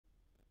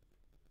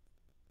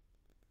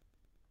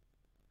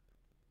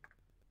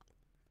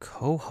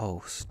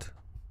Co-host.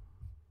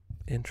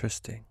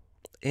 Interesting.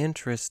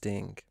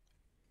 Interesting.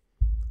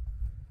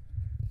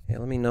 Yeah,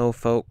 let me know,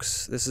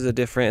 folks. This is a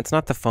different... It's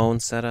not the phone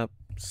setup,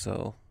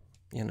 so,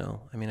 you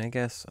know. I mean, I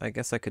guess I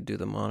could do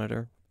the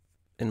monitor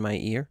in my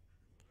ear.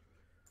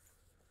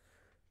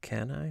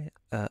 Can I?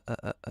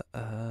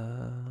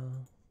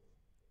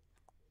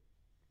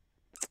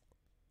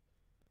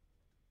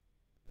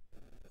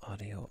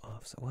 Audio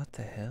offset. What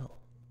the hell?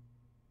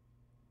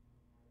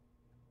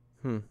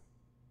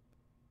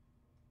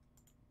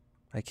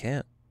 I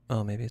can't.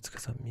 Oh, maybe it's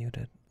because I'm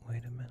muted.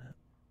 Wait a minute.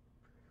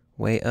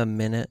 Wait a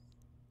minute.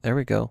 There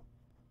we go.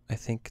 I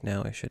think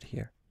now I should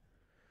hear.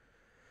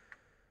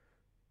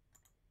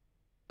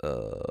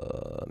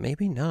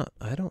 Maybe not.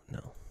 I don't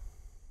know.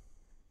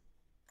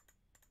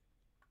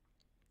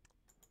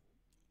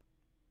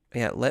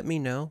 Yeah, let me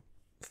know,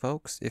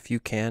 folks, if you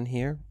can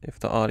hear, if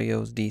the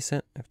audio's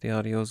decent, if the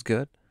audio's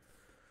good.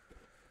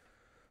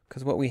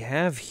 Because what we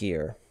have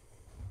here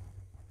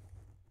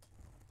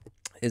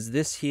is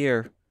this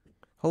here.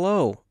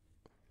 Hello.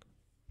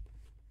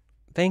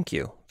 Thank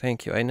you.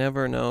 Thank you. I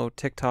never know.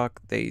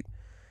 TikTok, they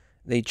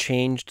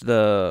changed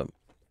the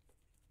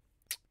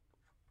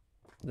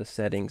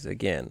settings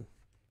again.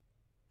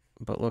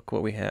 But look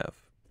what we have.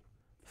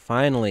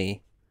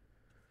 Finally,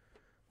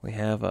 we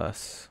have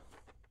us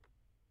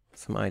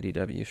some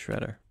IDW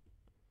Shredder.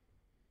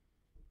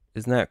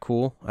 Isn't that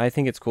cool? I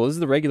think it's cool. This is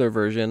the regular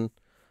version.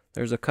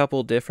 There's a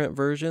couple different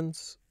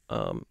versions.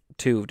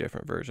 2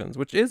 different versions,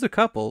 which is a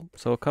couple.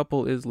 So a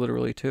couple is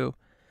literally 2.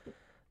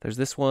 There's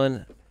this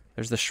one.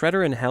 There's the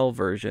Shredder in Hell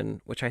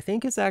version, which I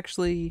think is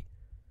actually,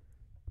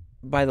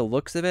 by the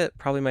looks of it,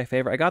 probably my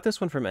favorite. I got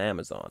this one from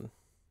Amazon.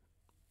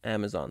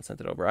 Amazon sent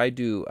it over. I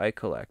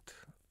collect,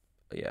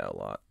 yeah, a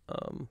lot.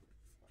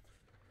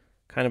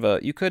 Kind of a,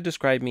 you could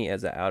describe me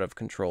as an out of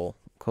control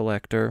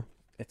collector.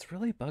 It's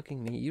really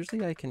bugging me.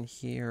 Usually I can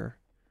hear,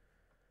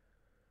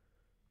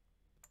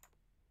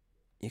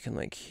 you can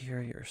like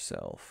hear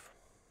yourself.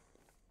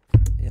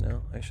 You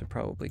know, I should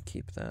probably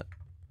keep that.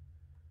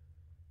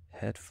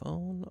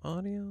 Headphone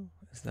audio?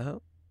 Is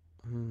that?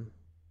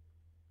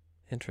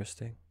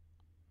 Interesting.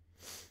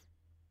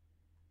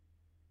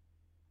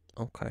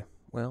 Okay,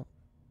 well.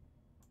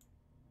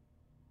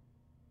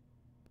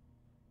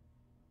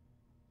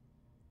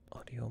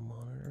 Audio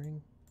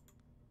monitoring.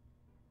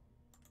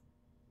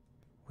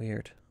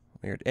 Weird.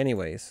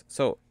 Anyways,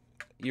 so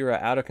you're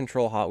an out of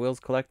control Hot Wheels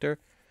collector.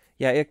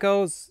 Yeah, it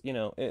goes, you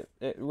know, it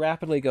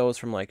rapidly goes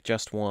from like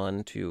just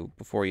one to,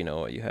 before you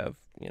know it, you have,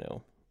 you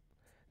know,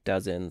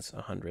 dozens,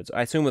 hundreds.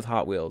 I assume with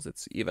Hot Wheels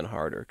it's even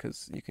harder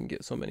because you can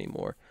get so many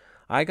more.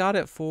 I got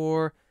it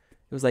for,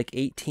 it was like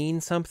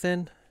 18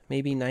 something,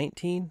 maybe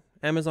 19.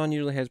 Amazon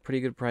usually has pretty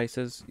good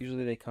prices.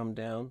 Usually they come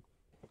down.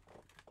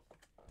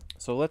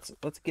 So let's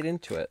get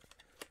into it.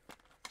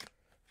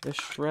 This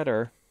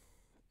Shredder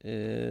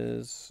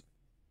is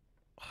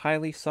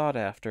highly sought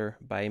after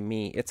by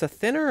me. It's a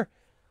thinner,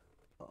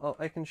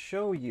 I can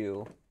show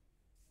you.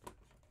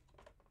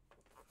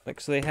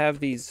 Like, so they have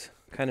these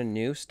kind of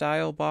new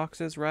style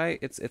boxes, right?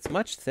 It's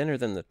much thinner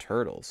than the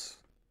Turtles,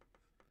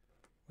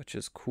 which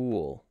is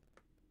cool.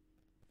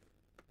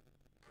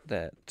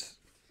 That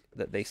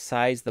they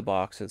size the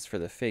boxes for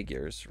the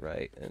figures,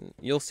 right? And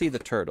you'll see the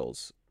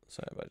Turtles.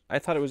 So, but I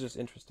thought it was just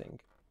interesting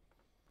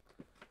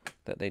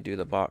that they do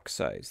the box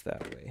size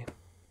that way.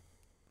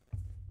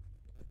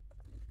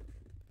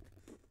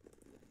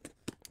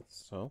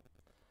 So,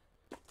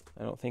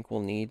 I don't think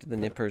we'll need the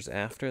nippers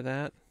after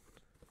that.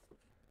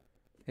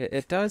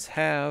 It does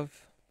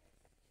have,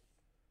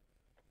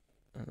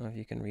 I don't know if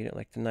you can read it,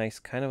 like the nice,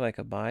 kind of like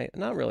a bio,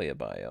 not really a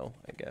bio,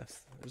 I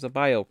guess. There's a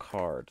bio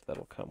card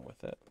that'll come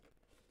with it.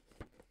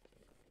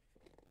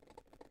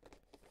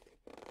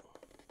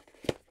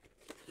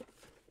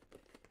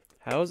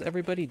 How's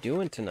everybody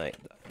doing tonight?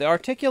 The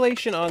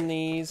articulation on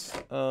these,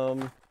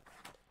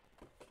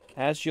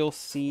 as you'll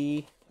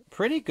see,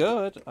 pretty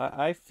good,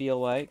 I feel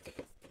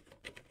like.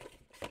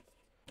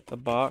 The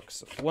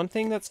box. One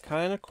thing that's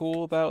kind of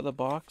cool about the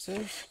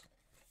boxes,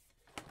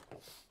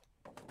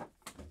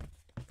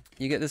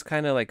 you get this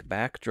kind of like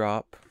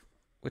backdrop,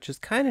 which is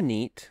kind of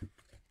neat,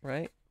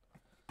 right?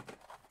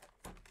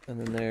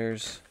 And then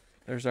there's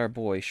our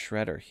boy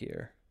Shredder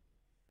here.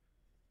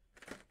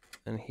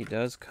 And he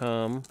does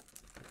come,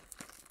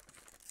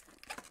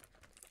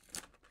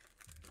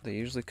 they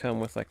usually come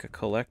with like a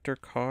collector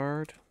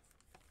card.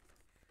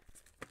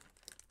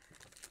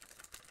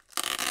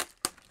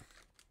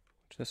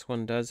 Which this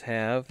one does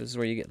have. This is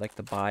where you get like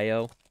the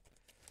bio.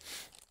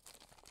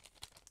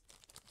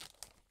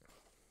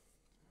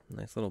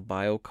 Nice little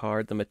bio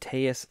card. The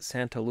Mateus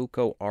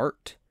Santolouco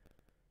art.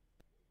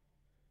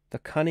 The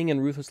cunning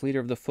and ruthless leader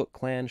of the Foot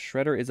Clan,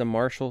 Shredder is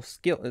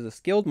a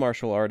skilled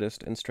martial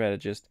artist and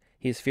strategist.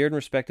 He is feared and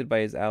respected by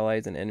his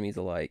allies and enemies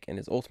alike, and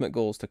his ultimate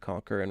goal is to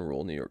conquer and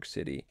rule New York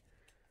City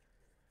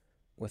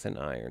with an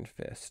iron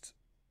fist.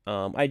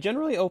 I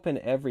generally open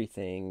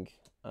everything,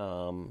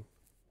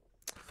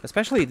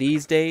 especially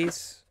these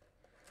days,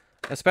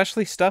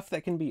 especially stuff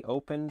that can be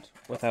opened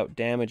without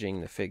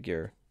damaging the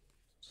figure.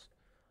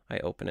 I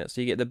open it.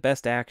 So you get the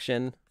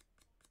bstaxn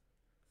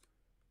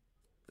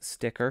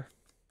sticker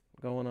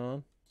going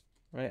on,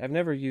 right? I've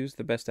never used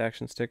the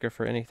bstaxn sticker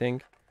for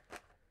anything.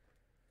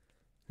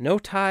 No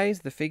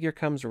ties. The figure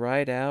comes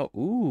right out.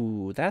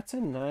 Ooh, that's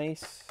a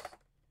nice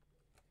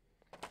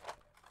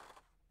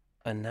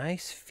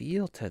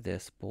feel to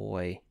this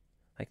boy.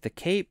 Like the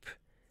cape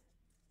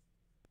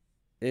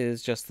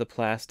is just the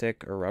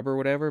plastic or rubber or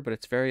whatever, but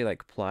it's very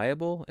like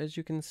pliable, as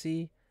you can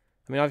see.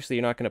 I mean, obviously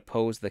you're not going to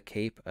pose the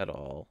cape at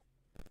all,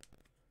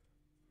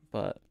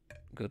 but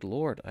good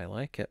lord, I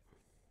like it.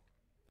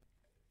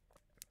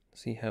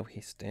 See how he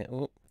stands.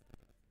 Oh,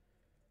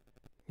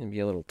 gonna be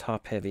a little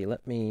top heavy.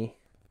 Let me,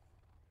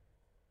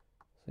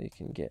 so you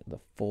can get the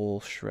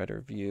full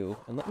Shredder view.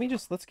 And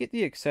let's get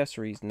the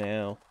accessories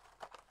now.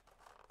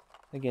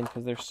 Again,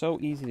 because they're so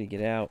easy to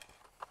get out.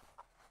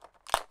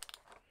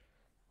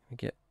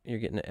 You're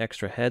getting an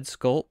extra head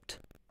sculpt.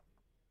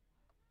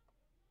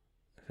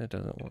 If that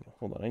doesn't work,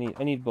 hold on.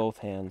 I need both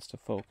hands to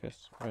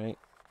focus, right?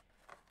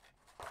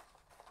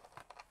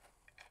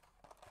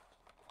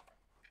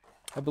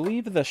 I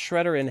believe the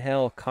Shredder in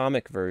Hell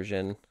comic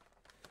version.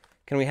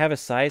 Can we have a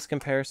size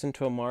comparison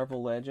to a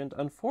Marvel Legend?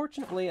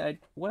 Unfortunately, I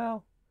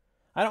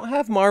don't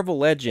have Marvel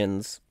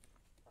Legends.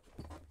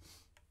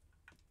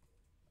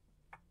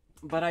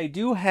 But I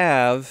do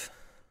have...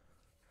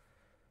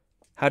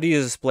 How do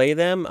you display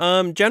them?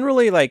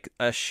 Generally like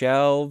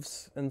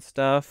shelves and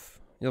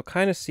stuff. You'll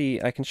kind of see,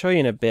 I can show you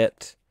in a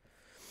bit.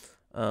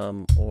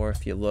 Or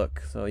if you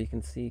look, so you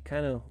can see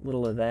kind of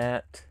little of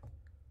that,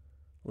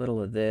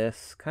 little of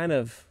this, kind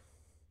of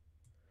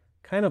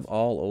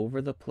all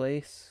over the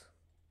place.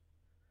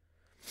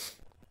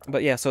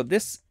 But yeah, so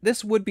this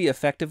would be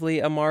effectively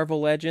a Marvel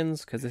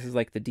Legends, because this is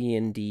like the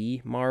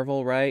D&D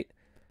Marvel, right?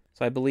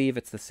 So I believe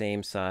it's the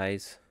same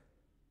size.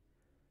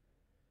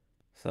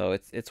 So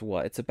it's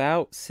what? It's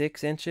about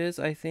 6 inches,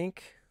 I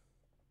think.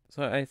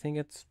 So I think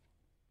it's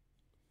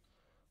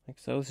like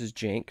so. This is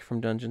Jank from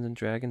Dungeons and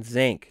Dragons.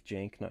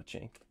 Jank, not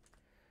Jank.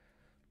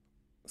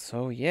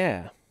 So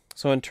yeah.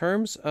 So in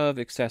terms of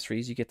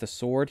accessories, you get the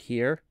sword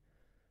here.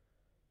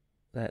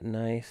 That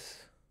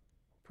nice,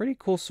 pretty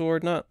cool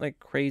sword, not like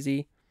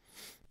crazy.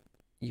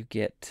 You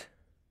get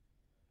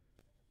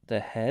the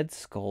head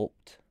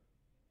sculpt.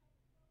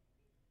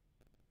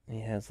 He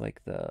has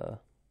like the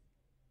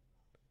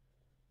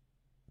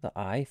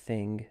eye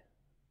thing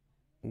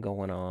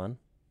going on.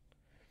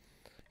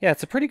 Yeah,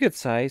 it's a pretty good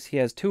size. He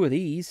has 2 of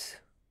these.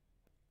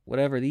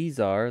 Whatever these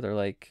are, they're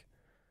like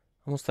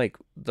almost like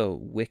the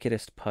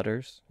wickedest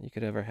putters you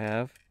could ever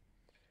have.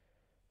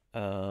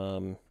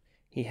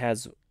 He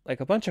has like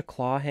a bunch of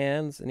claw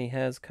hands, and he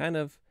has kind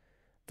of,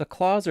 the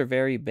claws are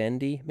very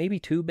bendy, maybe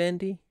too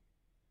bendy.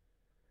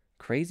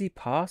 Crazy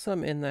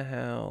Possum in the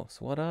house.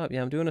 What up?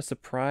 Yeah, I'm doing a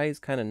surprise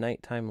kind of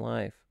nighttime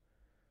live.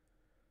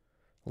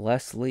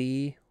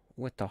 Leslie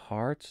with the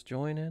hearts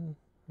joining.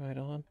 Right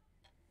on.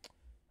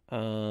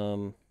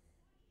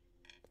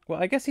 Well,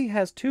 I guess he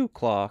has 2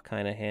 claw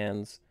kind of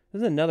hands.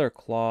 There's another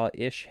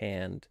claw-ish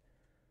hand,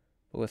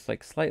 but with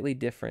like slightly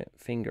different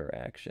finger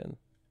action.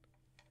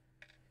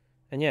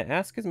 And yeah,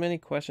 ask as many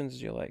questions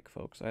as you like,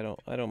 folks. I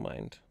don't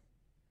mind.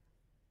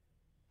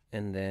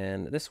 And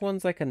then this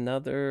one's like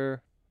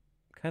another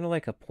kind of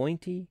like a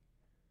pointy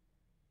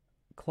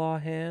claw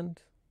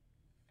hand.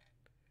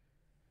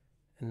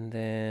 And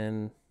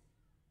then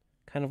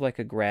kind of like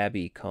a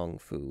grabby kung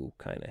fu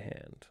kind of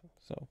hand.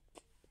 So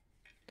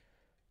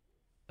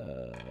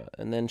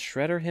and then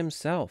Shredder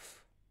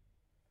himself.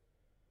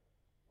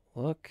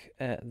 Look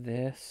at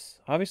this.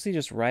 Obviously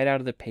just right out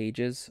of the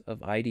pages of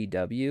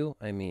IDW.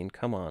 I mean,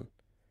 come on.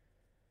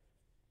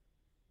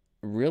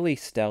 Really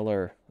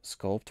stellar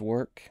sculpt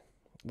work.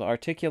 The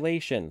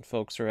articulation,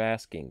 folks are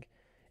asking.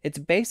 It's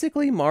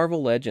basically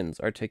Marvel Legends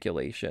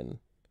articulation.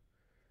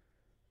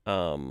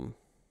 So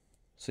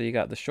you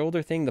got the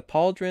shoulder thing. The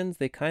pauldrons,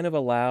 they kind of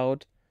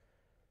allowed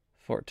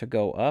for it to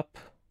go up.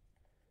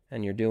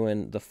 And you're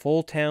doing the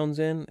full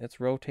Townsend. It's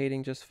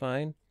rotating just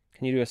fine.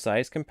 Can you do a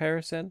size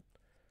comparison?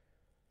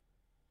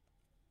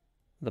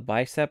 The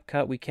bicep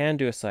cut, we can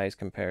do a size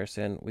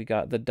comparison. We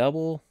got the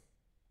double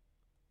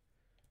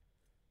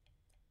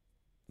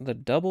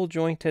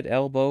jointed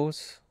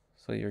elbows.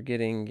 So you're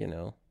getting, you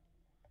know,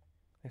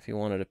 if you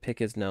wanted to pick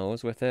his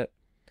nose with it.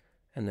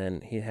 And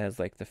then he has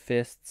like the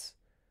fists,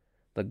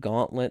 the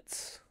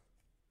gauntlets,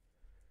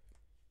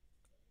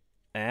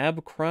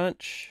 ab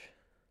crunch.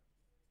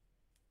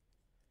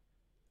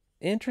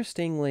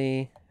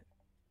 Interestingly,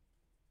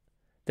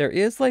 there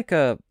is like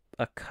a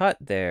cut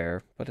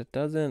there, but it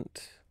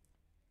doesn't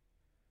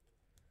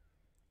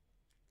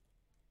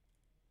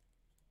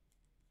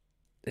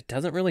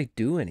really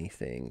do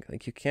anything.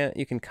 Like you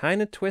can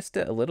kind of twist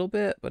it a little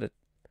bit, but it's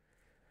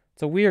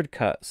a weird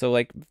cut. So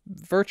like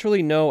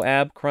virtually no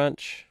ab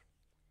crunch.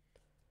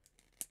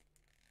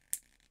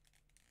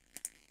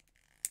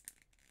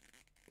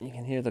 You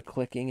can hear the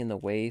clicking in the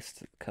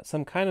waist,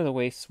 some kind of the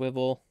waist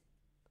swivel.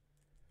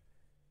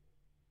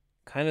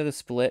 Kind of the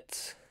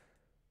splits.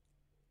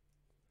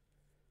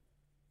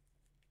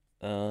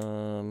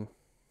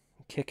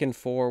 Kicking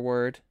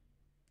forward.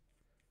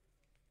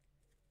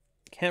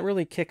 can't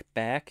really kick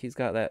back. He's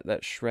got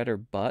that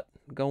Shredder butt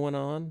going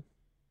on.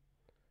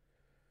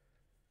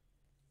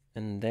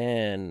 And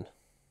then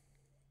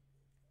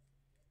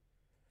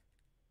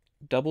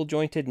double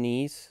jointed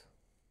knees.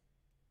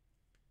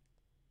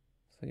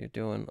 So you're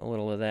doing a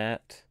little of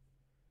that.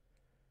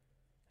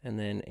 And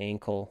then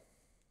ankle.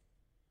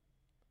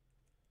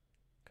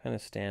 Kind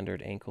of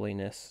standard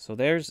ankliness. So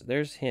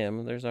there's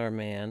him. There's our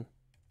man.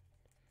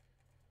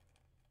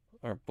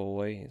 Our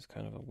boy. He's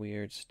kind of a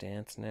weird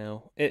stance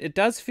now. It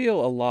does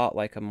feel a lot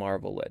like a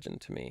Marvel Legend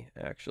to me,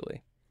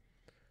 actually.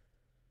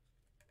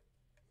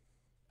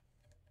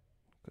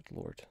 Good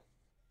Lord.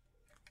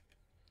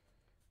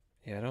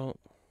 Yeah, I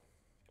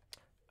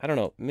don't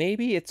know.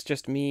 Maybe it's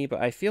just me,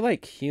 but I feel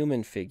like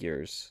human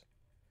figures,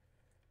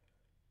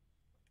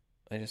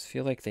 I just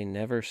feel like they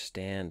never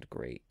stand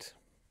great.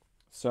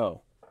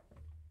 So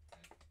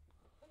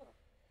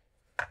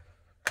let's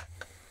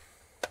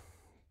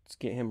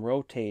get him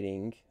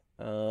rotating.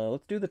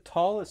 Let's do the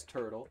tallest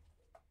turtle.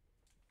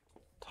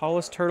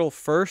 Tallest turtle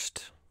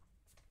first.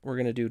 We're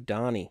going to do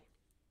Donnie.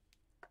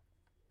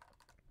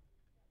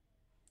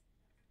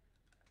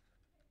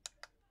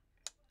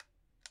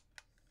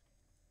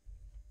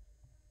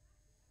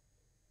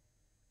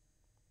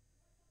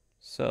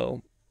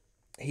 So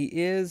he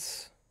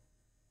is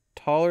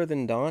taller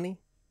than Donnie.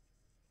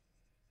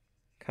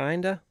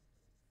 Kinda.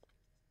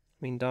 I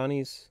mean,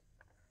 Donnie's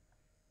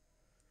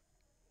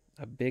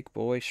a big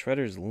boy.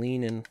 Shredder's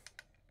leaning.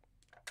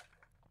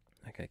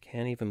 Like, I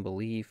can't even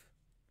believe.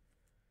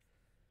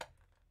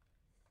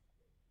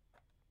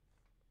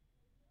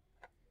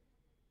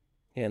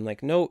 Yeah, and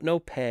like no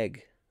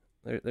peg.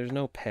 There's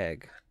no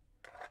peg.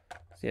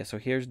 So yeah, so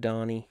here's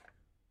Donnie.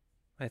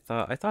 I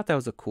thought that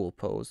was a cool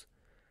pose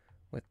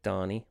with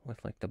Donnie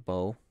with like the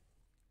bow.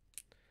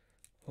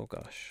 Oh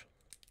gosh.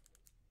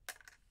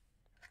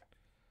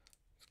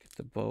 Let's get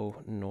the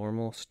bow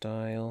normal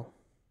style.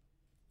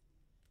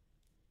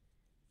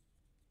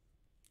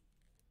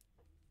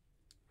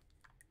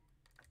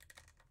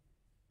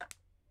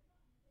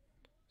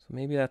 So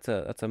maybe that's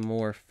a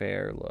more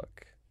fair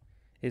look.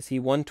 Is he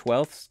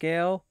 1/12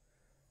 scale?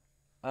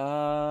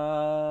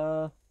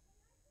 I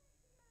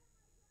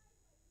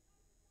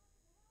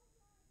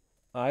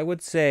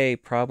would say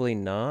probably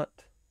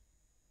not.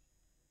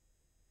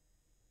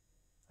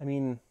 I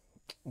mean,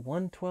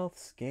 1/12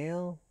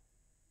 scale?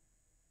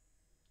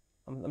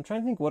 I'm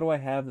trying to think, what do I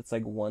have that's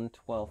like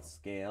 1/12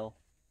 scale?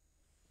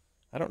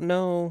 I don't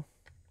know.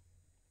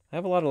 I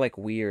have a lot of like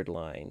weird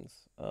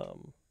lines.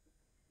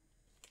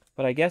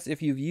 But I guess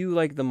if you view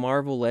like the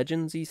Marvel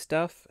Legends-y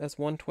stuff as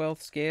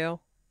 1/12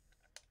 scale,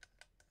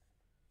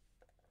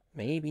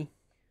 maybe.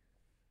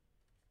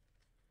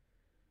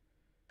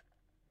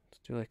 Let's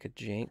do like a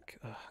jank.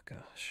 Oh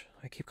gosh,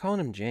 I keep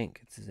calling him jank.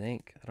 It's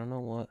zank. I don't know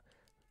what.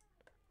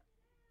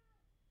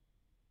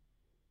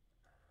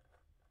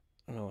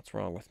 I don't know what's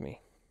wrong with me.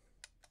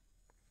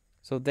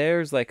 So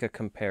there's like a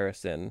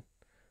comparison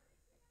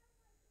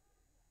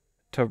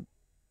to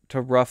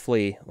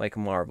roughly like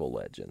Marvel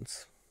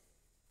Legends.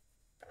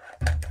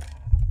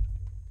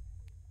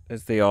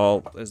 As they all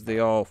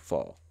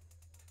fall.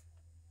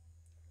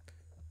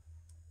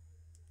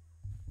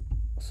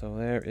 So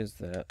there is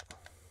that.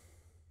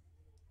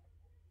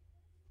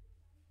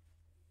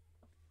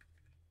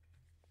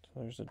 So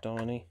there's a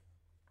Donnie.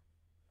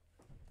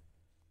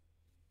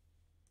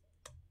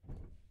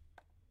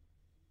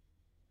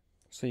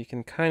 So you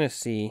can kind of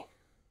see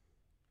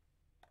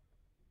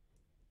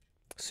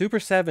Super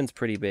 7's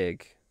pretty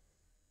big.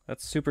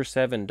 That's Super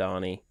 7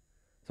 Donnie.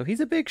 So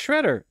he's a big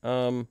shredder.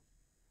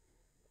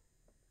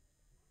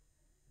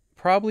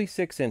 Probably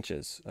 6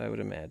 inches, I would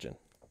imagine.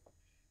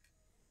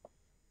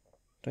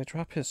 Did I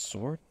drop his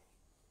sword?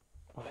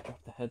 Oh, I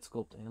dropped the head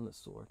sculpt and the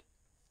sword.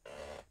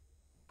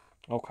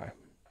 Okay.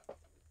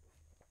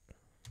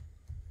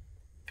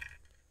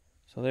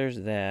 So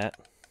there's that.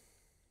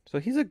 So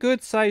he's a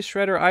good size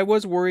shredder. I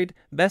was worried.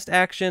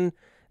 bstaxn,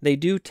 they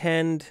do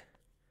tend...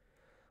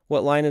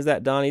 What line is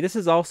that, Donnie? This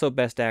is also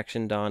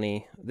bstaxn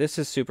Donnie. This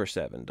is Super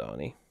 7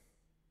 Donnie.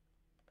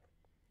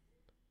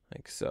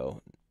 Like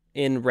so.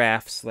 In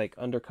Raph's, like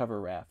undercover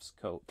Raph's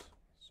coat.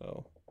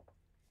 So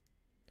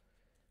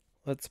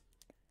let's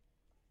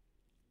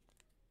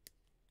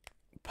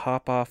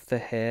pop off the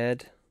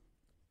head.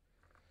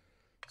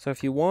 So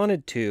if you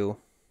wanted to,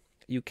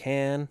 you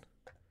can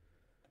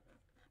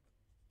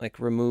like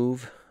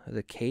remove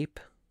the cape.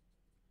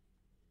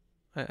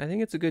 I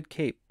think it's a good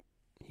cape.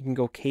 You can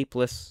go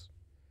capeless.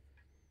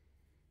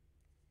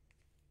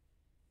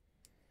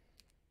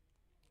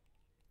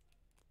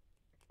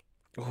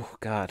 Oh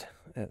God,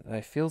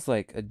 it feels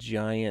like a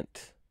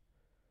giant.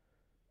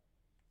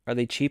 Are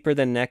they cheaper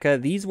than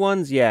NECA? These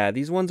ones, yeah,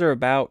 these ones are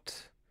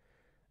about,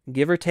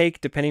 give or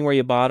take, depending where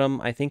you bought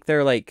them. I think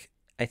they're like,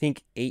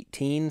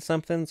 18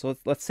 something. So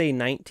let's say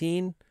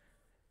 19.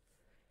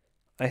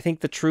 I think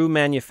the true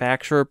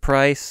manufacturer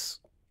price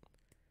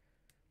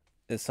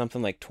is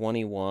something like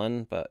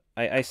 21, but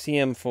I see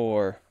them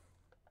for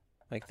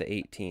like the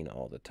 18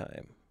 all the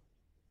time.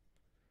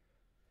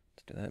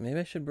 Let's do that.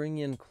 Maybe I should bring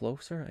you in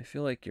closer. I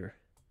feel like you're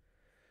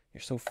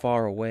You're so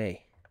far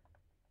away.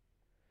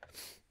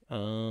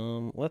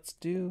 Let's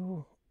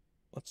do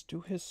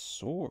his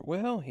sword.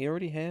 Well, he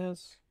already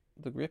has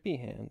the grippy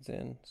hands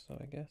in, so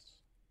I guess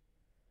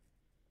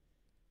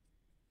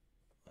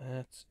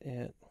that's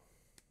it.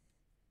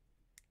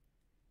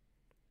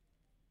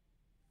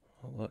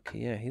 Oh, look,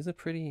 yeah, he's a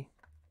pretty...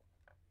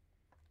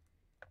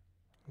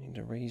 I need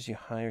to raise you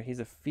higher. He's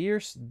a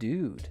fierce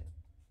dude.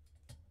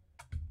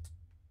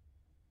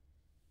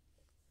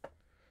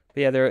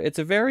 But yeah, it's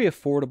a very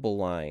affordable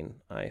line,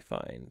 I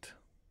find.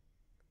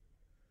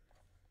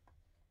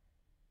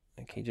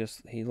 Like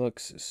he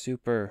looks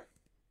super,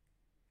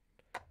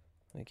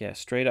 like, yeah,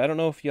 straight. I don't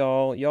know if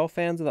y'all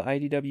fans of the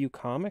IDW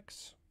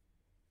comics.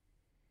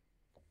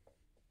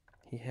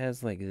 He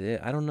has like this.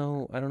 I don't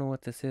know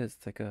what this is.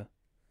 It's like a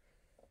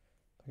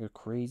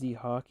crazy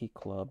hockey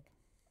club.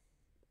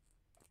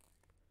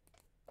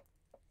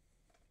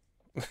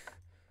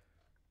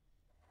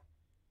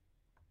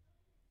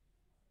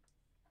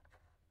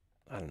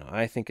 I don't know.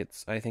 I think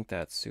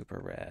that's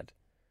super rad.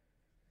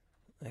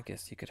 I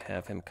guess you could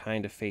have him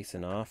kind of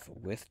facing off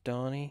with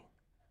Donnie.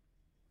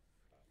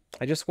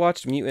 I just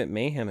watched Mutant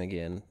Mayhem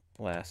again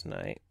last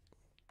night.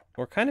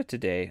 Or kind of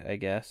today, I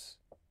guess.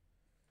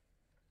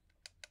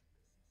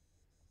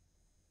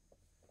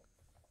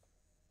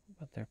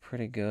 But they're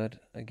pretty good.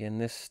 Again,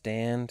 this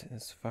stand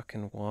is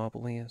fucking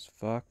wobbly as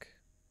fuck.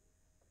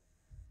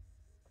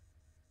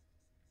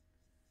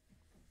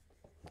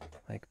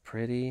 Like,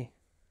 pretty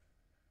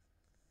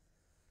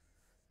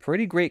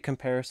great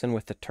comparison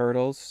with the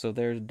Turtles. So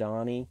there's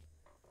Donnie.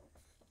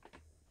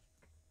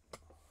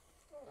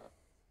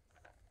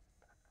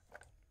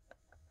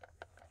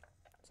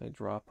 So I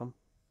drop him.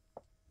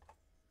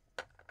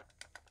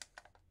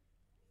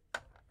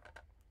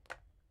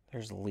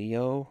 There's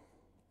Leo.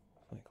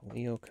 Like,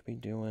 Leo could be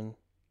doing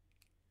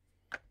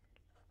a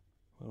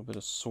little bit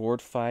of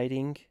sword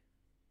fighting.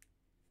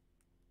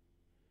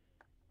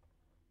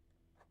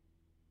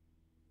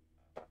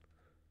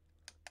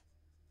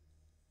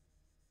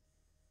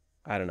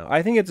 I don't know.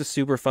 I think it's a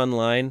super fun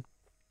line.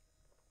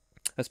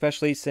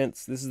 Especially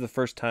since this is the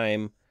first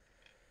time,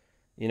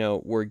 you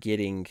know, we're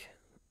getting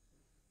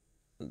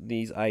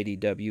these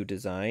IDW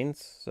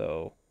designs.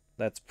 So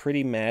that's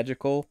pretty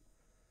magical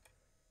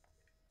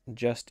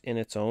just in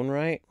its own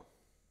right.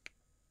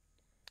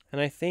 And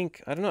I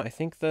think, I don't know, I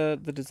think the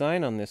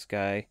design on this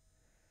guy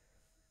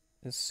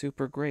is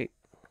super great.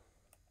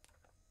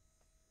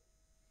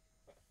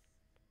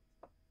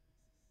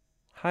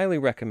 Highly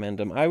recommend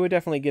him. I would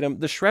definitely get him.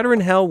 The Shredder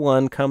in Hell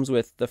one comes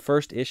with the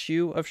first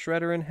issue of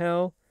Shredder in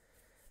Hell,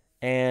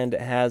 and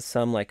it has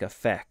some like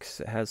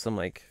effects. It has some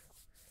like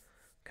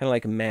kind of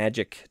like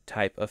magic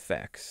type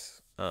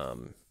effects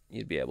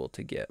you'd be able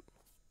to get.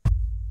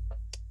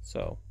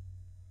 So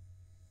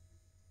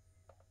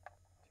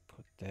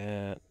put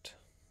that.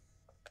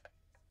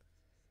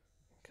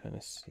 Kind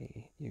of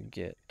see, you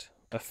get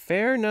a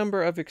fair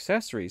number of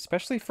accessories,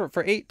 especially for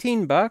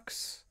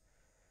 $18.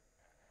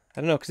 I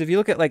don't know, because if you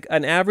look at like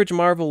an average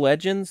Marvel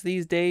Legends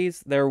these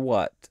days, they're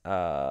what?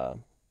 At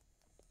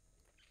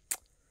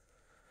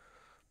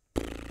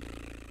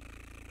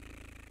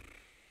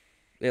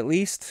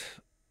least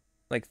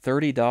like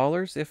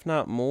 $30, if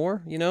not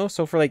more, you know?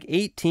 So for like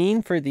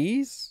 18 for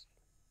these,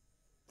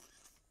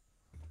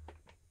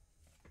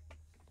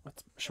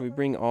 should we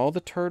bring all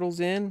the turtles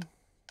in?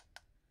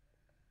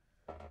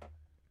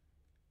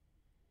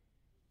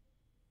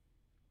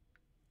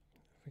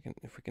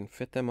 If we can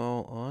fit them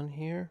all on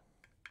here.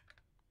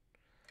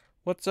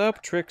 What's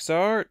up, Tricks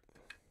Art?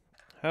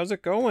 How's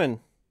it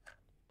going?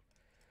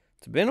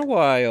 It's been a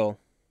while.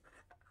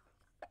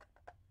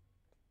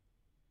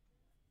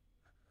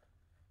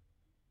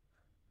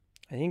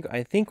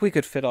 I think we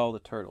could fit all the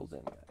turtles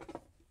in. Gotta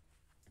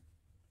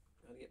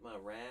get my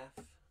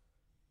Raph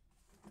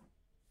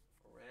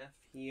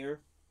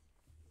here.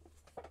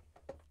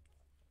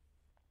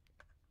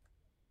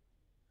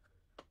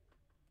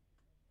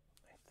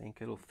 I think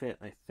it'll fit.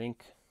 I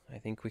think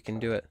we can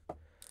do it.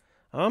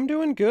 I'm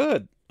doing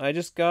good. I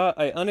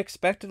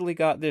unexpectedly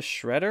got this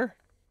Shredder.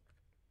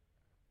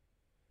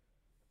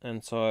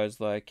 And so I was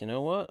like, you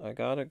know what? I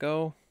gotta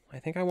go. I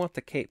think I want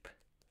the cape.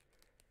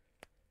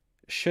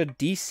 Should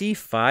DC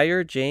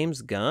fire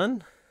James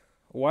Gunn?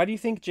 Why do you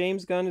think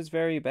James Gunn is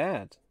very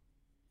bad?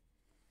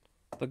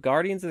 The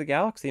Guardians of the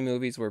Galaxy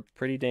movies were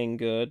pretty dang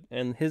good,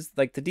 and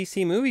the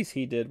DC movies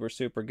he did were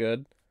super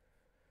good.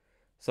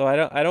 So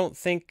I don't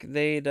think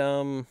they'd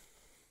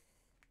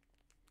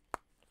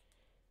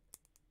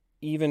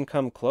even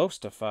come close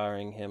to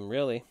firing him,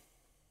 really.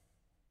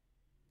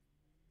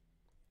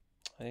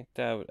 I think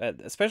that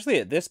would, especially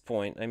at this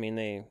point. I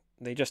mean,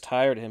 they just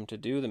hired him to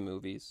do the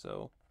movies,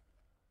 so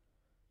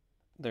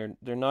they're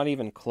not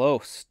even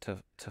close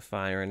to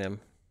firing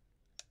him.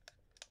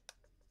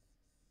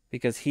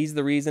 Because he's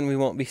the reason we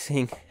won't be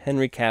seeing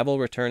Henry Cavill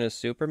return as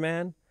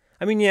Superman.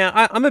 I mean,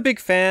 yeah, I'm a big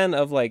fan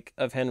of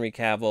Henry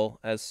Cavill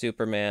as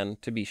Superman,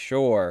 to be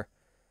sure.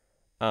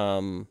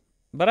 But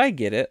I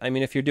get it. I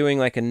mean, if you're doing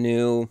like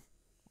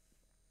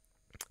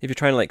if you're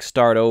trying to like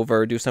start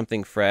over, do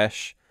something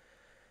fresh,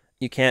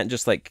 you can't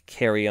just like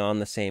carry on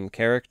the same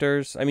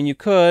characters. I mean, you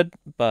could,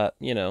 but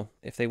you know,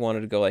 if they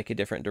wanted to go like a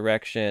different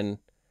direction,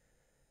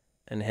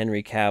 and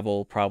Henry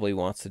Cavill probably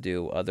wants to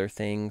do other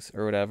things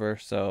or whatever.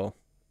 So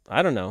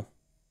I don't know.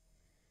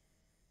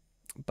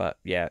 But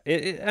yeah,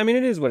 I mean,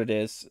 it is what it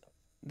is.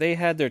 They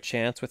had their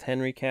chance with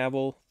Henry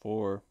Cavill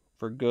for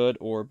good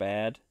or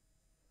bad.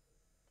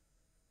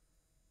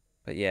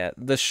 But yeah,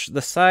 the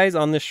size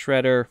on this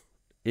Shredder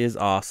is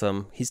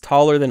awesome. He's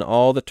taller than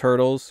all the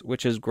Turtles,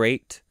 which is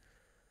great.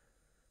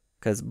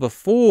 Because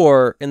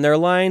before, in their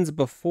lines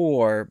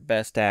before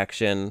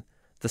bstaxn,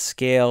 the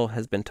scale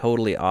has been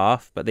totally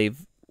off, but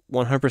they've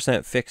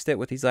 100% fixed it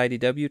with these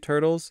IDW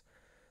Turtles.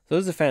 So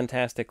this is a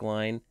fantastic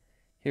line.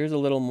 Here's a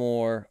little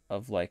more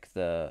of like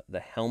the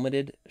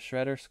helmeted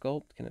Shredder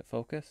sculpt. Can it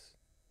focus?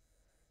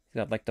 He's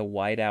got like the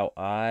white out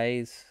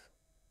eyes.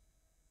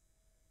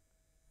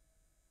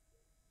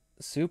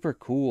 Super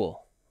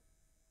cool.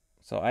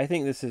 So I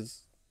think this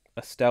is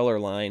a stellar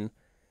line.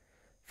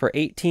 For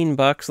 18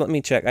 bucks, let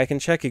me check. I can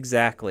check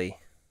exactly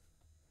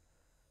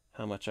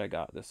how much I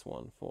got this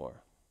one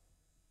for.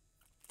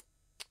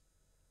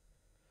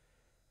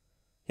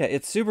 Yeah,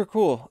 it's super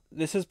cool.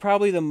 This is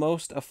probably the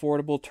most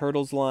affordable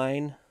Turtles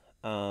line.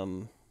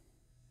 bstaxn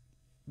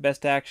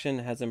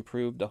has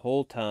improved a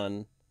whole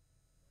ton.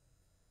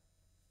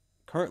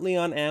 Currently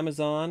on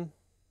Amazon,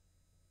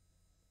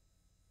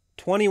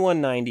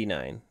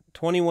 $21.99.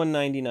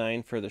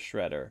 $21.99 for the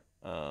Shredder.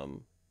 I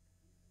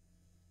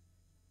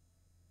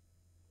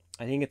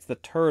think it's the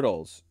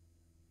Turtles.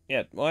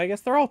 Yeah, well, I guess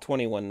they're all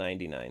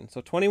 $21.99.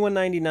 So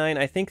 $21.99.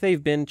 I think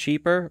they've been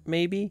cheaper,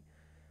 maybe.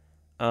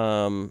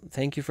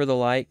 Thank you for the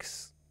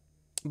likes.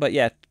 But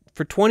yeah,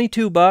 for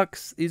 22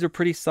 bucks, these are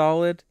pretty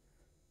solid.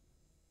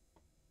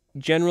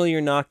 Generally,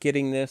 you're not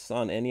getting this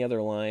on any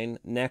other line.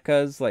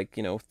 NECA's like,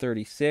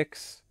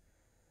 36.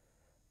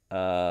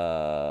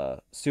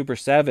 Super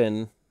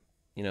 7,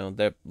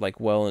 they're like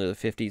well into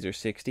the 50s or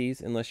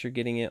 60s unless you're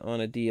getting it on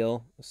a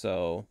deal.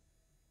 So,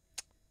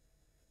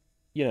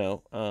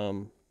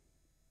 I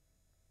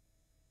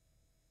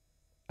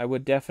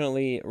would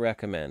definitely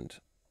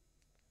recommend.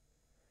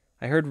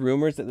 I heard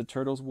rumors that the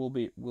Turtles will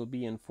be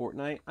in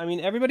Fortnite. I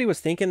mean, everybody was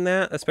thinking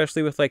that,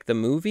 especially with like the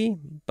movie,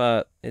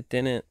 but it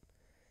didn't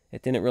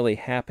really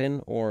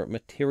happen or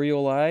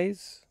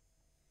materialize.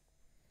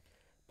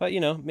 But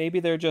maybe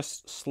they're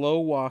just slow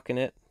walking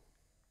it.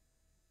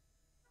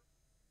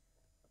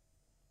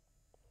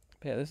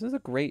 But yeah, this is a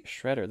great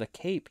Shredder. The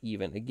cape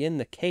even. Again,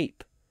 the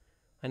cape.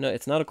 I know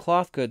it's not a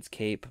cloth goods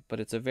cape,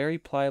 but it's a very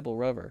pliable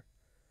rubber.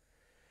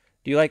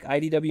 Do you like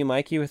IDW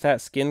Mikey with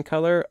that skin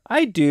color?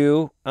 I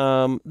do.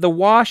 The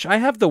wash, I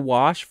have the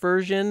wash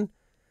version.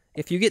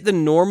 If you get the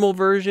normal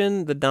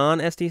version, the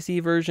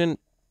non-STC version,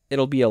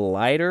 it'll be a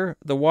lighter.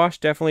 The wash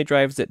definitely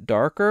drives it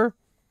darker.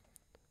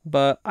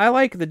 But I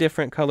like the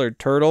different colored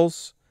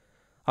Turtles.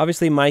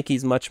 Obviously,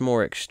 Mikey's much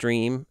more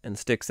extreme and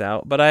sticks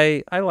out. But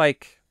I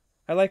like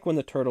when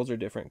the Turtles are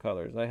different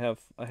colors. I have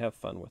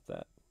fun with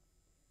that.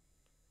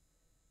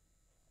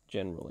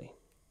 Generally.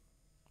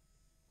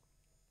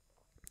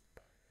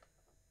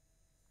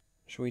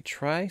 Should we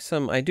try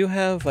some? I do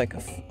have like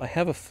I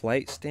have a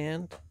flight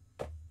stand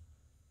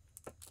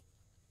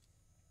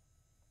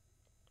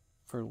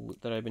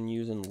that I've been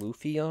using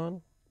Luffy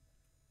on.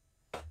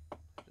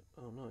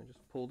 Oh no, I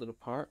just pulled it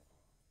apart.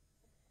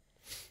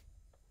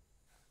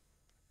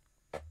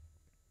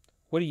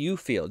 What do you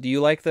feel? Do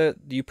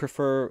you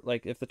prefer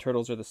like if the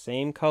Turtles are the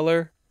same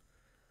color?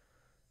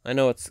 I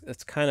know it's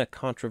kind of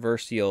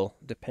controversial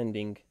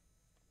depending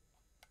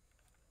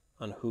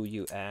on who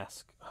you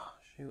ask. Oh,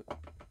 shoot.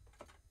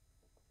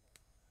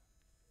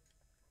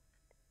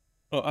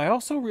 Oh, I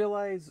also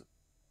realize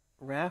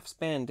Raph's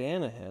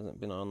bandana hasn't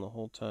been on the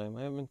whole time.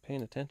 I haven't been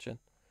paying attention.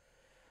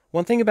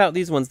 One thing about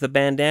these ones, the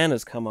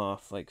bandanas come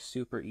off like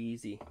super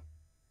easy,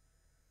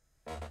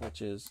 which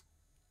is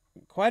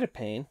quite a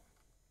pain,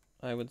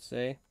 I would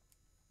say.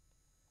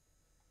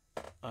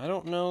 I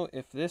don't know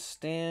if this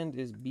stand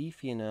is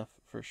beefy enough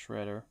for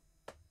Shredder.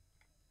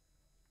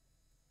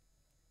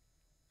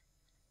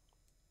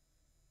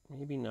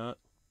 Maybe not.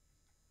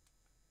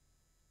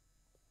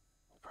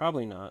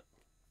 Probably not.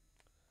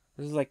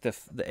 This is like the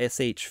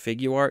SH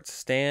Figuarts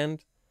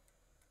stand.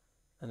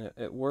 And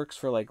it works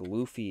for like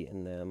Luffy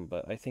and them,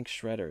 but I think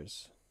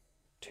Shredder's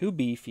too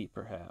beefy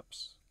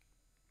perhaps.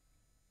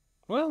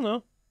 Well,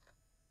 no.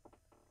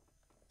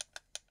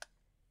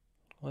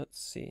 Let's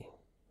see.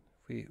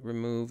 If we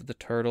remove the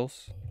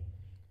Turtles.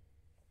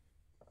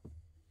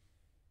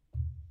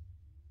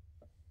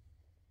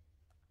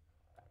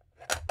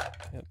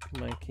 Yep,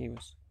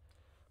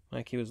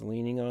 Mikey was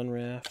leaning on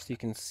Raph, so you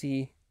can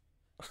see.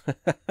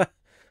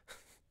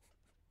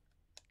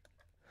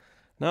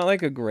 Not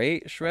like a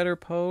great Shredder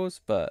pose,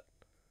 but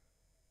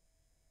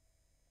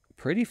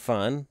pretty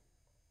fun.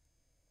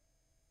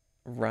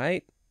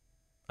 Right?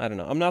 I don't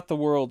know. I'm not the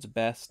world's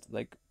best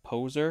like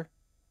poser.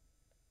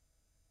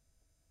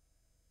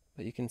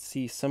 But you can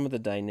see some of the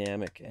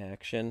dynamic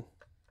action.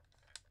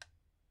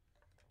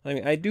 I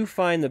mean, I do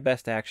find the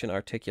bstaxn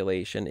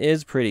articulation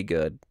is pretty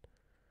good.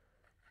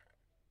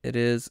 It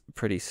is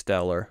pretty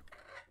stellar.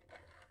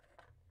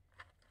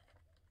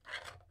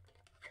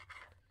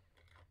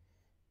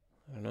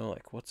 I don't know,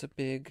 like, what's a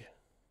big...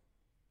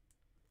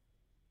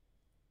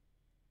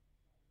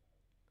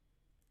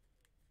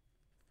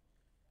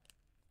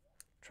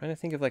 Trying to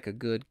think of, like, a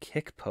good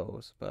kick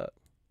pose, but...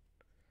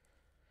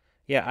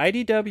 Yeah,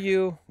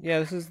 IDW...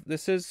 Yeah,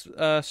 this is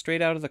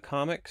straight out of the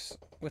comics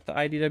with the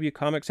IDW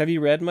comics. Have you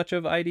read much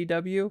of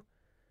IDW?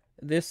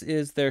 This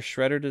is their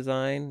Shredder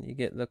design. You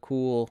get the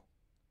cool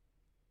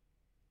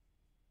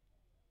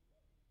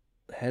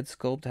head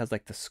sculpt. It has,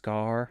 like, the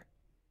scar.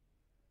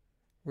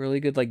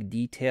 Really good, like,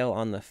 detail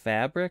on the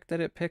fabric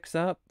that it picks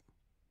up.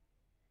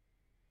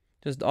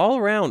 Just all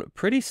around,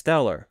 pretty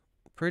stellar.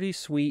 Pretty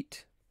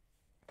sweet.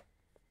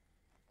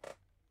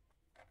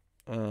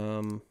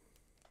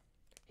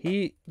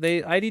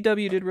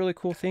 IDW did really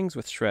cool things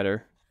with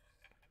Shredder.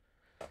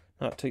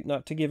 Not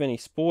to give any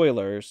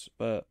spoilers,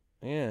 but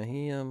yeah,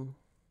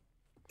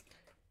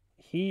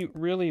 he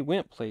really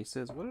went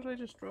places. What did I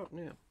just drop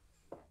now?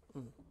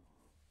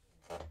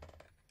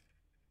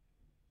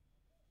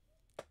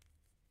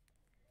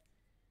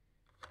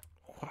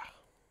 Wow.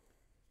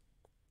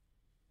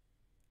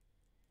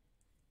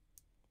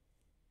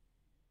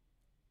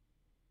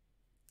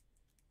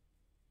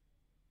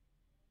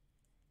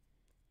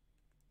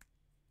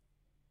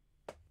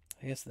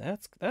 I guess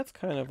that's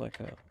kind of like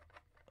a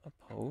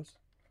pose.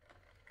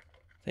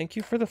 Thank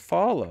you for the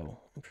follow.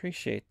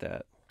 Appreciate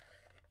that.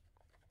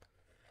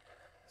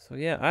 So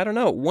yeah, I don't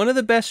know. One of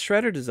the best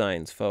Shredder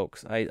designs,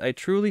 folks. I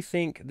truly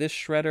think this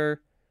Shredder,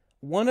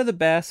 one of the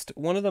best,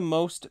 one of the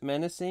most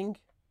menacing.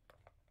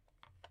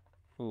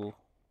 Ooh,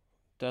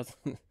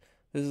 doesn't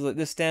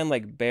this stand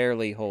like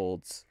barely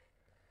holds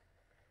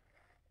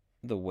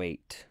the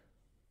weight.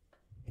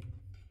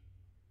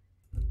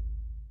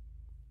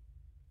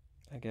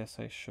 I guess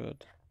I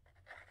should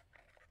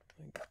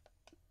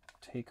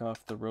take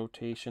off the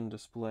rotation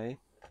display.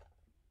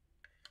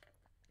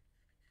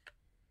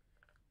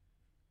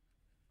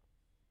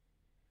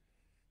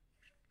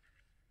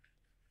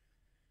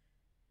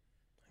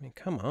 I mean,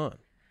 come on.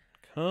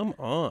 Come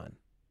on.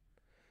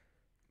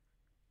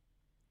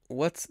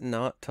 What's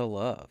not to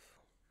love?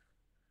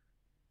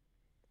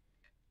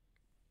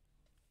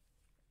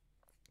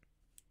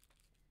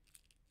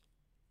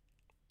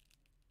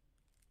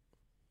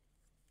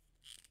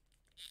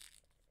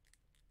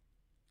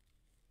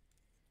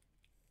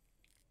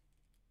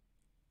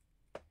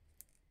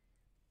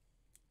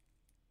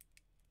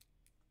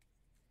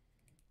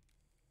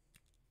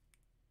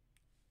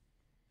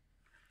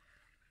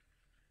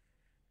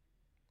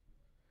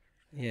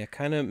 Yeah,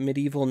 kind of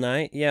medieval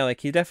knight. Yeah,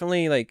 like he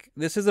definitely like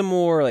this is a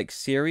more like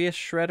serious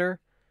Shredder.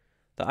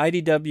 The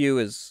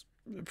IDW is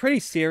pretty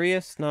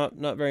serious, not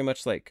very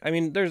much like I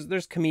mean there's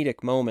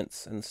comedic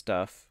moments and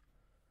stuff.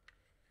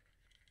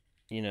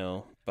 You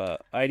know,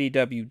 but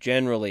IDW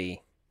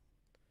generally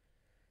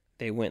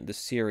they went the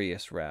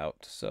serious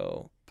route.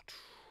 So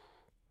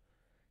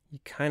you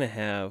kind of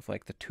have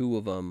like the two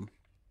of them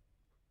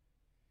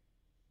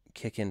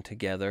kicking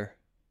together,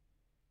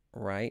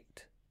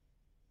 right?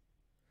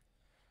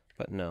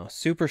 But no,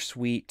 super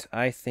sweet.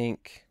 I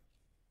think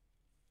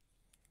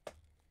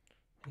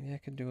maybe I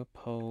could do a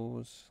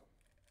pose.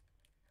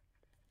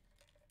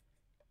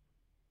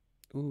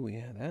 Ooh,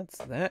 yeah,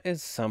 that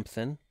is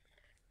something.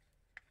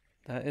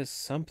 That is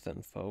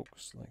something,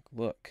 folks. Like,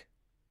 look.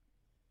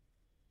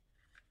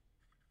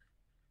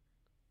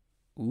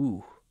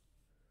 Ooh.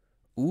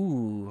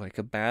 Ooh, like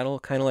a battle,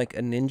 kind of like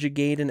a Ninja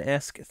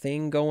Gaiden-esque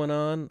thing going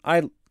on.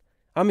 I'm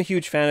a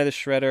huge fan of the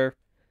Shredder.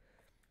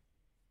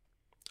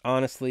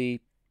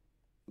 Honestly,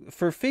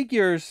 for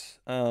figures,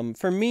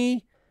 for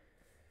me,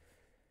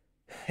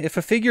 if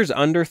a figure's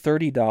under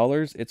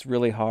 $30, it's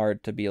really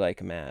hard to be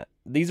like Matt.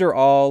 These are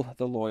all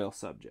the loyal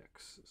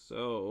subjects.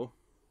 So,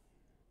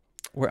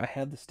 where I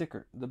had the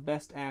sticker, the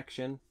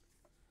bstaxn.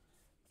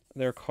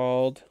 They're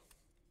called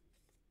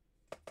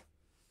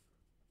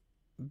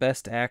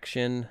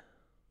bstaxn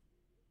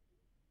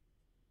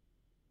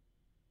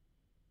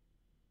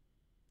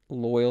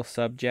loyal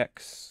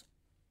subjects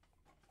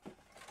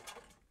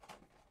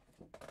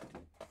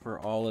for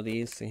all of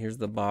these. So here's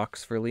the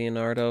box for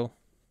Leonardo.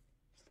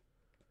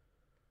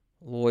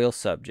 Loyal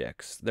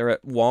subjects. They're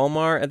at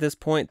Walmart at this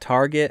point,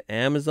 Target,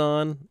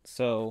 Amazon.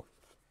 So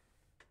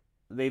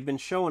they've been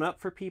showing up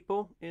for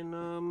people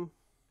in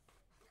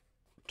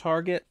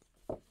Target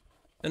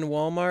and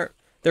Walmart.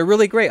 They're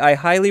really great. I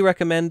highly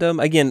recommend them.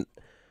 Again,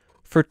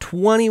 for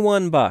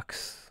 21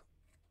 bucks.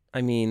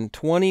 I mean,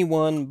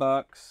 21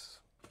 bucks.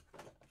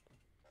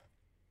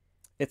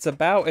 It's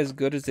about as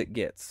good as it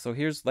gets. So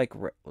here's like,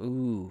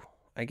 ooh,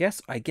 I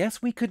guess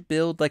we could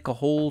build like a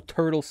whole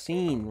turtle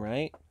scene,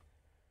 right?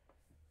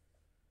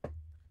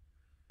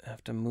 I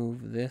have to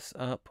move this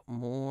up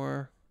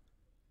more.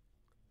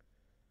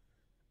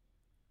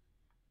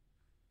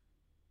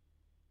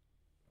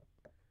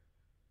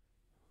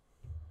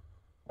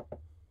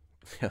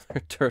 The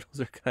other turtles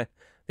are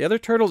the other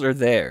turtles are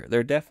there.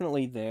 They're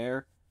definitely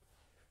there.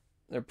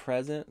 They're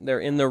present.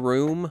 They're in the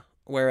room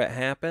where it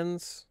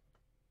happens.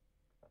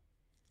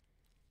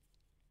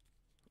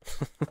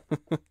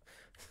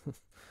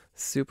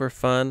 Super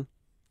fun.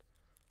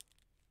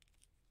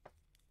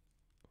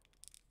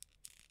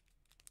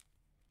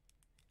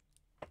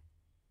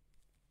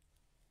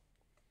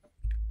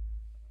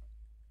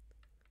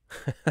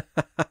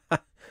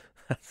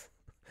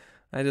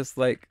 I just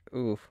like,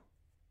 ooh.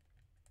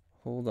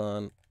 Hold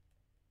on.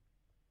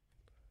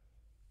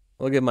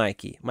 Look at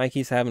Mikey.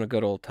 Mikey's having a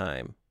good old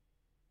time.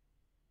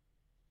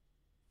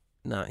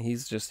 Nah,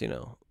 he's just, you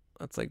know,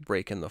 that's like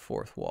breaking the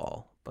fourth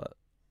wall, but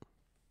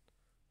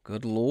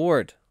good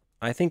lord.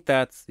 I think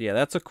that's, yeah,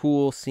 that's a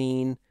cool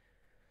scene.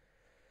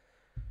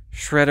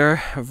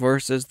 Shredder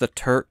versus the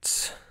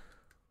Turts.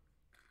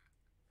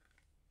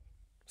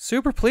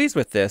 Super pleased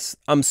with this.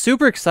 I'm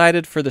super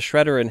excited for the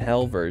Shredder in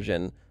Hell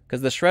version,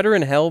 because the Shredder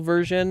in Hell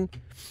version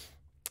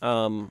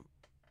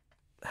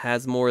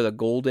has more of the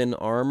golden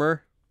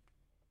armor.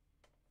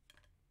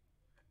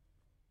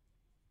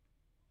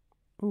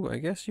 Ooh, I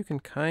guess you can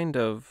kind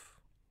of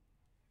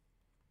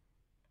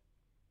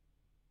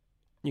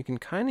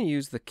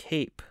use the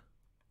cape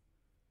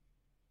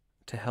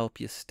to help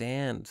you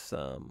stand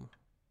some.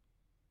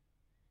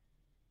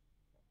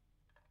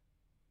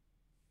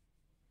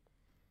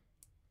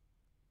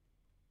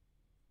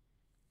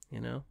 You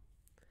know?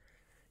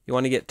 You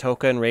want to get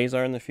Toka and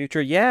Razor in the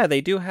future? Yeah, they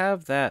do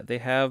have that. They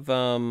have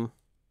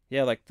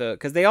yeah, like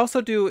cuz they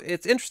also do,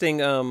 it's interesting,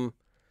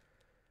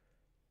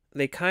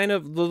 they kind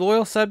of, the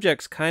loyal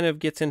subjects kind of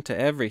gets into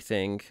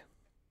everything.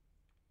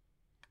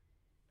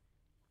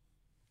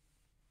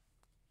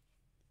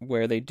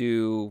 Where they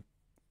do,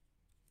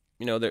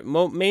 you know, they're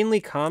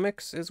mainly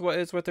comics is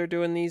what they're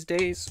doing these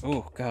days.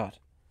 Oh god.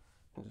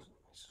 It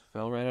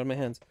fell right out of my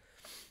hands.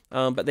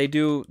 But they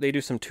do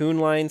some Toon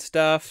Line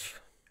stuff.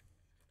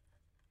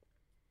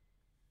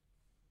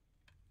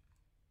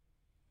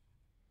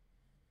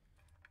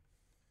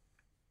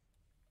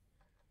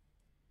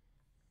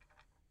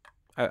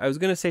 I was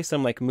gonna say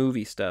some like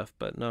movie stuff,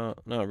 but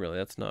not really.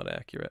 That's not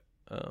accurate.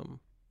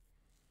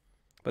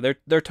 But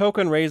their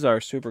Token Rays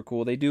are super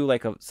cool. They do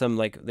like some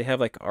like, they have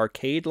like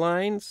arcade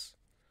lines.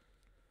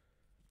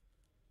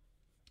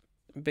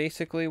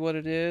 Basically, what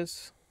it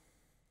is.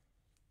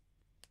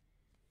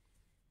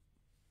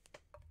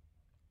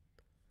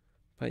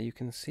 But you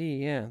can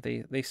see, yeah,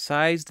 they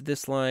sized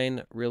this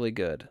line really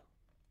good.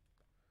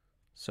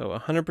 So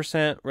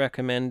 100%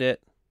 recommend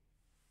it.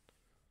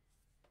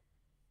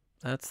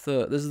 This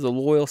is the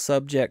Loyal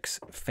Subjects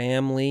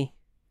family.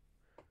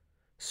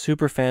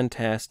 Super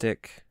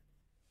fantastic.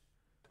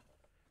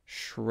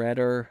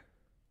 Shredder.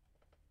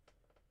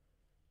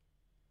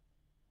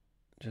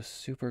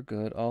 Just super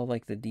good. All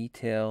like the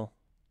detail.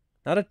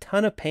 Not a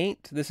ton of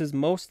paint. This is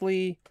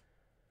mostly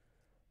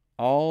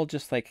all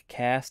just like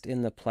cast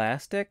in the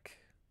plastic.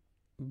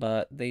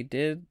 But they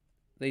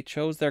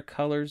chose their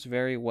colors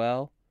very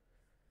well.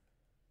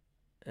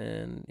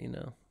 And, you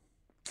know,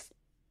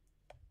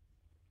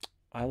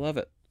 I love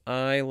it.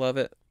 I love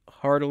it.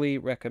 Heartily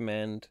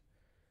recommend.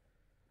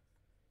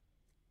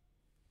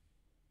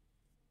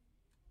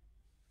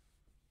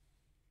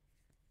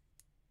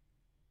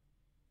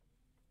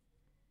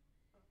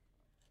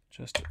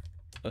 Just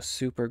a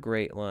super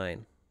great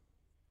line.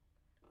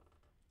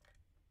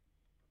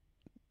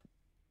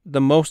 The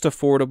most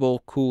affordable,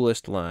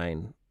 coolest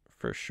line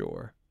for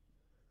sure.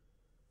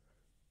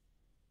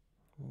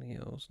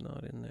 Leo's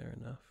not in there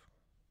enough.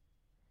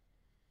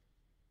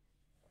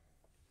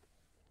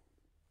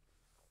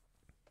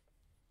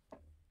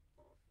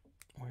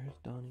 Where's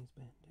Donnie's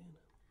bandana?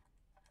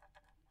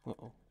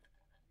 Uh-oh.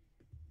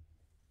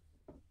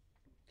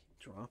 Keep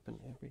dropping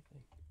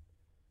everything.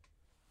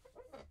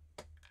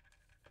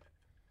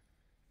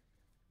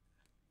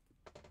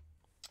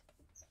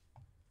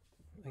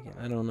 Again,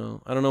 I don't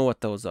know. I don't know what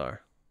those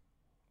are.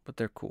 But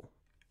they're cool.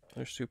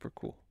 They're super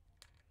cool.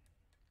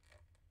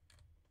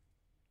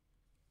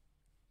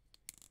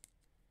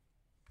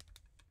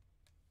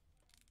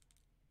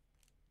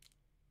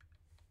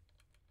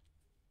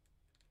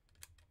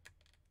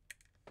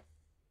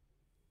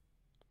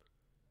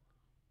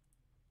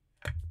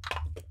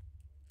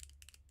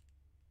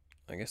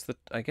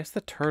 I guess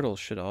the turtles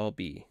should all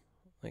be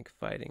like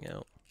fighting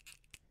out.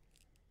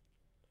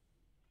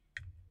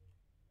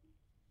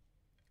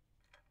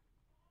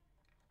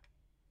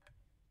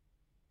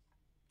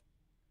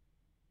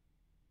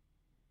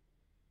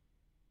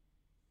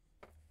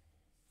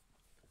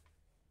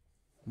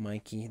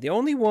 Mikey. The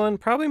only one,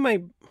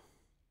 probably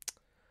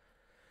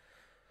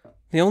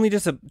the only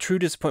true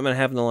disappointment I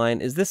have in the line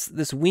is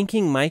this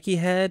winking Mikey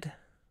head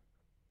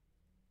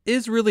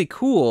is really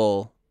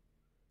cool,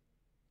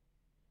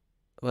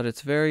 but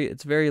it's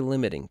very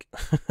limiting.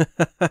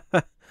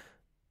 Like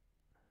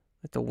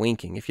the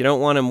winking. If you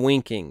don't want him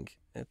winking,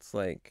 it's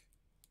like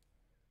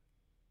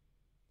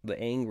the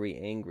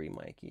angry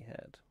Mikey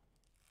head.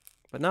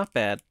 But not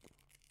bad.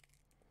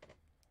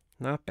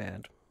 Not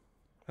bad.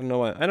 I don't know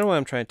why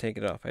I'm trying to take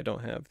it off. I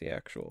don't have the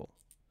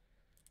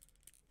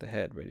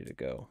head ready to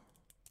go.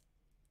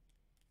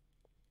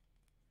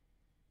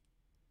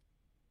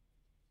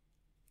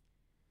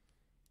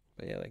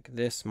 But yeah, like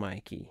this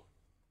Mikey.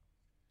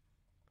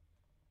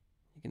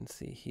 You can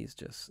see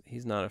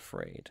he's not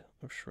afraid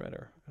of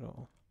Shredder at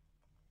all.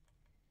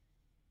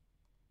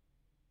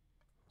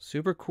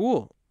 Super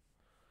cool.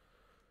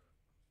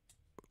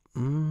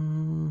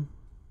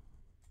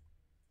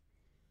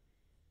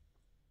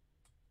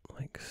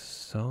 Like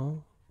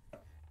so.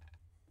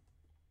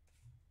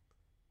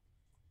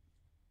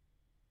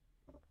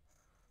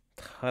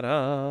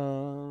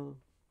 Ta-da!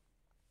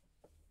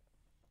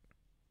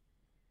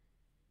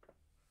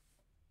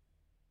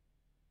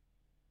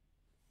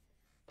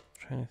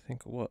 Trying to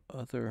think what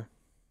other.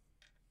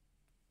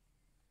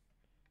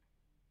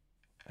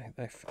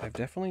 I've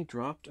definitely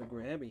dropped a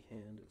grabby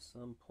hand at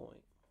some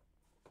point.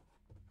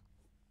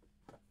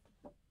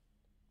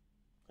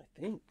 I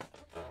think.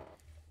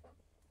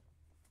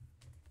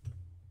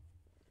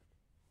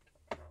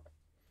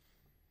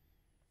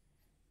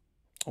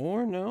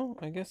 Or no,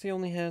 I guess he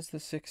only has the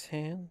 6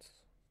 hands.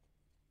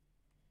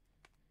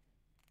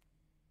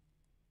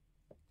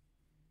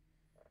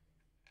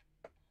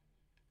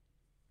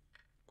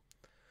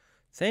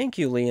 Thank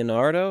you,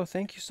 Leonardo.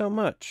 Thank you so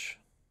much.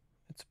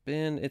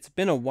 It's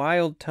been a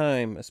wild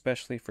time,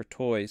 especially for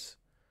toys.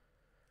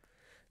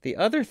 The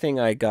other thing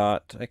I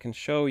got, I can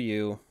show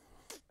you,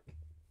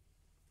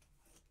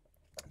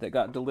 that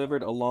got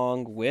delivered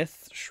along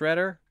with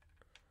Shredder.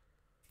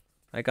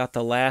 I got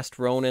the Last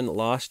Ronin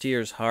Lost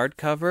Years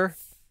hardcover,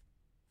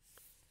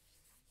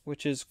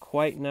 which is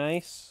quite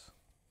nice.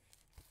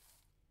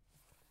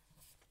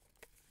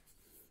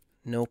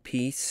 No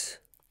peace.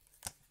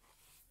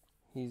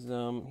 He's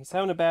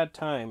having a bad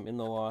time in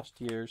the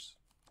Lost Years,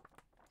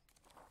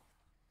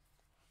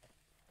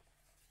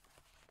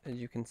 as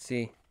you can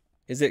see.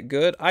 Is it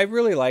good? I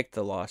really liked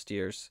the Lost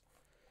Years.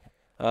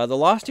 The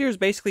Lost Years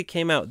basically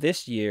came out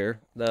this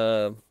year.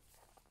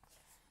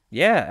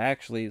 Yeah,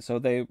 actually, so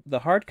the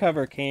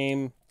hardcover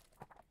came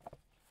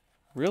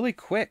really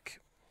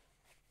quick.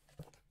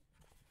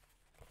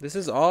 This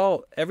is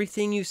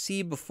everything you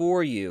see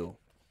before you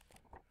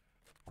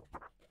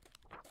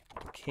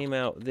came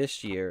out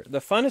this year. The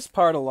funnest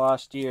part of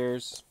Lost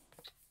Years,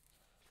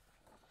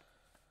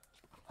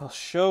 I'll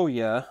show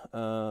you.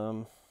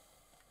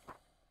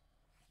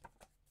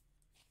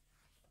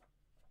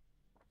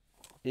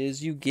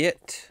 Is you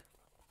get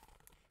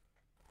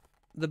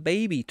the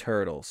baby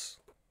turtles.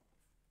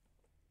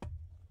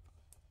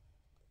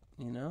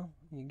 You know,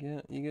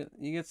 you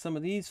get some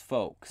of these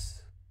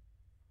folks.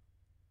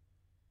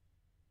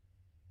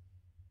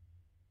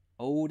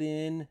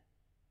 Odin,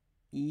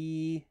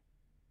 E,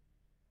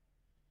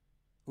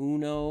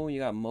 Uno, you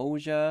got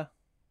Moja.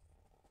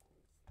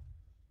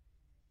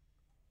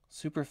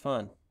 Super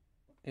fun.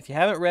 If you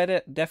haven't read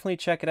it, definitely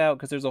check it out,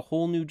 because there's a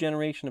whole new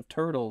generation of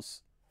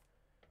turtles.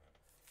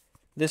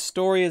 This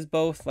story is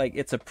both, like,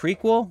 it's a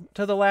prequel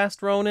to The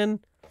Last Ronin,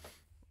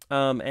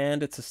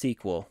 and it's a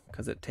sequel,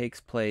 because it takes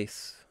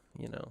place,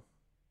 you know,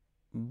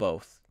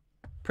 both.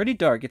 Pretty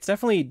dark. It's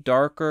definitely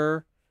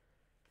darker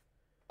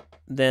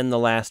than The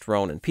Last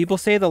Ronin. People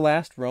say The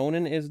Last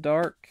Ronin is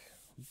dark,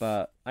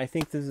 but I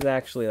think this is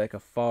actually like a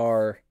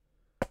far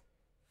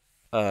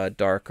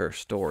darker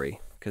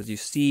story, because you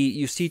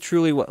see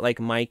truly what like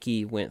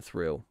Mikey went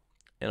through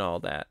and all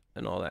that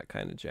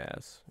kind of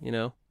jazz, you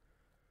know?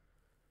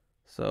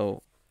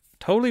 So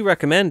totally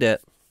recommend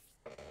it.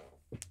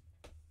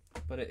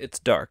 But it's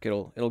dark.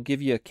 It'll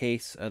give you a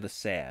case of the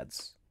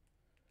sads.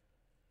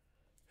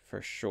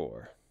 For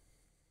sure.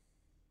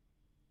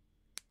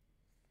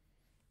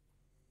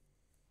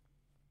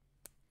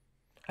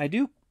 I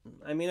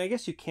mean, I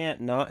guess you can't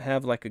not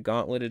have like a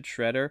gauntleted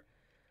Shredder,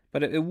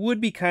 but it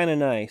would be kind of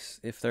nice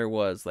if there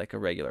was like a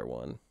regular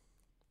one.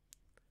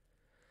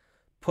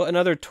 Put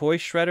another toy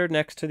Shredder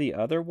next to the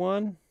other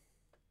one.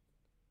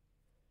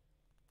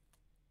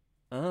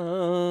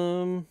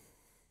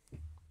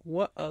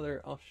 What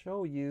other? I'll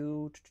show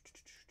you.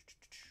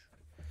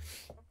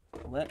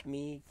 Let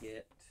me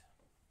get.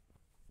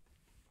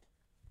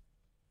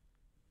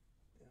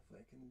 If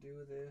I can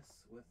do this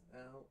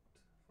without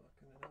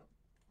fucking it up.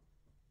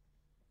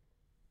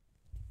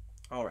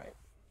 All right.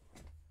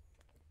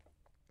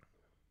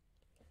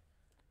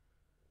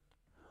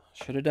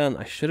 I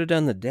should have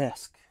done the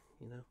desk,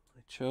 you know.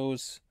 I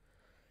chose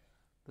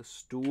the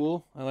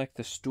stool. I like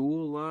the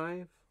stool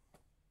live.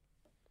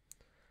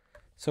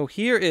 So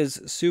here is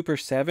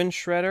Super7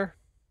 Shredder.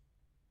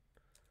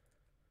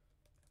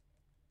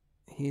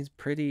 He's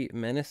pretty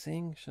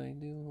menacing. Should I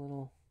do a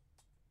little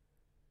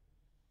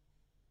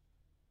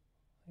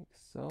like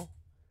so?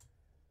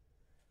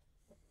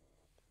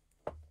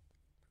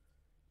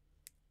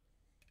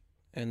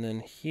 And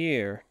then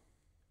here's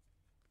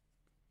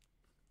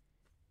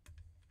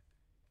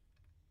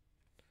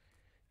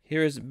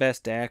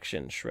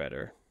bstaxn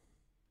Shredder.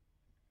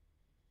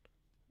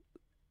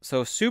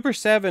 So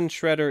Super7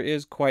 Shredder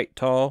is quite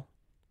tall.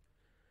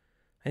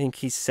 I think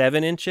he's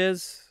 7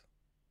 inches.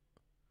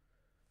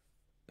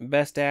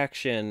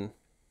 bstaxn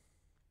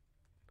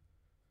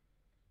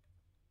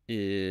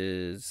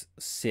is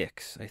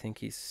 6. I think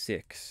he's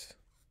 6.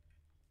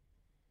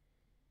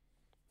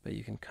 But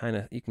you can kind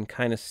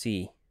of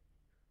see.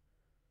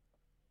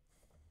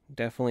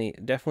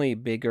 Definitely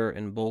bigger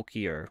and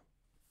bulkier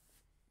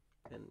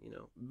And, you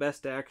know,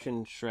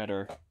 bstaxn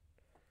Shredder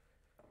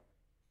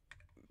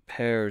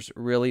pairs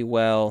really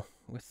well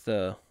with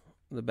the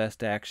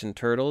bstaxn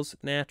Turtles,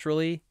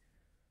 naturally.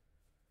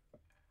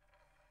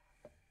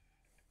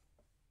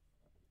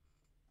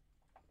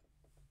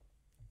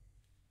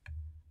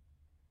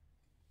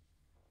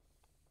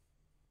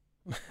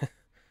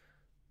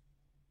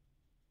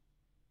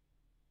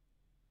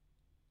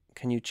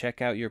 Can you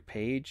check out your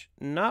page?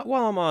 Not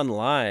while I'm on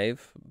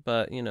live,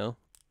 but, you know,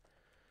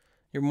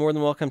 you're more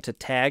than welcome to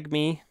tag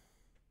me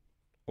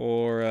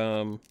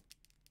or,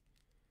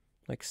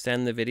 like,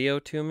 send the video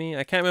to me.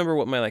 I can't remember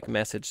what my, like,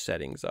 message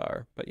settings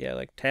are, but yeah,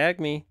 like, tag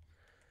me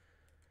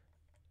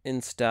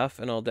in stuff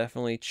and I'll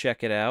definitely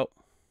check it out.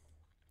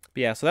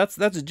 But yeah, so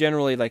that's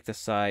generally, like, the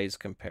size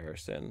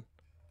comparison.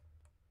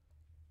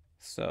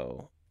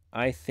 So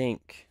I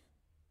think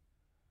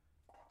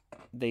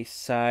they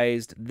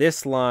sized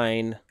this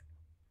line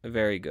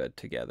very good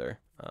together.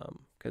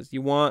 Because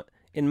you want,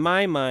 in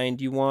my mind,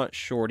 you want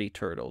shorty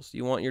turtles.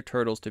 You want your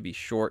turtles to be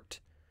shorter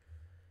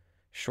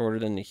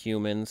than the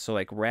humans. So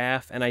like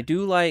Raph, and I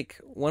do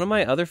like, one of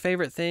my other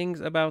favorite things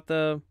about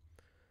the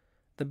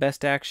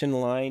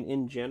bstaxn line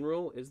in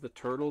general is the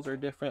turtles are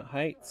different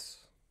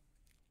heights.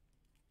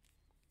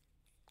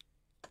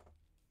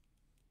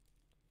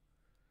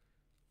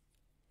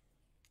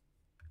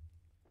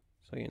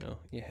 So, you know,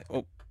 yeah.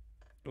 Oh.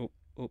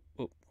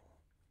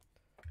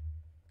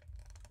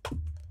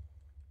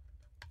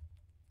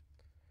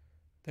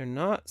 They're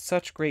not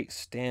such great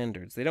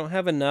standards. They don't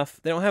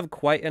have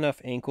quite enough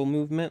ankle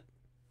movement.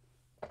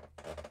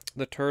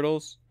 The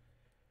turtles.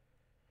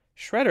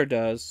 Shredder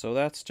does, so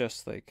that's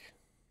just like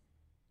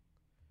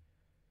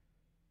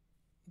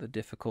the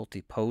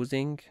difficulty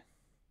posing.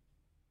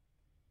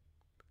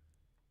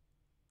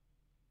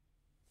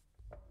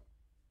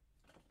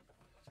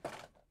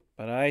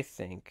 But I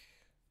think,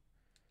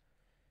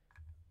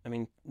 I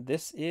mean,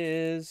 there's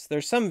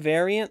some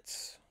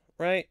variants,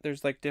 right?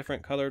 There's like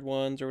different colored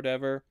ones or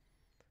whatever.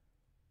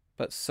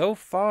 But so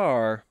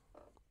far,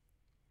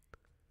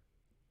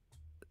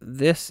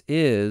 this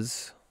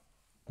is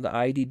the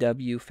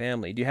IDW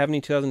family. Do you have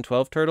any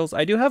 2012 Turtles?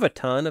 I do have a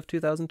ton of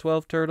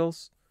 2012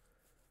 Turtles.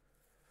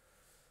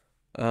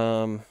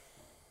 You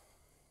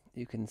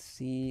can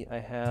see I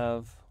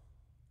have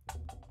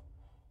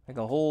like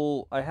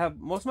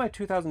most of my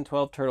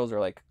 2012 Turtles are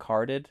like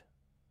carded.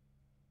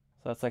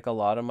 So that's like a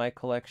lot of my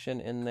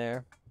collection in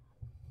there.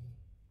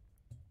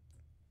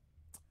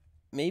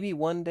 Maybe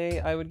one day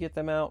I would get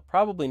them out.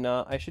 Probably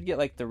not. I should get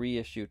like the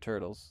reissue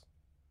Turtles.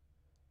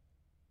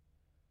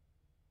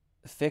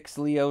 Fix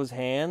Leo's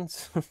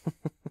hands.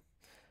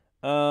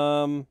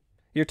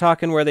 You're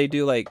talking where they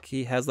do like,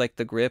 he has like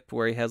the grip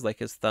where he has like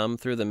his thumb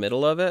through the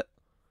middle of it.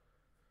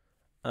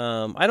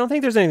 I don't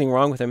think there's anything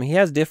wrong with him. He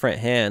has different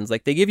hands.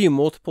 Like they give you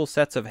multiple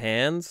sets of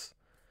hands.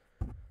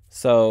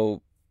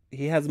 So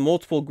he has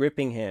multiple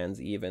gripping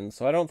hands even.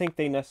 So I don't think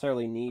they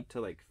necessarily need to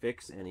like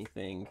fix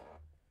anything.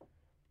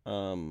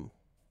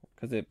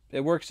 Because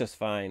it works just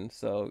fine.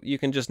 So you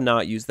can just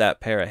not use that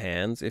pair of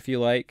hands if you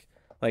like.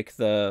 Like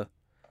the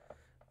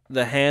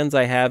hands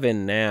I have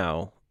in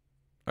now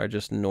are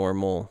just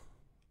normal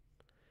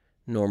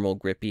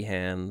grippy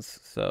hands.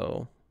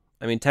 So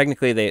I mean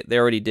technically they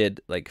already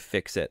did like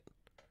fix it.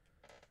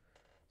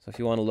 So if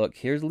you want to look,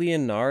 here's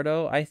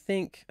Leonardo. I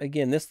think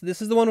again this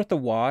is the one with the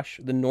wash.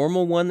 The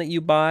normal one that you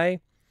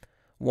buy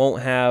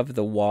won't have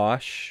the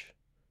wash.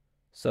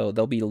 So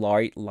they'll be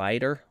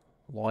lighter.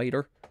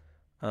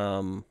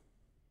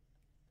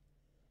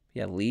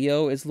 Yeah,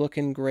 Leo is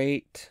looking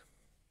great.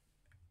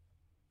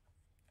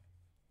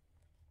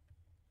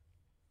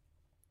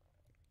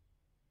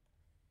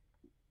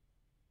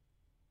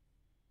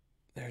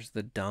 There's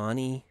the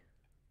Donnie.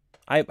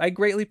 I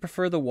greatly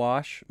prefer the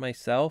wash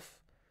myself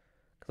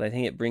because I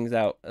think it brings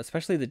out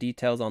especially the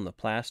details on the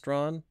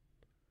plastron.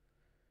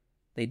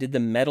 They did the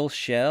metal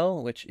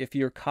shell, which if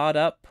you're caught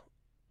up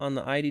on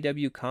the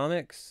IDW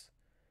comics,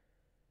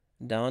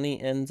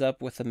 Donnie ends up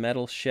with a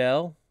metal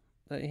shell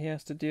that he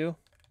has to do.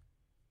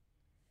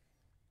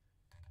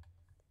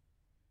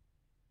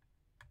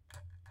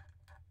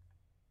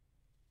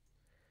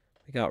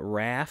 We got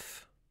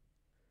Raph.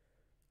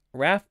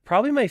 Raph,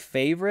 probably my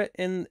favorite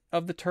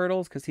of the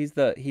Turtles because he's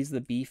the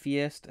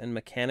beefiest and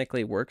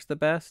mechanically works the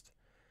best.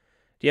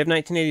 Do you have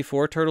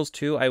 1984 Turtles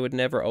too? I would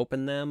never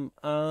open them.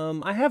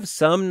 I have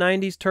some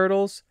 90s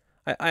Turtles.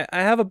 I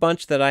have a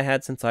bunch that I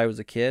had since I was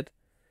a kid.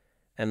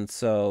 And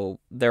so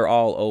they're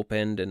all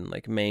opened and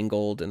like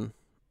mangled. And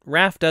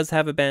Raph does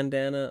have a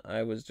bandana.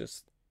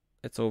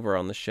 It's over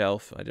on the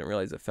shelf. I didn't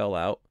realize it fell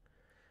out.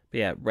 But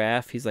yeah,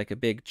 Raph, he's like a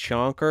big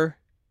chonker.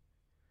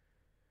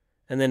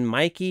 And then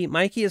Mikey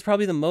is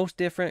probably the most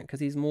different because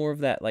he's more of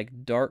that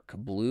like dark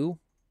blue.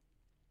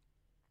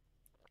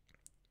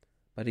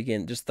 But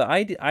again, just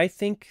I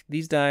think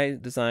these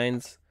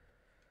designs,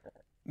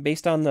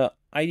 based on the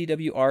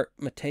IDW art,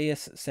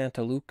 Mateus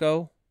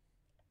Santolouco,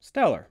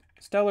 stellar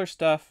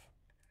stuff.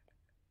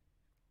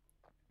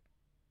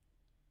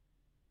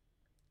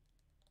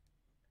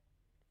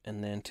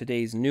 And then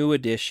today's new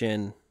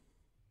edition,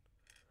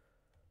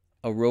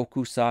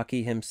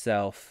 Orokusaki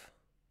himself,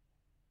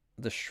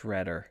 the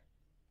Shredder.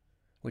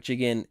 Which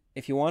again,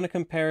 if you want a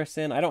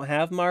comparison, I don't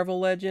have Marvel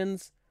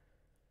Legends,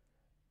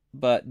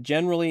 but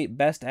generally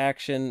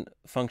bstaxn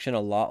function a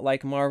lot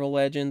like Marvel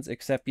Legends,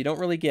 except you don't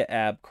really get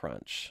ab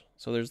crunch.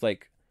 So there's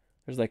like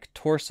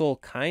torso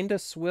kind of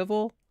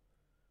swivel,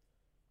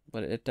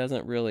 but it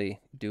doesn't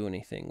really do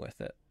anything with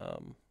it.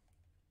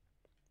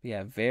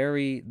 Yeah,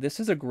 this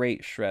is a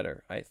great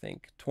Shredder, I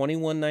think.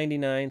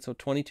 $21.99, so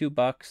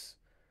 $22.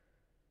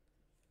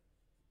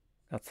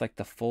 That's like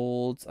the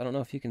folds. I don't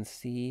know if you can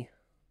see.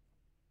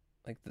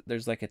 Like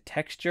there's like a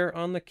texture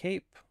on the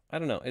cape. I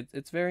don't know.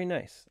 It's very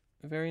nice.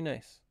 Very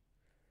nice.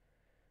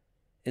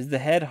 Is the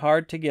head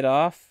hard to get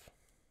off?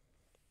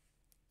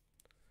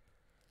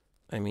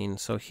 I mean,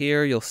 so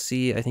here you'll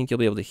see, I think you'll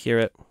be able to hear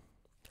it.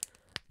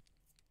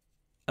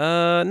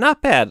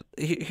 Not bad.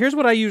 Here's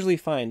what I usually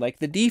find. Like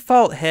the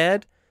default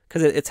head,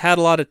 because it's had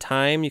a lot of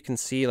time, you can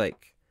see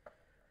like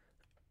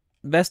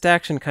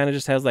bstaxn kind of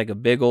just has like a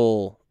big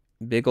ol'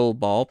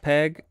 ball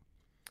peg.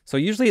 So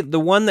usually the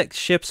one that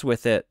ships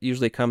with it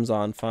usually comes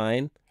on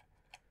fine.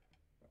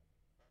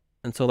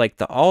 And so like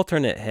the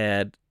alternate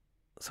head,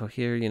 so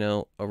here, you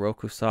know,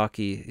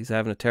 Orokusaki, he's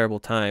having a terrible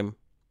time.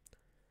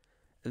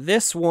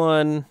 This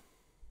one,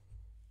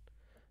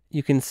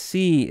 you can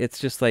see it's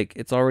just like,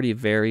 it's already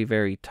very,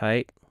 very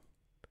tight.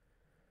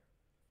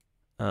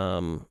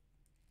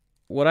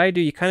 What I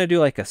do, you kind of do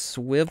like a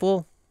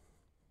swivel.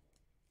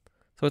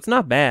 So it's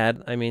not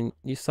bad. I mean,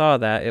 you saw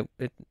that.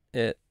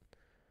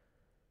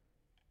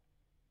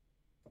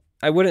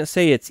 I wouldn't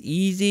say it's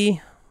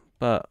easy,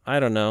 but I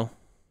don't know.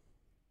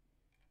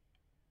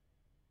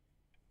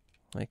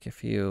 Like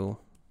if you...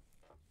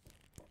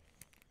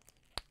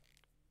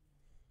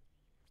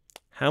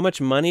 How much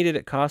money did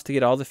it cost to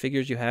get all the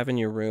figures you have in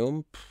your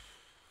room?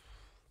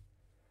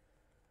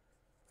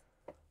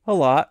 A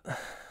lot.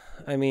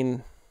 I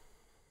mean,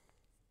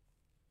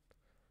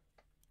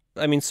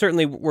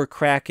 certainly we're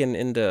cracking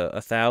into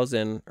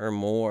 1,000 or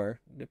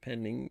more,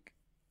 depending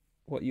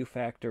what you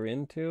factor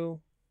into.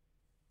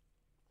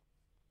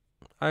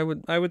 I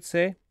would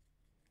say.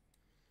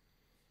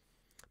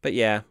 But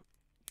yeah.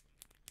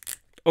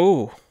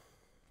 Oh.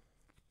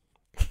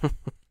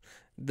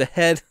 The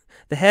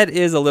head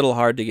is a little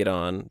hard to get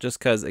on, just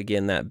because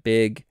again that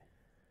big.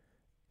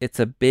 It's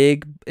a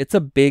big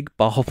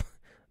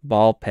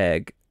ball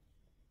peg,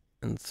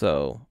 and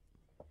so.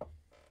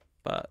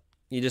 But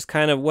you just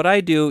kind of, what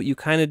I do, you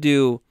kind of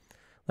do,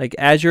 like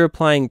as you're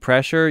applying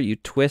pressure, you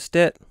twist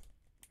it.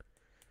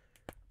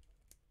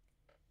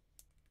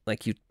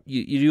 Like you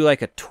do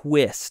like a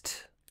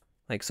twist.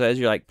 Like so as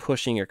you're like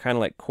pushing, you're kind of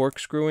like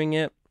corkscrewing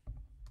it.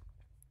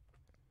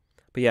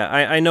 But yeah,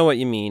 I know what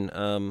you mean.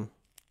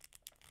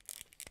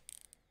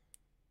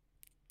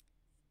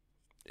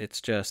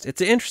 It's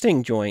an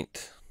interesting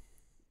joint.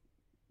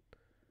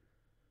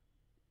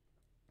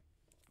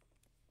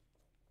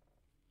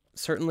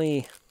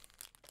 Certainly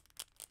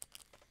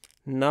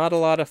not a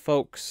lot of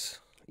folks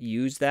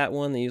use that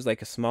one. They use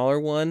like a smaller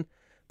one.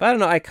 But I don't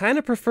know, I kind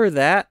of prefer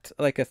that,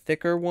 like a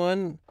thicker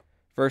one,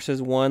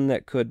 versus one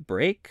that could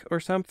break or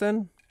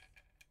something.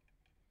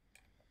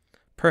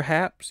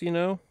 Perhaps, you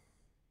know.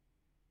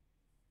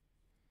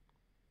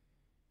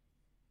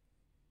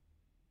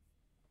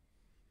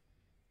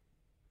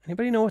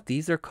 Anybody know what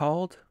these are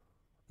called?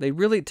 They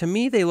really, to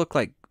me, they look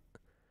like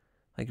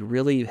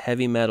really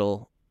heavy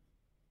metal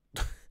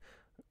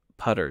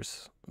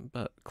putters.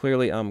 But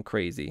clearly I'm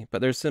crazy. But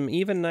there's some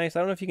even nice, I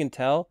don't know if you can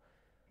tell,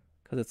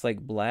 because it's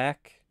like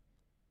black.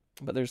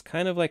 But there's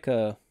kind of like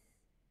it's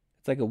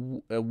like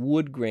a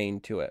wood grain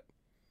to it.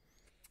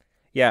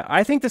 Yeah,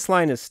 I think this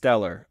line is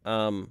stellar.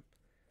 A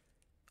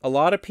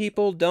lot of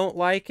people don't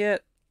like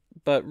it,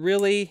 but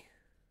really,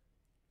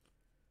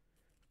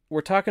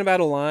 we're talking about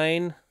a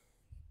line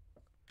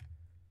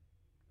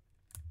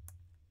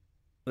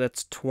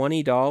that's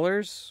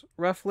 $20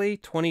 roughly,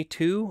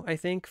 22 I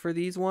think for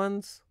these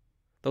ones.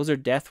 Those are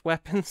death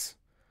weapons,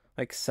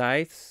 like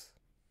scythes.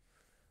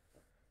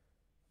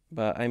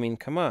 But I mean,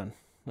 come on,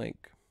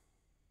 like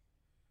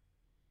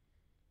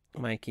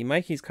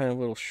Mikey's kind of a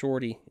little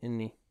shorty, isn't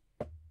he?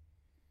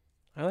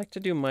 I like to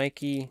do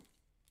Mikey.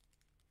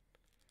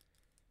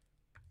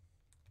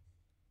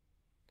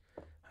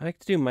 I like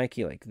to do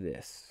Mikey like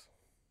this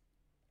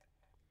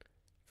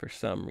for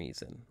some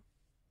reason.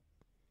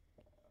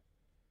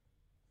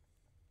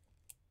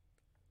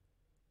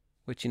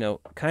 Which, you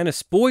know, kind of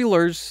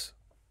spoilers.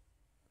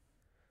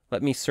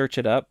 Let me search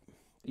it up.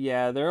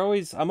 Yeah,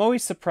 I'm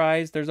always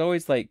surprised. There's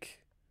always like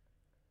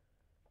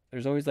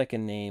a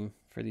name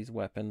for these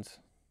weapons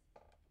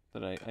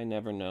that I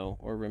never know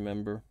or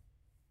remember.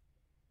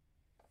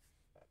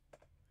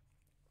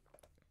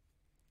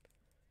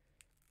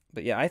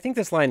 But yeah, I think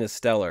this line is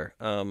stellar.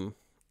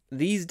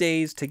 These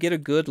days, to get a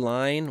good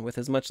line with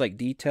as much like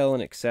detail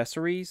and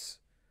accessories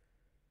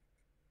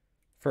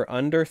for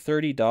under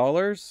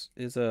 $30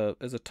 is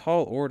a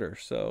tall order.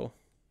 So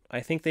I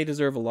think they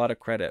deserve a lot of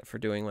credit for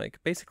doing like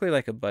basically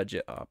like a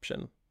budget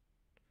option.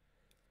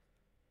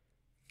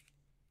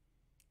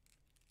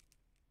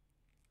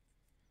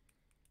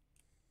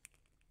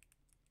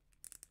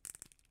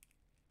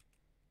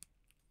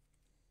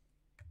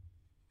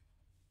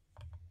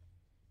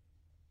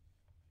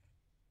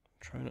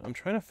 I'm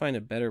trying to find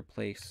a better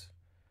place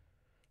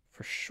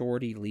for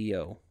Shorty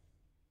Leo.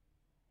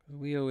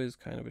 Leo is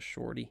kind of a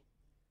shorty.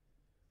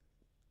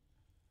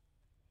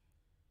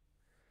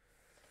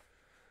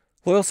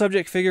 Loyal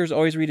subject figures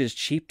always read as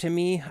cheap to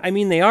me. I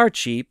mean, they are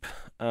cheap.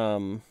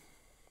 When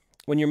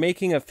you're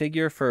making a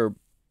figure for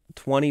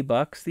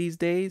 $20 these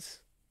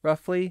days,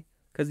 roughly,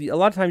 because a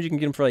lot of times you can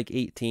get them for like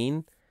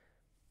 18.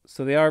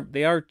 So they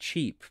are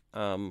cheap.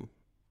 Because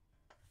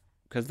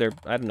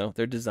I don't know,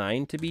 they're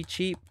designed to be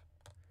cheap.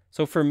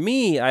 So for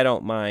me, I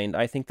don't mind.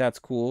 I think that's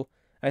cool.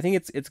 I think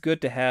it's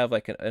good to have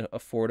like an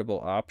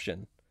affordable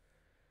option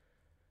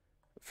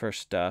for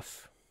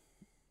stuff.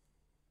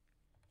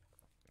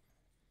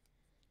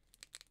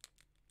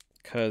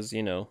 Because,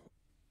 you know,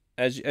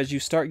 as you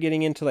start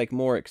getting into like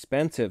more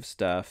expensive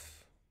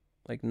stuff,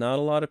 like not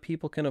a lot of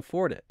people can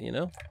afford it, you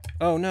know?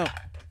 Oh no.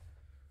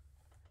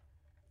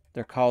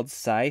 They're called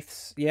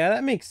scythes. Yeah,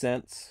 that makes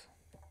sense.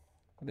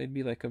 They'd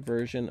be like a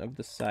version of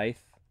the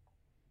scythe.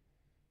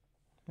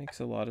 Makes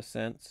a lot of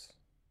sense.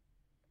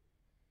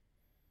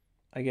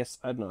 I guess,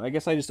 I don't know. I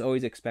guess I just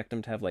always expect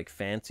them to have like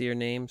fancier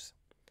names.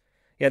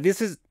 Yeah,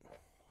 this is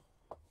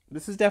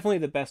definitely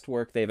the best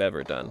work they've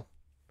ever done.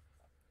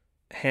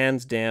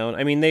 Hands down.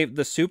 I mean,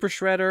 the Super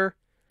Shredder,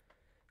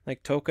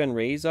 like Toka and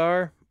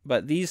Razor,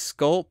 but these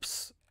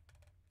sculpts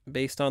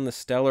based on the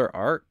stellar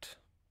art.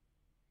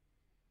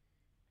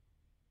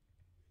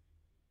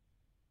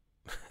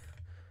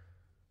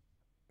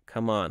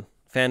 Come on.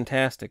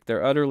 Fantastic.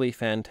 They're utterly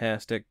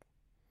fantastic.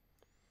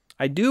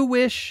 I do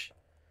wish,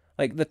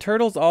 like, the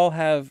turtles all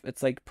have,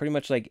 it's like pretty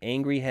much like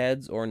angry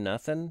heads or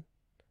nothing.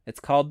 It's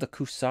called the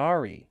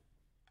Kusari.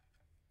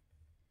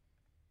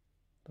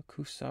 The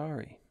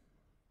Kusari.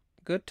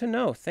 Good to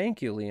know.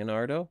 Thank you,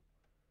 Leonardo.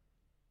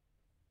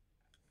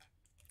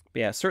 But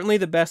yeah, certainly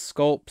the best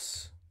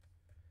sculpts.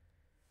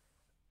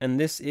 And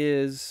this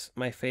is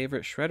my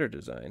favorite Shredder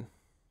design.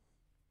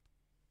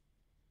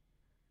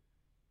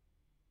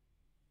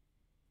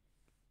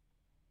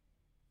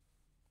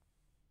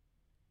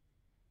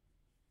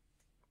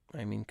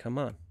 I mean, come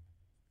on.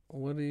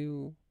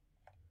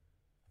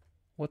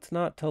 What's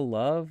not to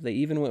love? They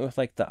even went with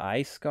like the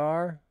eye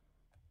scar,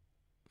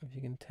 if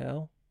you can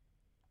tell.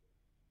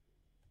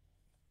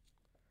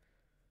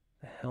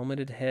 The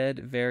helmeted head,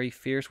 very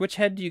fierce. Which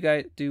head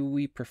do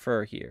we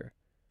prefer here?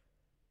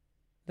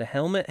 The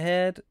helmet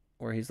head,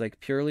 where he's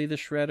like purely the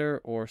Shredder,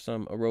 or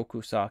some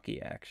Oroku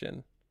Saki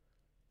action?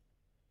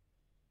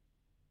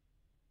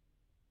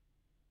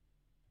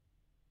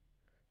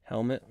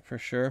 Helmet for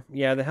sure.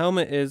 Yeah, the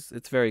helmet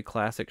it's very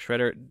classic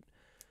Shredder.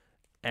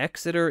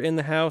 Exeter in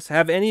the house.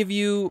 Have any of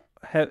you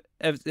have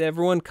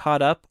everyone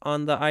caught up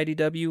on the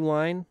IDW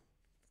line?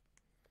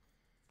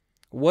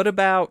 What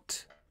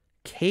about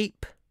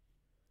cape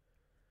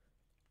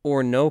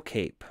or no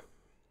cape?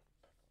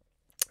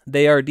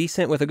 They are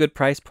decent with a good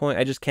price point.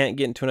 I just can't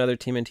get into another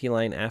TMNT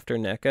line after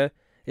NECA.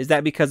 Is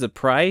that because of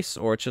price,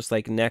 or it's just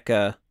like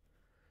NECA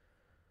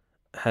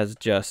has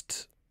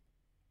just,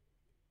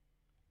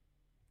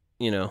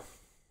 you know,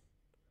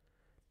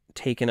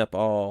 taken up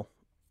all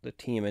the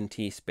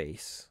TMNT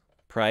space?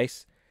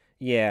 Price?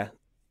 Yeah.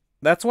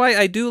 That's why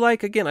I do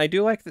like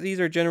that these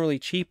are generally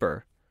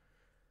cheaper.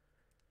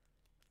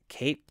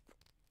 Cape.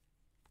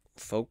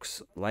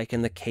 Folks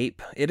liking the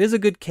cape. It is a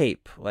good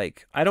cape.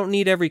 Like, I don't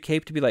need every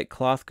cape to be like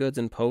cloth goods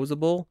and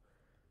posable,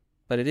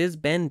 but it is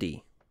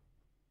bendy.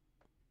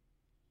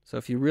 So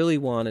if you really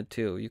wanted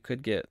to, you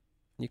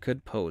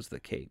could pose the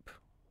cape.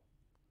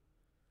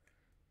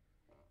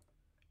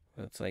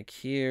 It's like,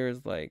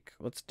 here's like,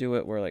 let's do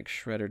it where like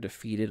Shredder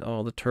defeated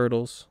all the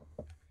turtles.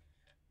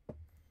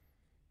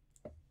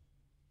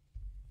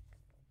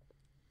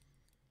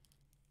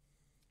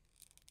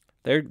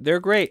 They're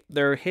great.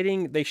 They're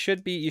hitting. You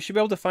should be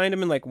able to find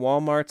them in like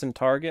Walmarts and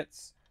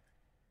Targets.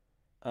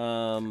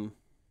 Okay,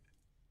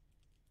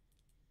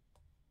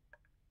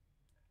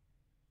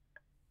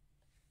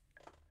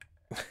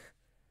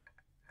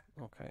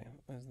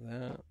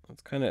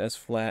 that's kind of as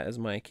flat as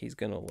Mikey's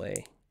gonna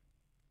lay.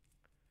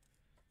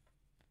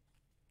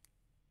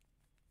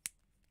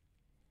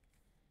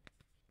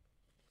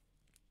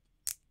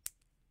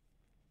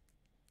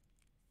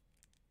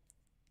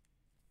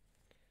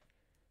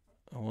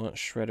 I want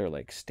Shredder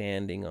like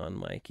standing on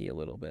Mikey a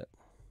little bit.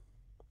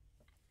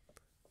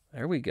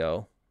 There we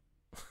go.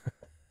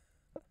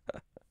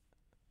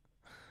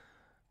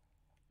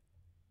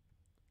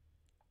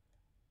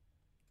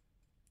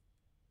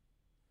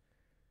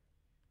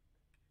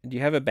 Do you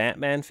have a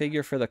Batman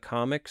figure for the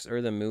comics or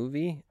the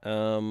movie?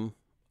 I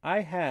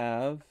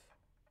have.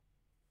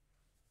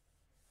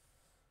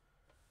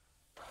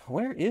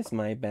 Where is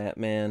my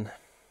Batman?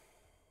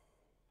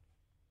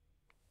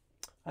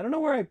 I don't know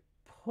where I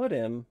put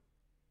him.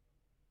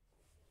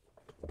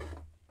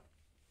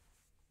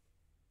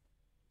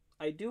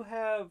 I do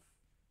have...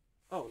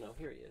 Oh, no,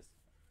 here he is.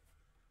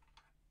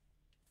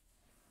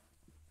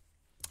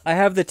 I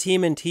have the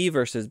TMNT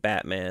versus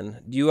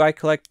Batman. I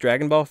collect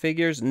Dragon Ball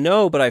figures?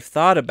 No, but I've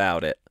thought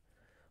about it.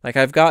 Like,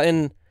 I've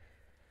gotten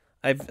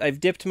I've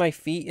dipped my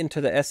feet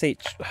into the the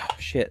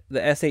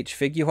SH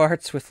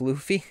Figuarts with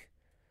Luffy.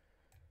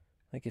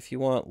 Like, if you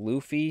want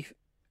Luffy,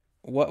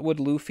 what would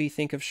Luffy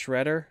think of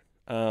Shredder?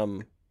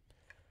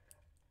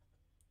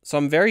 So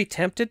I'm very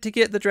tempted to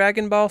get the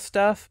Dragon Ball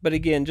stuff, but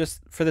again,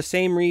 just for the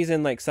same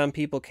reason, like some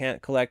people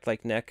can't collect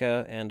like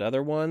NECA and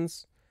other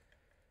ones.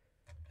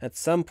 At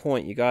some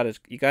point, you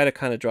gotta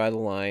kind of draw the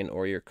line,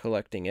 or you're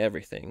collecting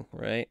everything,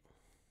 right?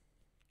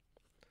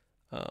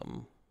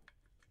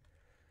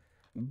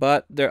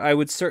 But I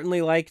would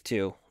certainly like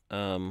to.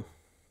 I'll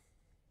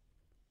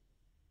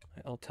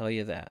tell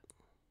you that.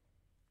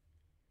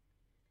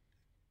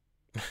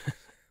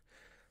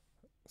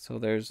 So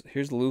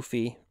here's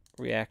Luffy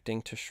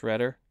reacting to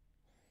Shredder.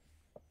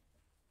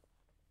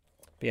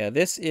 But yeah,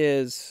 this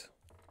is.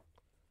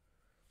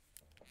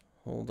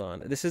 Hold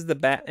on. This is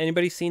the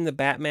Anybody seen the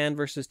Batman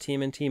versus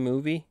TMNT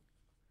movie?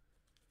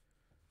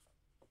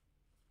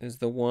 Is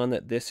the one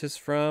that this is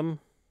from?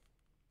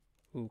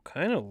 Ooh,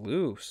 kind of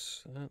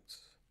loose.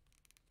 That's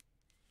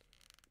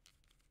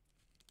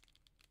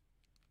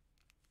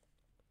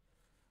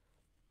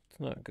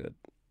not good.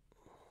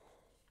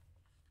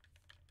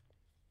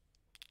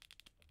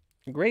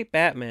 Great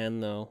Batman,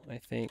 though, I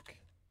think.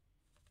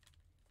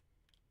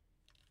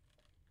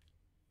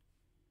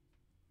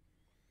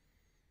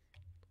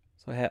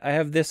 So I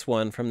have this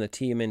one from the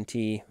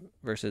TMNT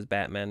versus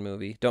Batman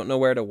movie. Don't know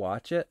where to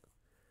watch it.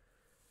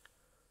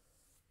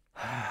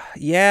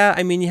 Yeah,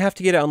 I mean, you have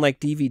to get it on like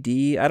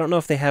DVD. I don't know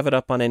if they have it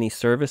up on any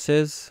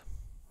services.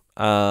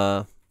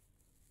 Maybe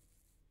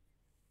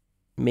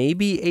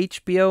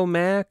HBO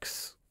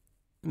Max,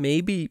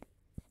 maybe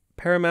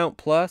Paramount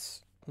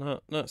Plus.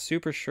 Not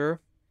super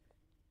sure.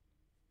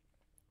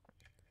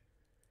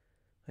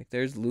 Like,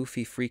 there's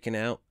Luffy freaking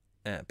out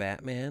at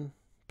Batman.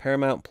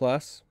 Paramount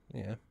Plus,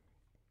 yeah.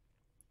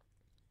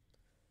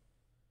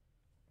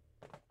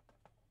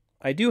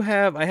 I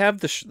have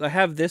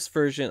this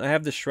version. I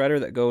have the Shredder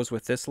that goes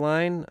with this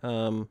line.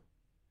 But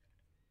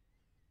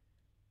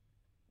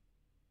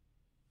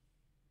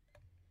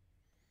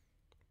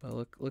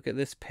look at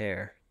this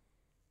pair.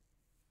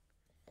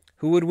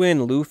 Who would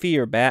win, Luffy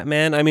or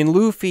Batman? I mean,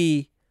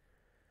 Luffy,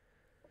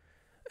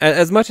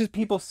 as much as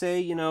people say,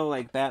 you know,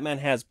 like Batman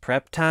has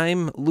prep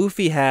time,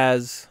 Luffy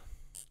has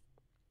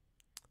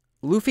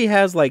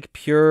like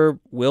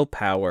pure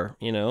willpower,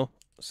 you know?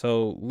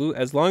 So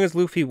as long as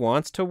Luffy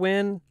wants to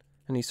win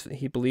and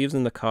he believes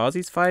in the cause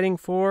he's fighting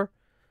for,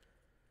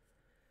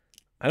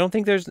 I don't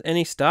think there's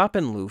any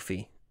stopping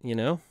Luffy, you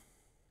know?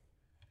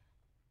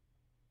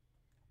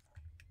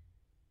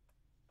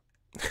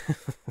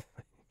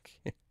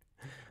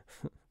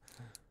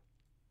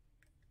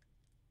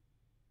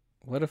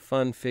 What a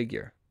fun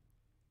figure.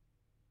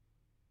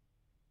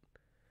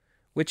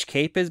 Which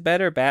cape is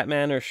better,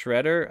 Batman or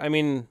Shredder? I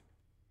mean,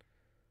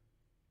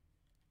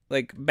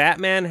 like,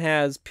 Batman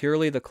has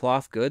purely the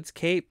cloth goods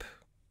cape.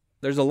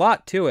 There's a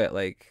lot to it,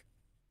 like.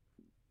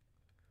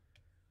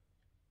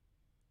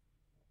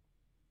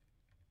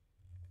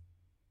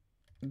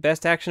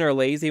 bstaxn are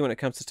lazy when it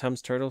comes to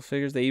Tom's Turtle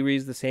figures. They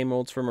reuse the same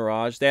molds for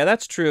Mirage. Yeah,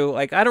 that's true.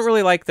 Like, I don't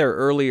really like their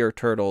earlier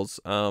Turtles.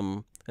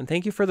 And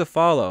thank you for the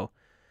follow.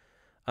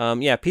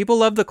 Yeah, people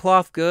love the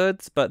cloth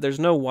goods, but there's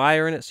no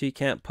wire in it, so you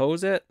can't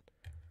pose it.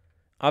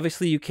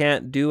 Obviously, you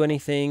can't do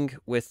anything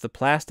with the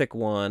plastic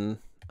one.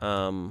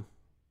 You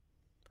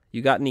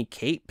got any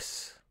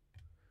capes?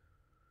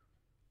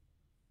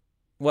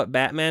 What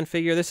Batman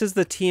figure? This is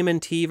the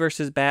TMNT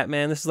versus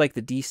Batman. This is like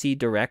the DC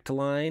Direct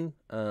line.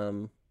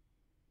 I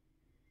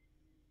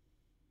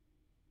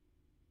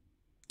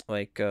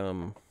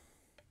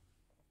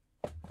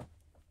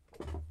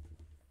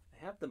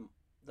have the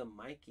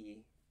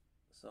Mikey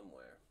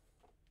somewhere.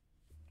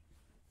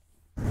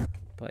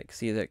 Like,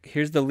 see that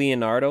here's the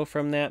Leonardo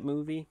from that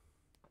movie.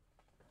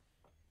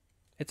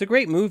 It's a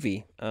great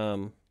movie.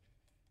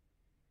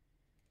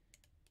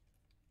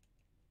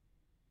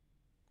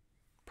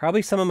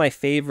 Probably some of my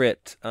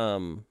favorite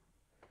TMNT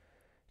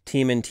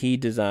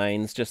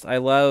designs. Just, I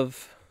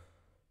love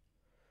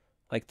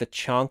like the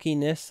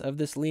chonkiness of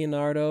this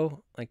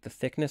Leonardo, like the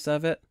thickness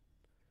of it.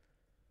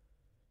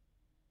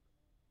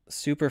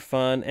 Super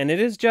fun, and it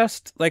is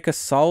just like a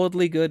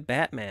solidly good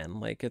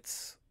Batman. Like,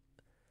 it's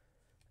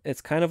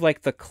kind of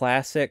like the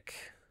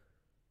classic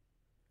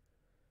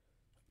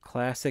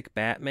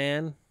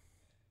Batman.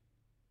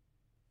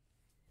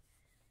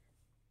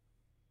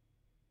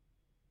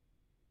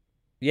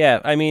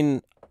 Yeah, I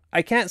mean,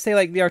 I can't say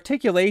like the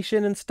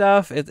articulation and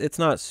stuff, it's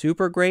not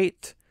super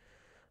great,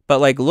 but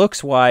like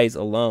looks wise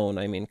alone,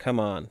 I mean, come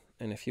on.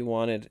 And if you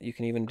wanted, you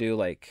can even do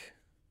like,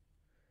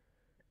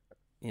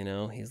 you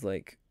know, he's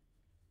like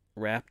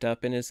wrapped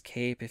up in his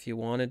cape if you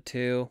wanted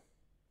to.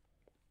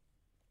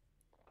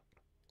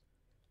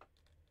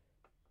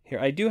 Here,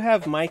 I do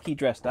have Mikey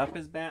dressed up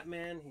as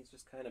Batman. He's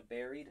just kind of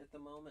buried at the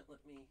moment. Let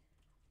me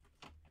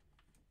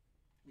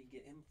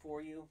get him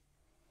for you.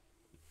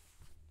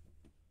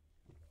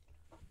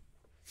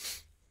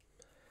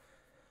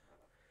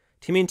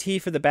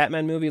 TMNT for the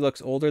Batman movie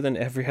looks older than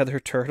every other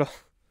turtle.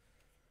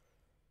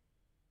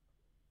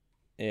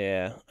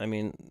 Yeah, I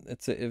mean,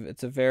 it's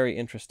a very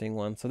interesting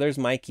one. So there's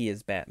Mikey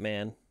as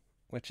Batman,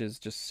 which is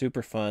just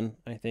super fun,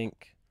 I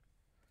think.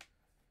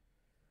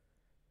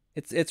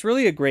 It's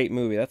really a great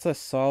movie. That's a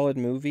solid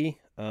movie.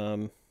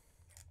 I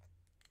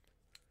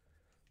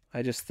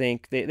just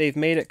think they've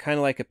made it kind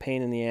of like a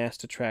pain in the ass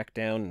to track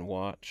down and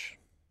watch.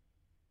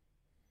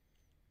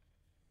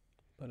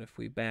 But if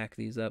we back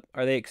these up,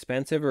 are they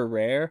expensive or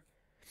rare?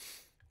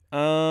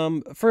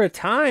 For a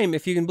time,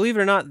 if you can believe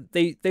it or not,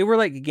 they were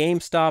like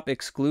GameStop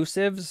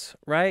exclusives,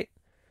 right?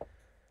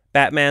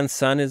 Batman's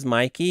son is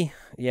Mikey.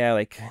 Yeah,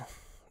 like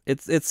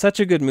it's such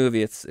a good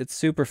movie. It's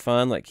super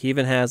fun. Like he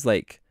even has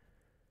like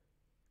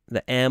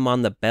the M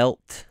on the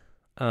belt.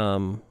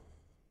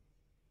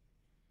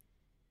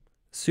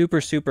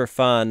 Super super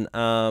fun.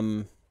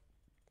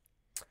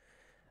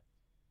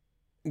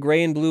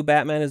 Gray and blue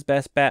Batman is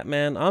best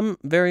Batman. I'm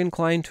very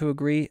inclined to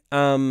agree.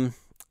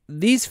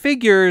 These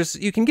figures,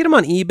 you can get them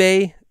on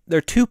eBay. They're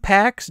 2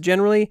 packs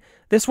generally.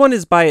 This one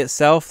is by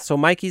itself, so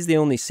Mikey's the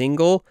only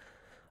single.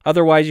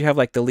 Otherwise, you have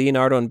like the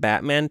Leonardo and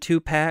Batman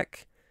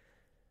 2-pack.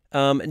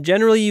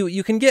 Generally,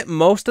 you can get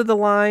most of the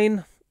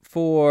line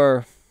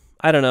for,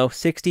 I don't know,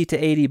 60 to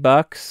 80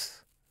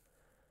 bucks.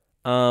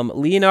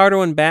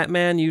 Leonardo and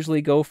Batman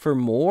usually go for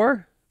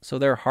more, so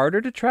they're harder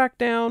to track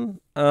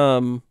down.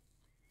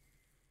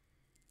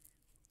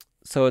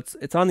 So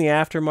it's on the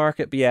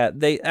aftermarket, but yeah,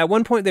 they at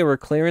one point they were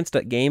clearanced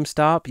at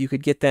GameStop. You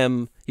could get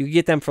them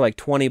for like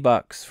 20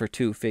 bucks for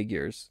 2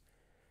 figures.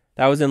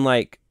 That was in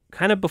like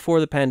kind of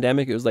before the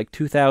pandemic. It was like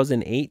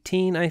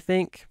 2018, I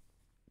think.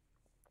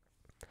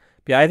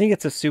 But yeah, I think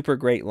it's a super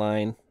great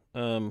line.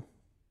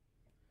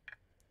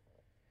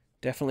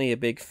 Definitely a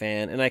big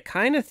fan, and I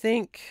kind of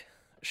think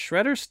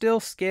Shredder still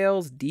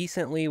scales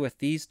decently with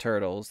these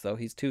turtles, though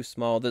he's too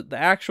small. The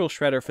actual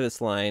Shredder for this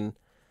line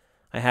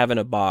I have in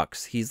a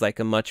box. He's like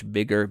a much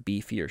bigger,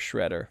 beefier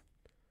Shredder.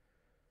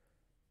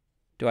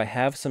 Do I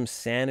have some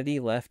sanity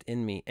left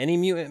in me? Any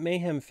Mutant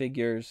Mayhem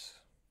figures?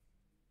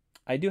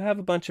 I do have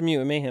a bunch of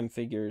Mutant Mayhem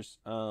figures.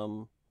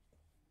 I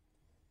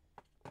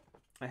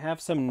have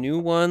some new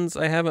ones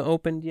I haven't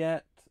opened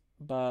yet,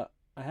 but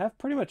I have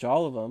pretty much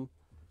all of them.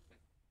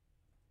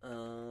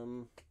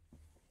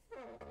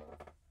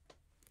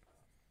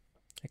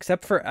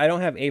 Except for I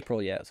don't have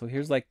April yet. So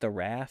here's like the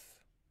Raph.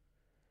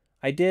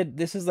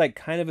 This is like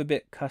kind of a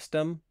bit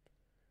custom.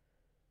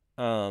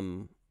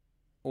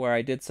 Where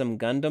I did some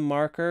Gundam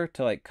marker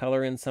to like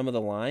color in some of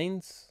the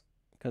lines,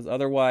 because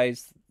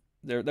otherwise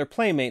they're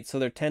Playmates, so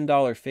they're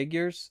 $10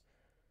 figures.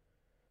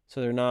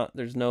 So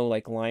there's no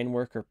like line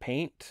work or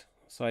paint.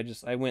 So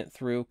I went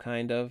through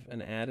kind of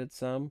and added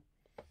some.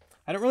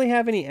 I don't really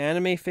have any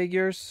anime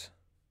figures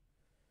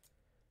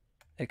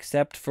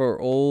except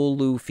for old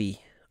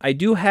Luffy. I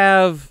do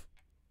have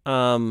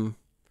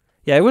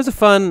yeah, it was a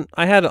fun.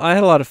 I had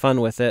a lot of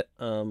fun with it.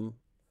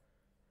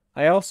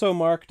 I also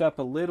marked up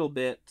a little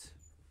bit.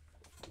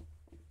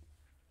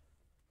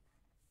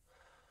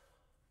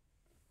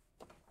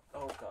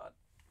 Oh god.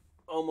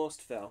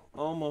 Almost fell.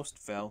 Almost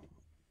fell.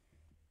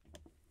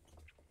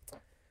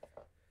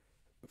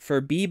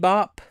 For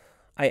Bebop,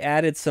 I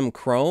added some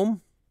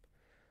chrome.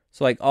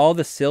 So like all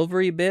the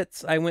silvery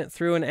bits I went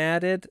through and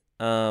added,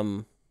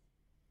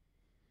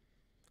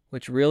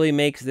 which really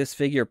makes this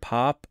figure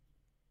pop,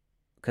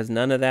 because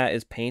none of that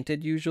is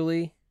painted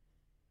usually.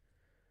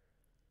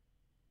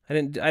 I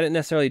didn't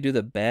necessarily do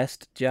the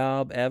best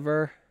job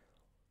ever,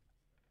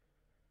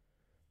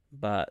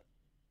 but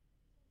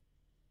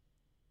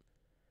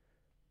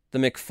the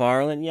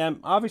McFarlane, yeah,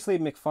 obviously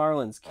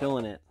McFarlane's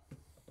killing it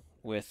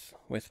with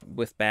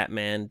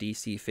Batman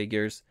DC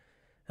figures,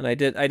 and I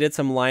did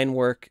some line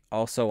work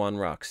also on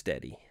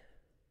Rocksteady,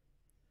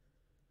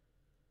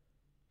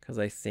 because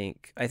I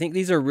think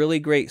these are really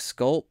great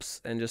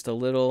sculpts, and just a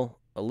little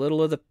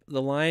of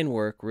the line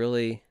work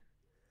really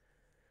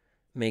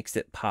makes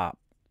it pop.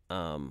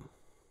 I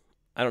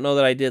don't know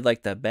that I did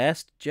like the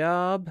best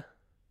job,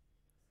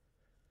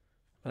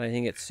 but I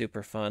think it's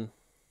super fun.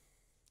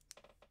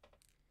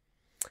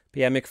 But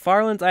yeah,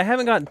 McFarlane's, I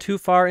haven't gotten too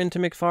far into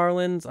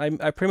McFarlane's. I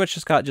pretty much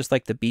just got just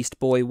like the Beast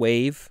Boy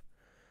wave,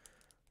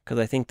 because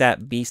I think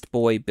that Beast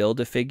Boy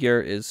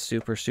Build-A-Figure is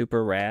super,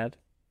 super rad.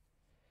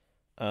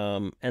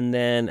 And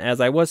then,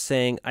 as I was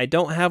saying, I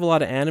don't have a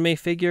lot of anime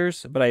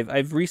figures, but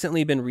I've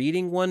recently been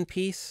reading One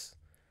Piece.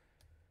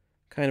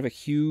 Kind of a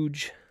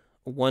huge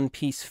One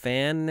Piece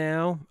fan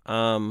now.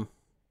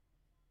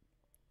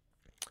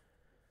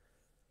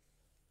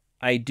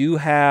 I do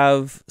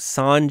have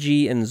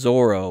Sanji and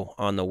Zoro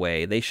on the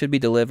way. They should be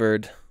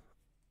delivered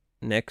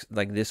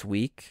this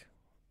week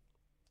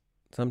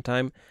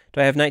sometime.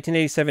 Do I have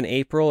 1987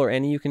 April or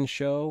any you can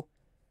show?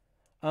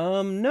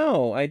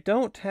 No, I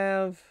don't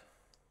have.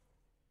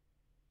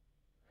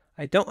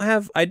 I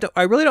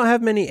really don't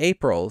have many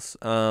Aprils.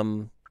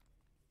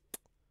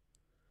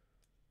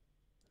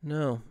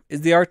 No.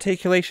 Is the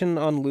articulation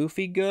on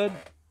Luffy good?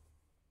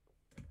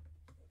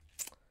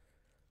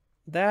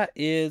 That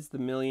is the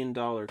 $1 million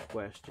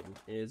question,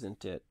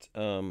 isn't it?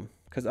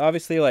 Because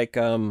obviously, like,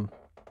 SH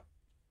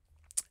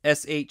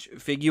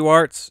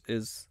Figuarts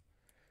is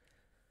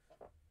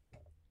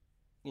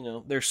you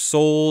know, they're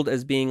sold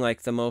as being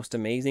like the most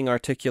amazing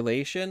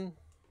articulation.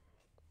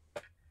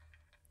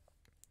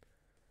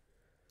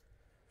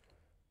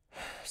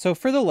 So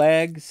for the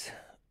legs,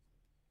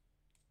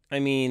 I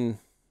mean,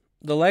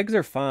 the legs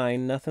are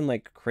fine, nothing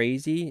like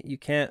crazy. You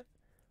can't,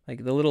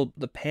 like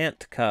the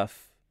pant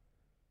cuff,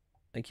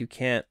 like you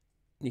can't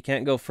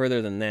go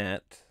further than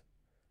that.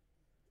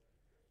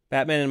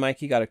 Batman and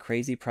Mikey got a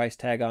crazy price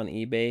tag on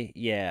eBay.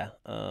 Yeah,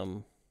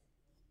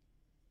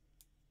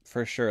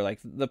 for sure. Like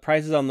the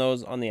prices on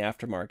those on the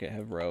aftermarket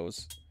have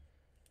rose.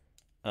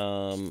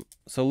 So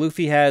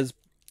Luffy has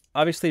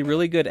obviously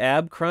really good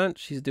ab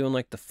crunch. He's doing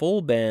like the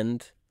full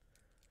bend.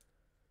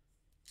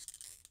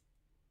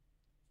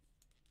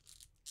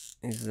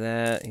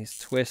 He's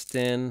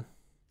twisting.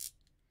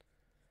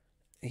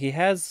 He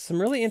has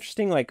some really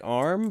interesting like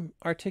arm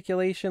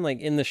articulation, like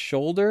in the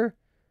shoulder.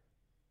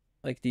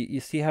 Like you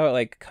see how it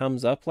like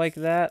comes up like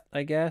that,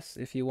 I guess,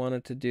 if you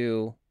wanted to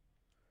do,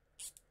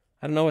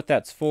 I don't know what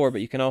that's for, but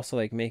you can also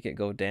like make it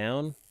go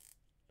down.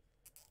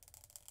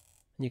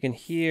 You can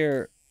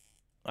hear,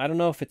 I don't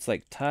know if it's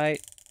like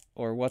tight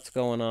or what's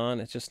going on.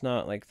 It's just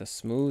not like the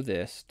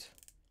smoothest.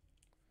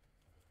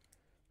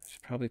 I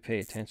should probably pay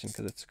attention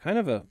because it's kind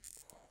of a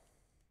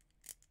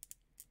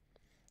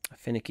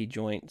finicky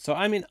joint. So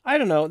I mean, I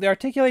don't know. The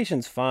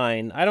articulation's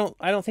fine. I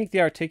don't think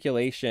the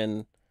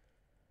articulation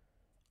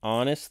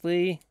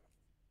honestly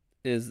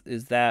is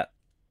that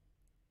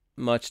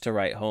much to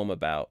write home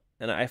about.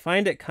 And I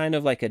find it kind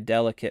of like a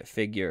delicate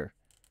figure.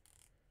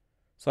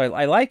 So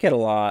I like it a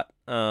lot.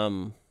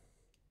 But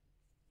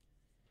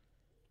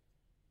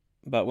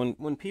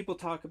when people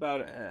talk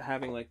about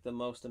having like the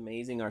most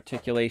amazing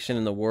articulation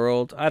in the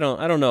world, I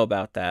don't know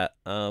about that.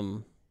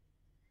 But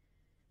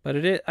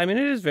it is, I mean,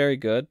 it is very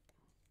good.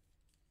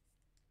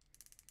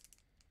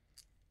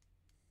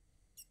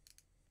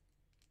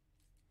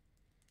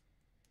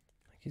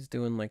 He's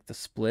doing like the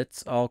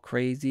splits all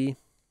crazy.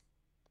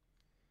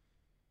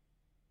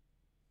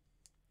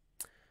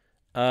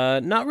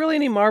 Not really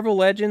any Marvel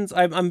Legends.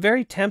 I'm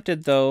very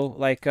tempted though.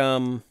 Like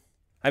I've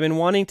been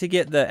wanting to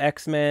get the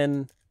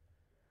X-Men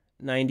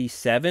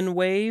 97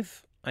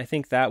 wave. I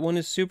think that one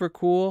is super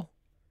cool.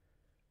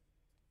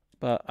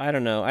 But I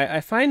don't know.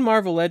 I find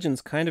Marvel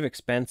Legends kind of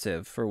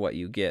expensive for what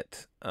you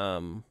get.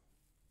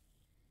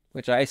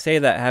 Which I say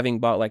that having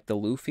bought like the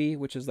Luffy,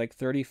 which is like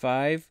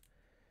 35,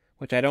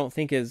 which I don't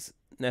think is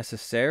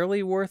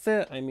necessarily worth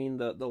it. I mean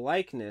the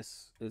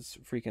likeness is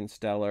freaking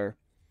stellar.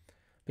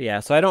 But yeah,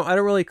 so I don't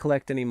really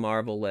collect any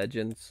Marvel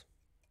Legends.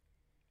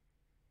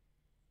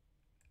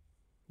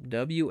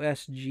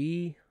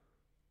 WSG.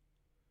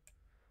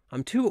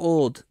 I'm too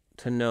old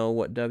to know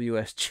what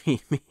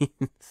WSG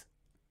means.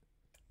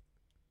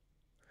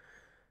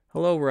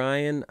 Hello,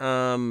 Ryan.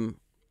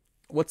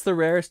 What's the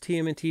rarest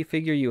TMNT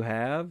figure you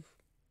have?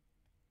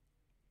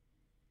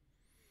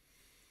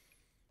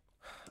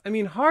 I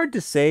mean, hard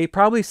to say.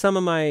 Probably some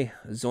of my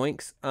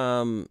Zoinks.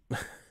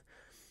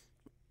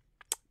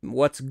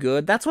 What's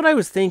good? That's what I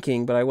was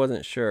thinking, but I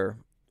wasn't sure.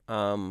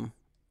 So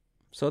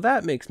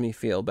that makes me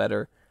feel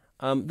better.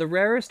 The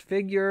rarest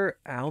figure,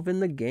 Alvin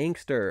the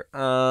Gangster.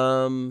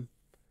 I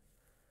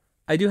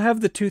do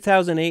have the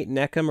 2008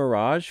 NECA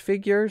Mirage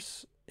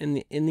figures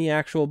in the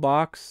actual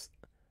box.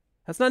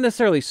 That's not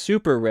necessarily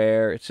super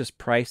rare. It's just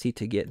pricey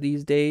to get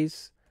these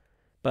days.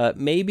 But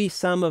maybe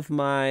some of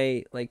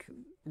my like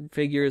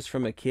figures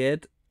from a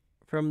kid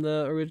from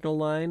the original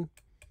line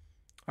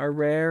are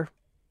rare.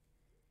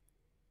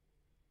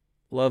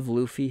 Love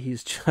Luffy.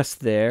 He's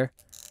just there.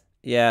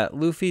 Yeah,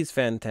 Luffy's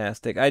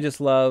fantastic. I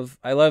love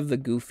the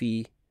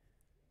goofy.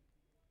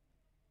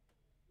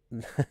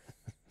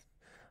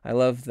 I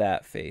love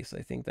that face.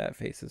 I think that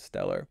face is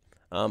stellar.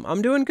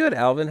 I'm doing good,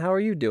 Alvin. How are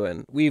you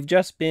doing?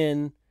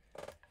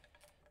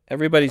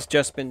 Everybody's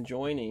just been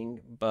joining,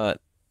 but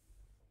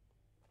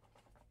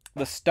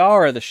the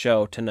star of the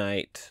show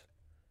tonight,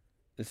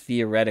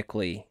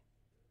 theoretically,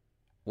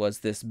 was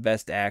this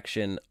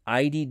bstaxn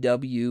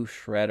IDW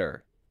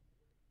Shredder.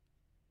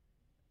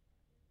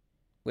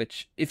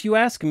 Which, if you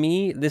ask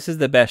me, this is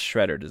the best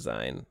Shredder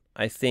design.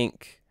 I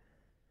think,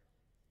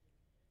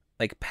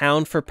 like,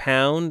 pound for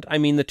pound. I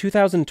mean, the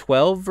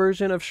 2012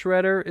 version of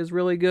Shredder is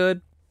really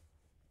good.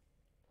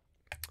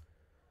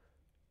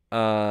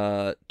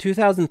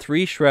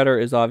 2003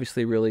 Shredder is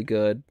obviously really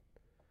good.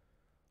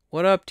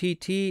 What up,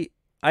 TT?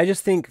 I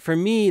just think, for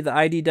me, the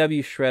IDW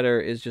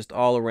Shredder is just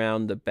all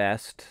around the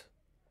best.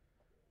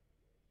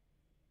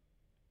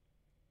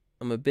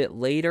 I'm a bit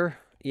later.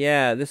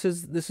 Yeah, this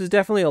is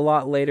definitely a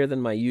lot later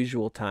than my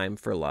usual time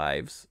for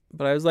lives.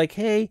 But I was like,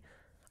 hey,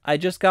 I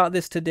just got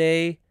this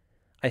today.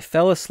 I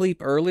fell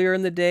asleep earlier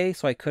in the day,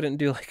 so I couldn't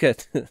do like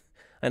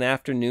an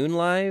afternoon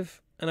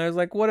live. And I was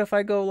like, what if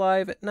I go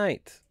live at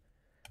night?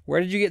 Where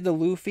did you get the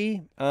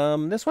Luffy?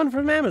 This one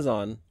from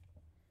Amazon.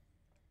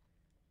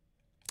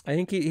 I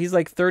think he's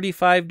like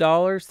 $35,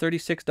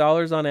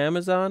 $36 on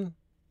Amazon.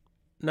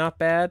 Not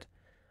bad.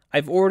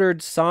 I've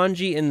ordered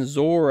Sanji and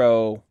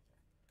Zoro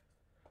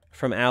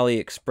from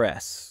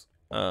AliExpress.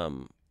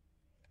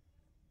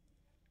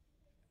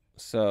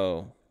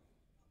 So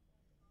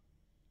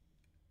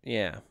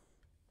Yeah.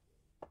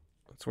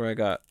 That's where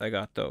I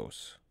got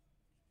those.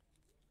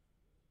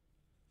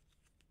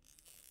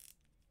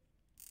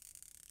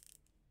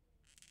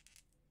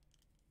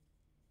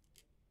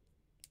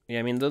 Yeah,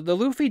 I mean the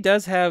Luffy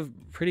does have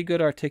pretty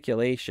good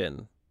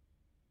articulation.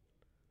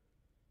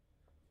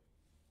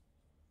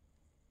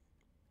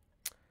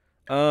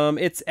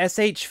 It's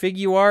SH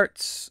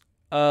Figuarts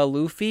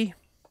Luffy.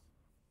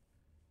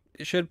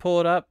 It should pull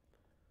it up.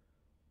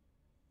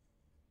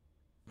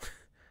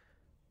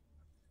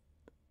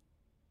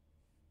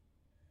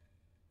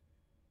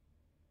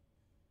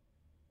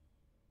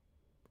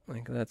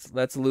 Like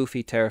that's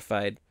Luffy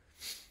terrified.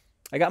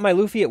 I got my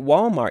Luffy at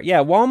Walmart. Yeah,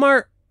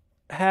 Walmart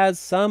has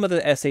some of the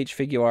SH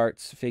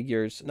Figuarts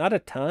figures, not a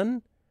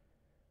ton.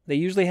 They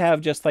usually have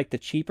just like the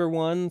cheaper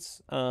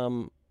ones,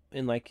 in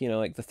like, you know,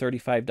 like the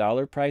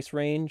 $35 price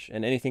range,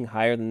 and anything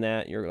higher than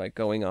that, you're like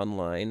going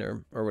online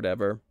or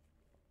whatever.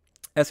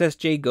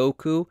 SSJ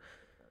Goku,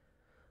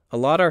 a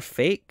lot are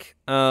fake.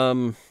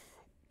 I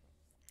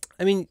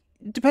mean,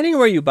 depending on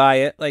where you buy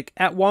it, like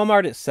at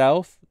Walmart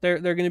itself, they're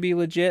going to be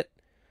legit.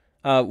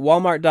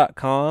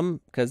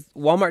 Walmart.com, because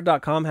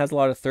Walmart.com has a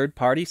lot of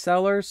third-party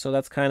sellers, so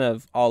that's kind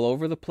of all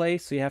over the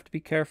place, so you have to be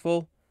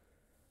careful.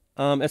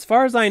 As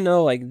far as I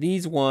know, like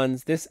these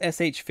ones, this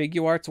SH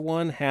Figuarts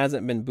one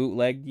hasn't been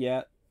bootlegged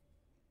yet,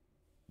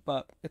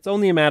 but it's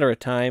only a matter of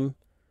time.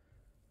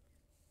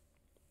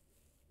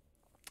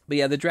 But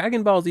yeah, the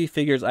Dragon Ball Z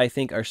figures I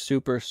think are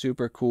super,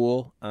 super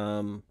cool.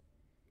 I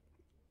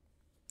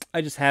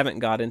just haven't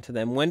got into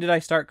them. When did I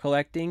start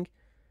collecting?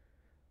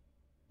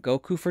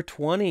 Goku for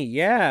 20.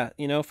 Yeah,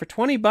 you know, for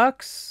 20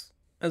 bucks,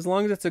 as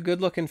long as it's a good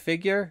looking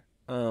figure,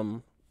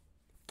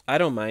 I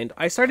don't mind.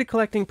 I started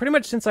collecting pretty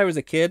much since I was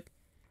a kid.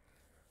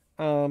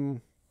 So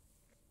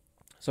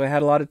I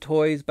had a lot of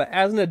toys, but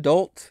as an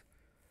adult,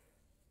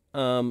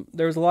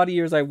 there was a lot of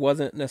years I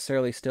wasn't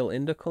necessarily still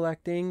into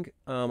collecting.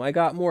 I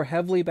got more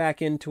heavily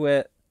back into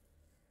it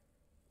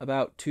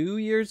about 2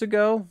 years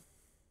ago.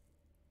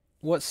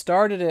 What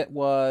started it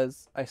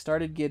was I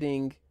started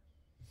getting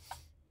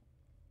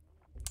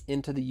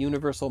into the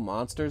Universal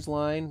Monsters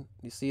line.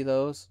 You see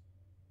those?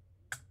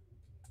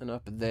 And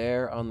up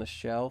there on the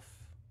shelf.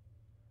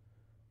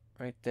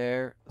 Right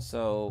there.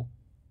 So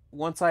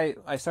once I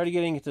started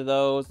getting into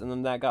those, and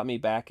then that got me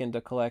back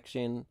into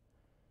collection.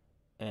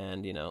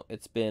 And, you know,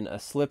 it's been a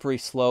slippery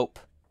slope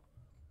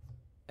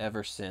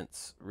ever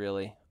since,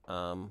 really.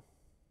 Where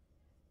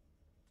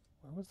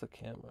was the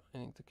camera? I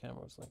think the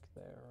camera was like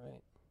there,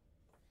 right?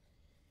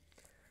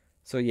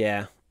 So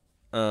yeah,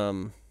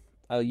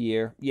 a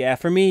year. Yeah,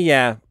 for me,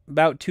 yeah,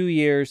 about 2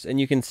 years, and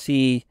you can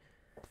see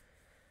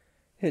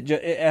it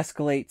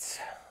escalates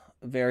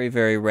very,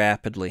 very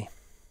rapidly.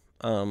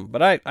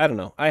 But I don't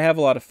know. I have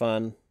a lot of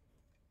fun.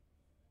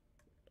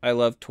 I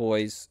love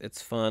toys.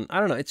 It's fun. I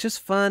don't know. It's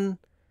just fun.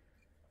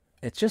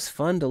 It's just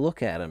fun to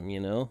look at them, you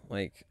know?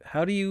 Like,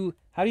 how do you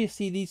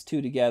see these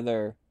two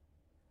together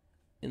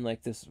in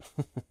like this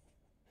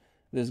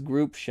this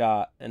group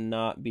shot and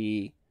not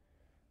be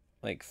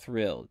like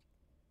thrilled?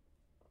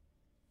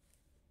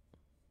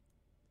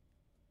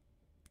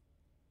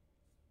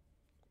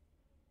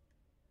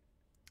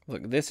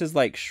 Look, this is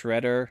like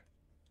Shredder.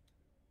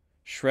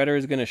 Shredder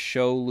is going to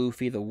show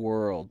Luffy the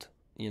world,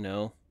 you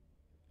know?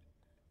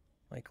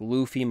 Like,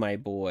 Luffy, my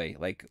boy.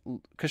 Like,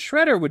 because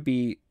Shredder would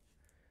be,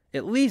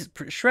 at least,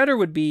 Shredder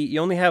would be, you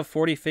only have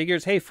 40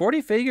 figures. Hey,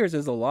 40 figures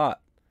is a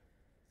lot.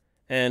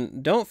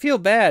 And don't feel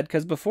bad,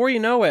 because before you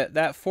know it,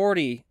 that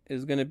 40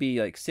 is going to be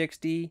like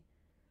 60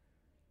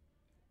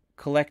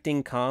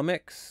 collecting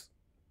comics.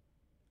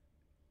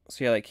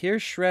 So yeah, like,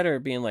 here's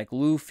Shredder being like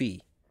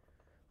Luffy.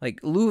 Like,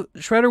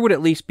 Shredder would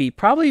at least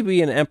probably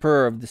be an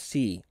Emperor of the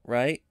Sea,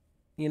 right?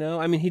 You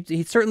know, I mean,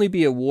 he'd certainly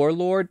be a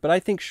warlord, but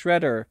I think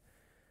Shredder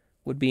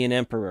would be an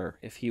emperor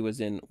if he was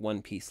in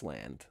One Piece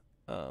land.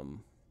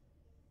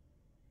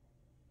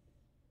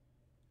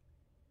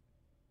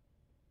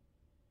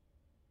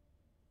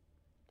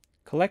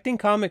 Collecting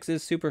comics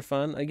is super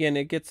fun. Again,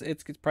 it gets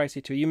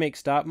pricey too. You make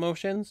stop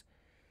motions.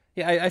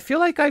 Yeah, I feel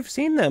like I've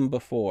seen them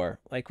before.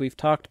 Like we've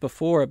talked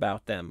before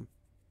about them.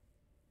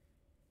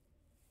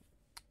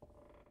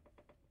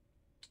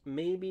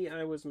 Maybe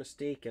I was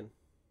mistaken.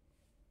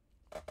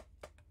 Look,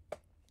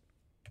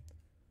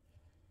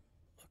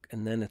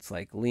 and then it's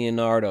like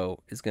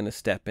Leonardo is going to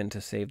step in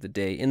to save the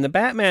day. In the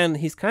Batman,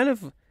 he's kind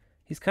of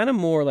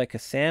more like a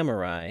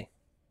samurai.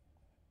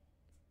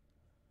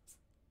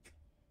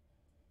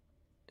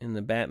 In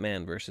the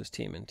Batman versus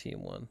TMNT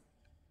one.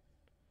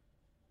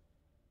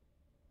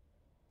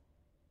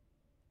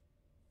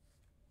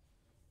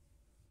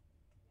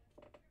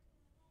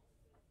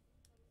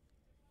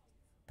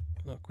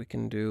 Look, we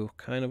can do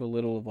kind of a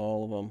little of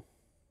all of them.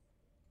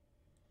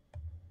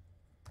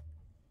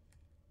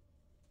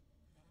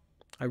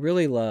 I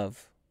really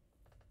love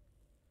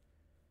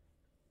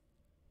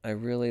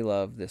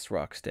this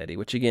Rocksteady,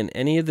 which again,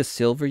 any of the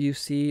silver you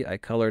see, I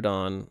colored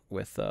on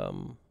with a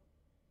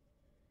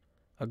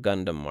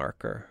Gundam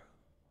marker,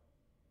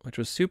 which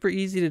was super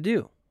easy to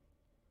do.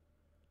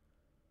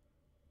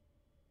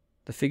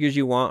 The figures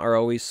you want are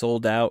always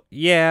sold out.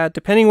 Yeah,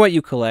 depending what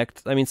you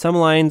collect. I mean, some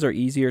lines are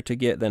easier to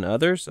get than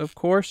others, of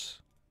course.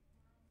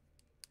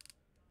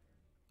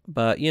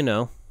 But, you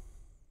know.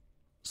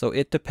 So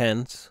it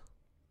depends.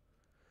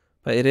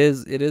 But it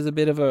is a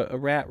bit of a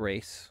rat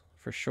race,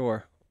 for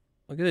sure.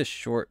 Look at this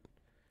short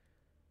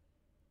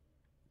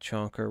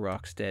chonker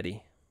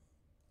Rocksteady.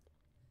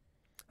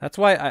 That's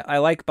why I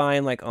like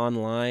buying like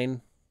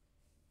online.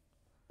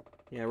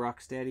 Yeah,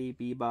 Rocksteady,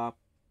 Bebop.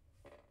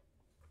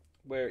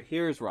 Where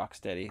here's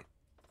Rocksteady.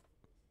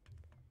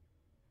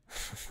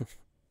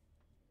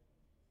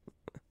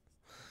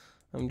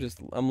 I'm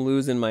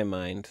losing my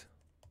mind.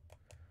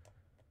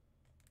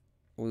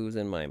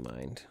 Losing my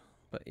mind.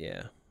 But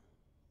yeah.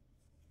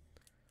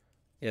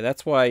 Yeah,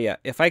 that's why, yeah,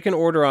 if I can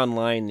order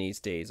online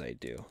these days, I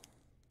do.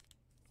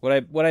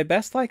 What I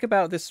best like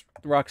about this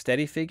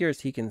Rocksteady figure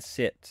is he can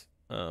sit.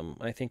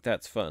 I think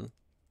that's fun.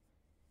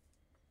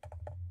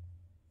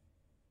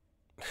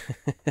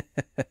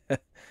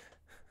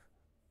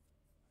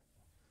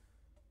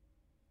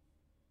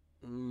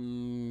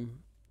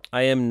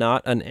 I am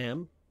not an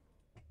M.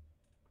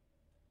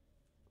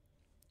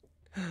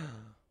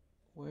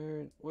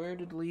 Where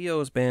did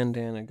Leo's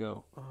bandana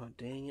go? Oh,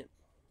 dang it.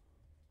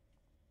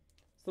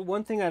 It's the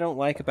one thing I don't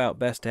like about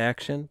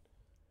bstaxn.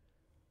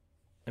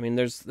 I mean,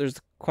 there's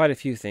quite a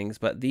few things,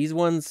 but these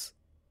ones,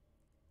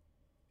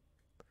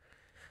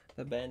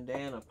 the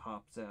bandana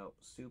pops out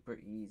super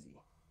easy.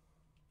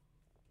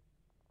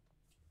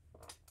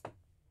 I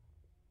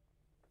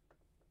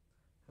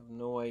have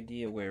no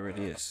idea where it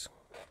is.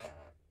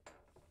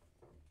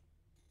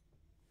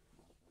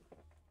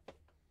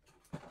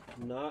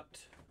 Not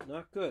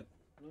good.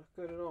 Not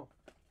good at all.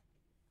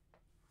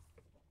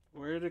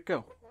 Where did it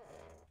go?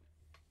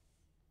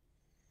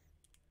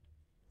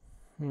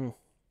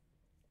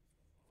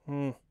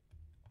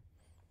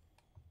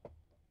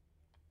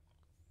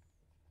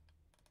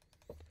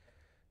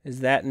 Is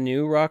that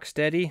new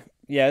Rocksteady?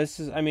 Yeah, this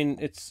is, I mean,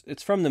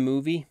 it's from the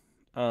movie.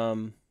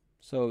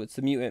 So it's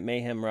the Mutant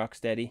Mayhem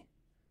Rocksteady.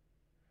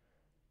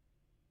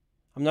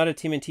 I'm not a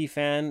TMNT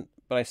fan,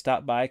 but I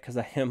stopped by because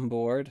I am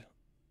bored.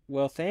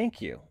 Well,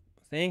 thank you.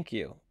 Thank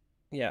you.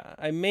 Yeah,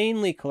 I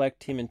mainly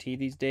collect TMNT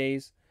these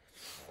days.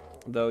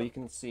 Though you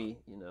can see,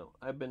 you know,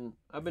 I've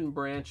been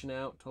branching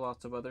out to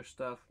lots of other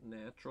stuff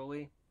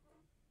naturally.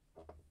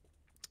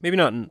 Maybe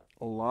not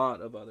a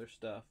lot of other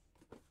stuff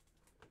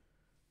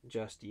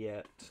just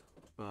yet,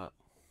 but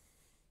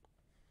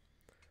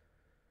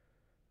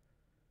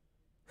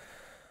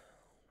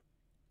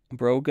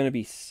bro gonna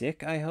be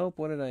sick, I hope.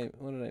 What did I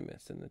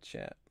miss in the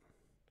chat?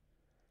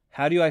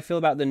 How do I feel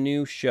about the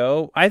new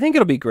show? I think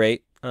it'll be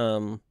great.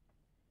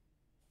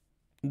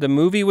 The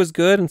movie was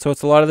good, and so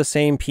it's a lot of the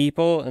same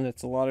people, and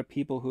it's a lot of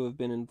people who have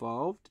been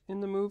involved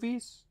in the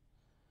movies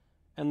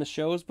and the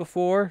shows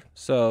before.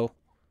 So,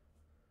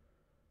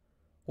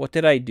 what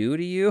did I do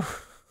to you?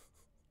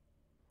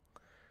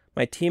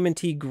 My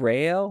TMNT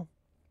Grail?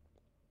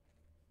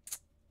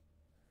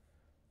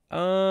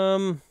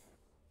 That's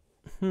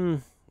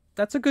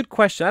a good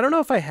question. I don't know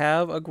if I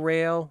have a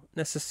Grail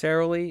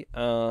necessarily.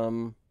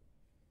 A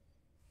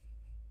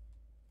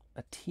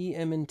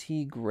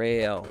TMNT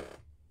Grail.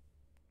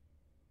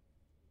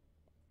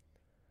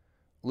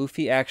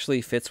 Luffy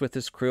actually fits with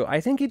his crew. I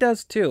think he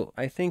does too.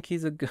 I think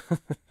he's a good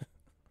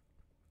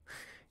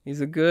he's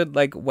a good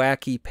like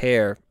wacky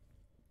pair.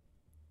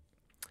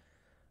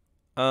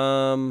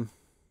 My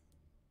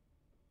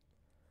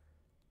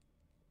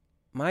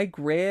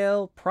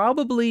Grail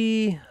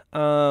probably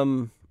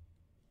like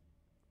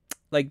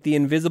the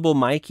Invisible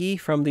Mikey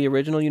from the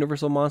original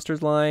Universal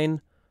Monsters line,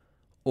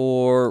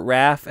 or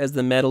Raph as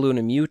the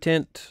Metaluna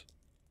Mutant,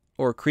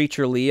 or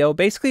Creature Leo.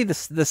 Basically the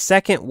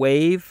second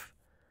wave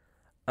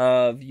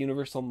of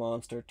Universal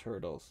Monster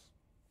Turtles,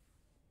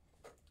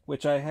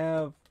 which I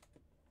have.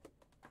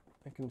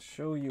 I can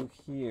show you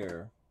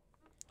here.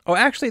 Oh,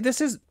 actually,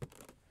 this is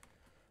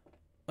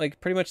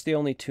like pretty much the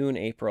only Toon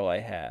April I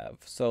have.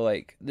 So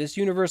like this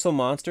Universal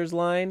Monsters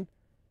line,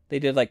 they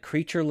did like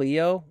Creature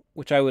Leo,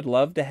 which I would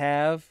love to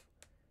have.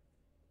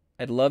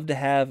 I'd love to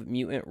have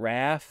Mutant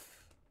Raph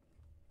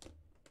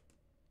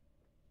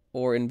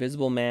or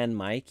Invisible Man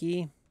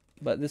Mikey,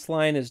 but this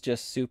line is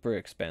just super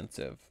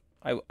expensive.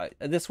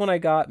 This one I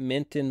got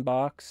mint in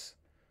box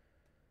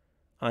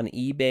on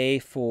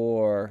eBay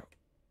for,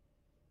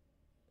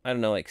 I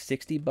don't know, like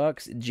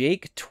 $60.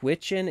 Jake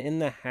Twitchin' in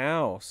the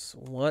house.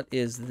 What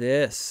is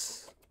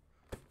this?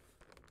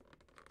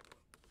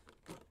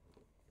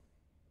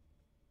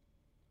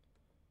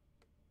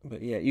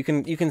 But yeah, you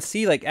can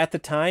see like at the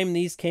time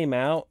these came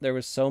out, there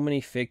was so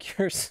many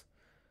figures.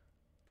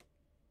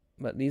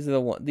 But these are the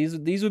one.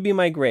 These would be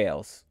my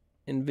grails: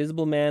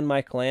 Invisible Man,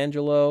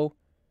 Michelangelo,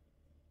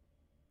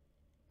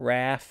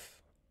 Raph,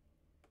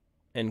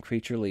 and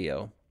Creature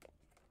Leo.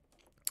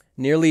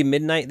 Nearly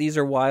midnight. These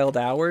are wild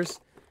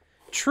hours.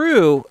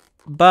 True,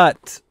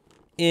 but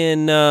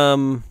in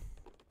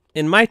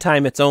my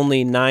time it's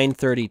only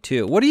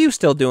 9:32. What are you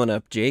still doing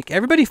up, Jake?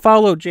 Everybody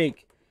follow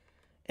Jake.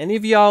 Any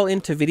of y'all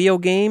into video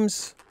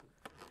games?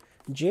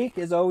 Jake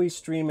is always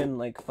streaming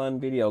like fun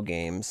video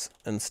games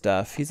and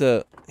stuff. He's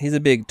a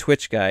big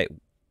Twitch guy.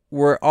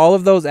 Were all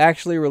of those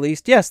actually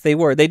released? Yes, they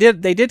were. They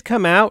did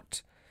come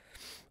out.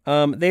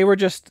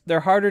 They're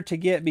harder to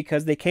get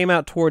because they came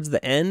out towards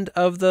the end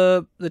of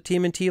the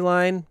TMNT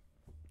line.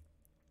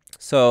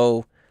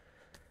 So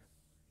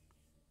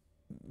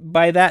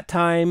by that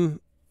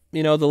time,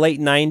 the late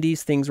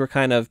 90s, things were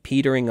kind of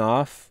petering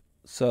off.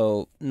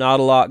 So not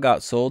a lot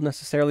got sold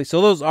necessarily.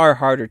 So those are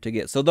harder to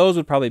get. So those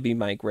would probably be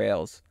my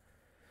grails.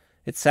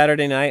 It's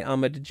Saturday night.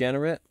 I'm a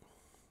degenerate.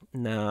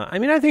 Nah, I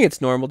mean, I think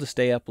it's normal to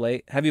stay up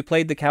late. Have you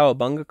played the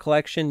Cowabunga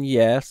collection?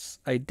 Yes,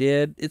 I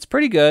did. It's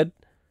pretty good.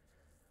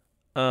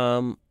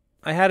 I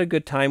had a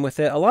good time with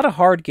it. A lot of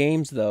hard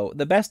games, though.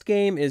 The best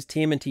game is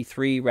TMNT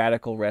 3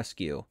 Radical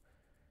Rescue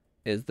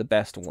is the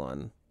best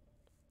one.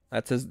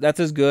 That's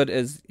as good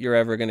as you're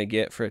ever going to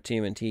get for a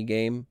TMNT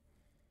game.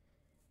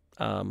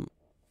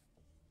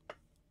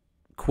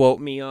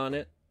 Quote me on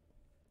it.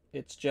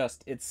 It's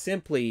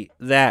simply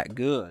that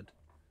good.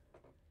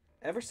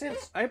 Ever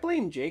since, I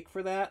blame Jake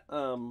for that.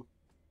 The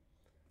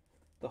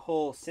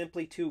whole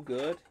simply too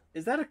good.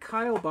 Is that a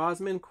Kyle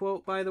Bosman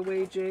quote, by the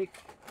way, Jake?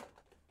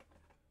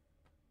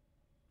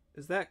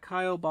 Is that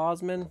Kyle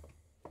Bosman?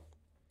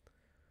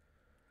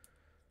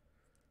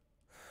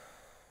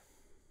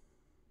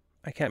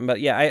 I can't remember.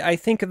 Yeah, I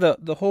think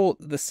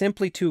the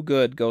simply too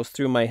good goes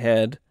through my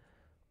head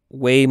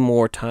way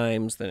more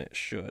times than it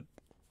should.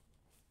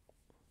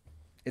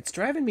 It's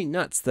driving me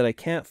nuts that I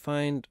can't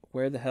find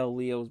where the hell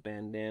Leo's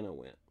bandana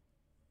went.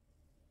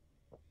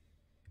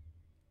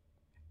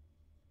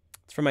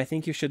 It's from I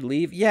Think You Should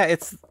Leave. Yeah,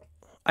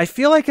 I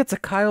feel like it's a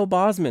Kyle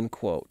Bosman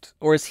quote.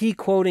 Or is he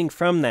quoting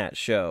from that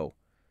show?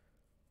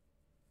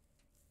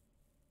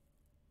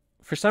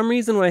 For some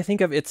reason, when I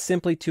think of It's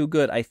Simply Too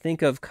Good, I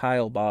think of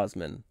Kyle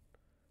Bosman.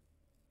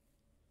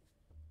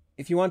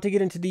 If you want to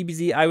get into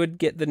DBZ, I would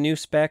get the New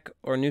Spec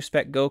or New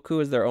Spec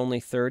Goku as they're only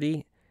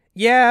 30.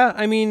 Yeah,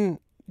 I mean,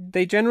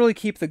 they generally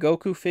keep the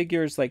Goku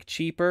figures like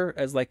cheaper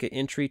as like an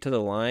entry to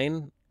the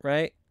line,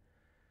 right?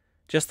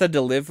 Just the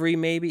delivery,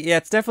 maybe. Yeah,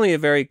 it's definitely a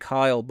very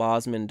Kyle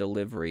Bosman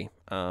delivery.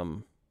 I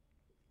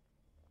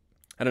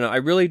don't know. I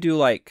really do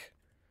like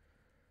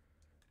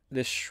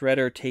this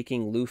Shredder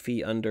taking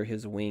Luffy under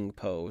his wing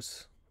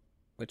pose,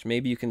 which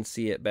maybe you can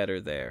see it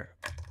better there.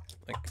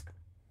 Like,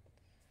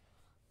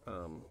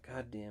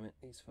 God damn it,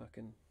 these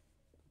fucking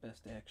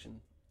bstaxn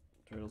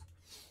turtles.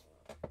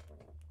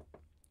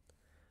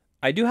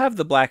 I do have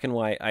the black and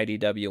white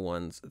IDW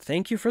ones.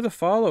 Thank you for the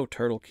follow,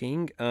 Turtle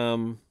King.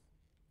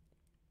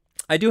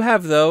 I do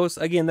have those.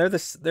 Again, they're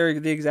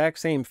the exact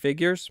same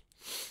figures.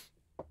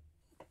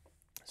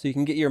 So you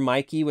can get your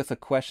Mikey with a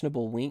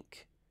questionable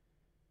wink.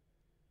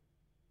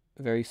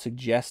 Very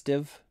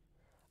suggestive.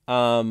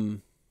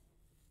 But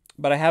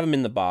I have them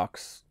in the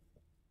box.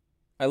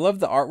 I love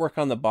the artwork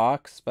on the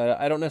box, but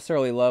I don't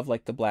necessarily love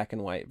like the black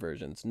and white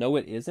versions. No,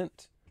 it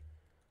isn't.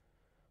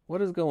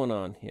 What is going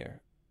on here?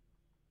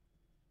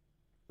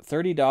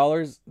 $30?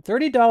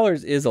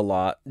 $30 is a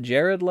lot.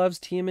 Jared loves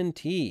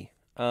TMNT.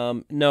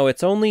 No,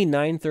 it's only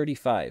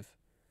 $9.35.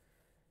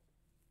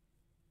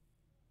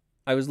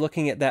 I was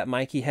looking at that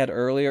Mikey head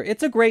earlier.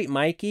 It's a great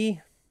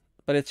Mikey,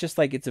 but it's just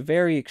like, it's a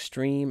very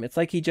extreme. It's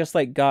like he just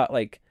like got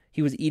like,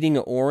 he was eating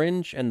an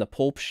orange and the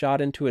pulp shot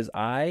into his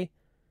eye.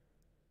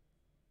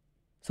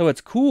 So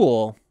it's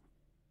cool,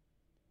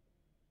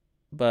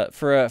 but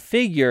for a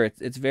figure,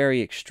 it's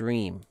very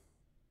extreme.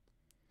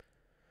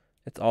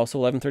 It's also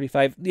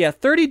 $11.35. Yeah,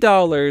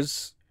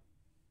 $30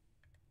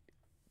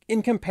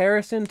 in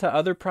comparison to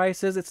other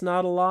prices, it's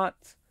not a lot,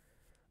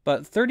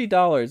 but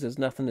 $30 is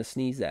nothing to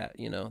sneeze at.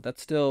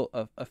 That's still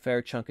a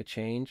fair chunk of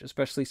change,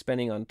 especially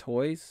spending on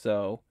toys.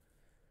 So,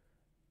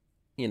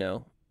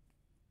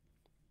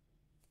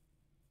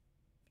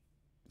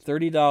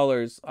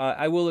 $30,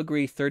 I will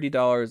agree,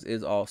 $30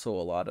 is also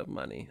a lot of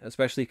money,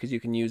 especially because you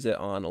can use it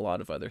on a lot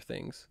of other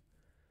things.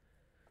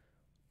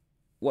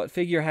 What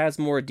figure has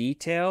more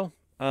detail?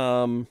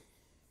 I mean,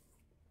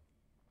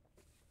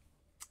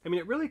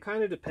 it really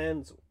kind of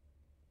depends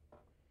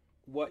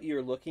what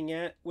you're looking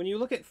at. When you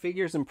look at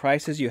figures and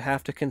prices, you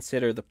have to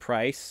consider the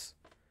price.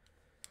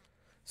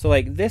 So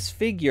like this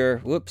figure,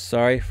 whoops,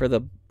 sorry for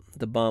the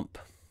bump.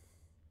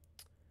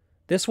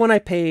 This one I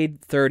paid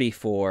 $30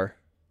 for.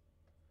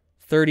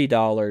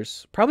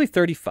 $30. Probably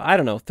 35, I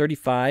don't know,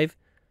 35.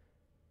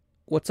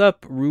 What's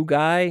up,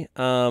 Rugai?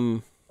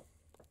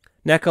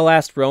 NECA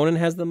Last Ronin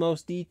has the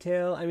most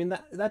detail. I mean,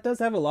 that does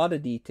have a lot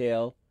of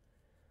detail.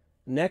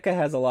 NECA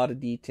has a lot of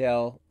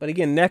detail. But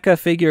again, NECA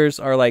figures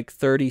are like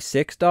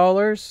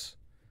 $36.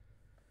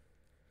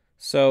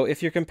 So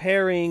if you're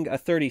comparing a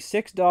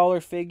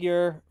 $36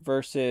 figure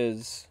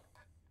versus...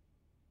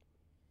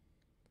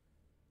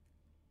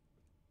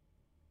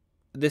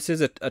 This is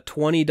a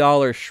 $20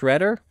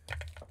 Shredder.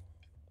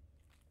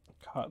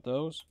 Caught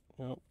those.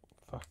 Oh,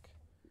 fuck.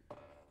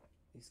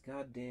 These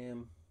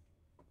goddamn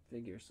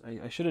figures.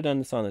 I should have done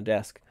this on the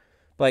desk.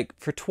 Like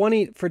for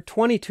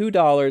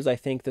 $22, I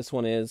think this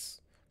one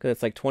is, because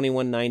it's like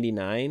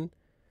 $21.99.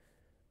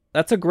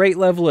 That's a great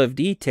level of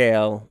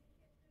detail.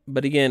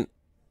 But again,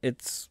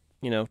 it's,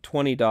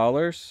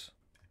 $20.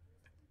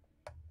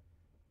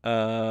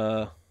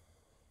 The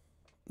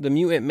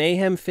Mutant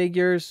Mayhem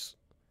figures,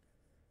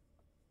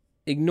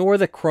 ignore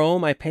the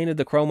chrome. I painted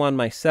the chrome on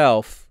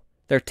myself.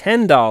 They're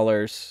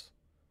 $10.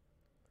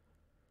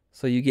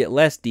 So you get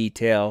less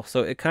detail.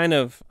 So it kind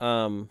of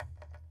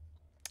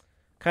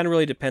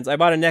really depends. I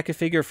bought a NECA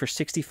figure for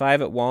 $65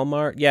 at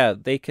Walmart. Yeah,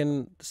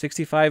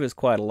 65 is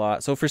quite a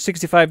lot. So for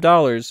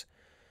 $65,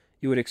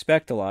 you would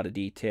expect a lot of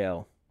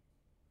detail.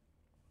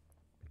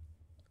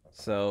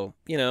 So,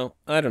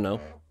 I don't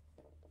know.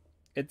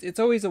 It's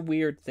always a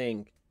weird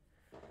thing.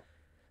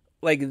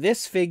 Like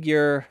this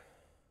figure,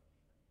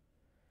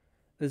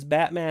 this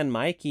Batman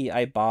Mikey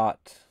I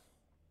bought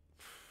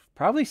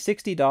probably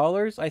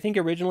 $60. I think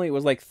originally it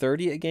was like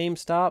 $30 at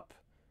GameStop.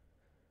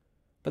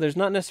 But there's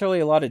not necessarily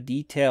a lot of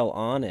detail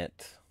on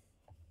it.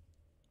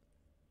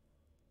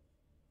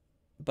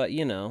 But,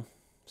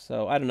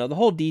 so I don't know. The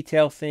whole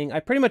detail thing, I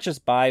pretty much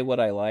just buy what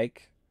I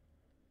like.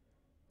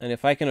 And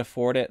if I can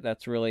afford it,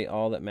 that's really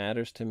all that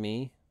matters to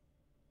me.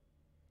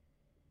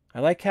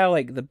 I like how,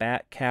 like, the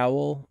bat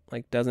cowl,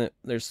 like,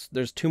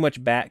 there's too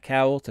much bat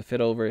cowl to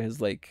fit over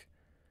his, like,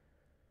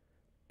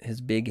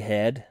 his big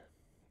head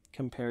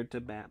compared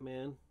to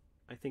Batman.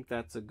 I think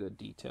that's a good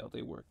detail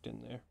they worked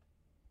in there.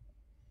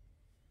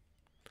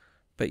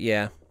 But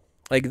yeah,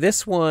 like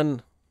this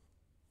one,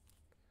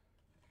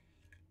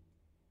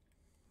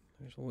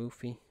 there's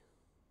Luffy.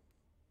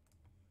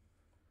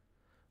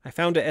 I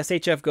found a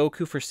SHF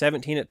Goku for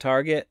 $17 at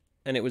Target,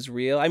 and it was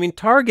real. I mean,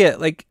 Target,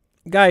 like,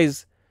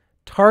 guys,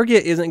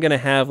 Target isn't going to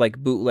have, like,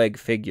 bootleg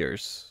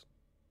figures.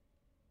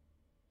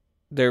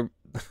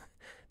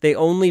 They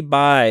only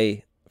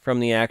buy from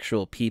the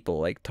actual people.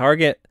 Like,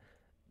 Target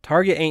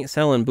ain't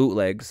selling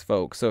bootlegs,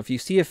 folks. So if you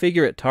see a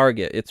figure at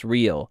Target, it's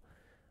real.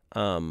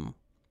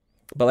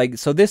 But, like,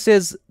 so this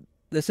is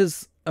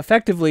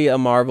effectively a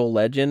Marvel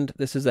Legend.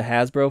 This is a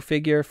Hasbro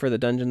figure for the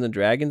Dungeons and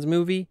Dragons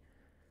movie.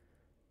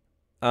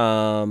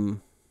 I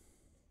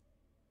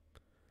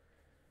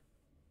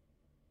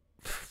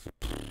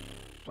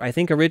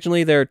think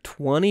originally they're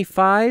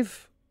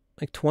 25,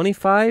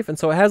 and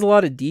so it has a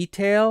lot of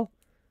detail.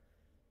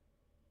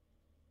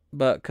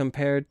 But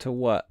compared to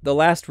what? The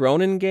Last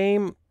Ronin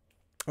game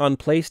on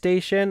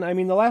PlayStation, I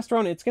mean, The Last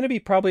Ronin, it's going to be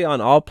probably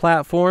on all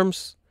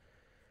platforms,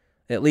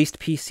 at least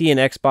PC and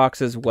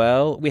Xbox as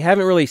well. We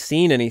haven't really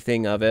seen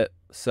anything of it,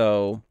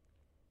 so,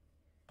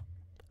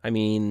 I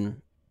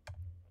mean,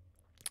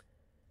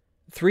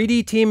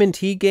 3D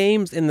TMNT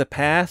games in the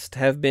past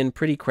have been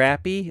pretty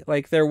crappy.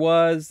 Like, there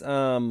was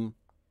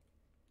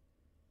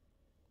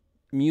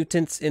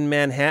Mutants in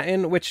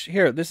Manhattan, which,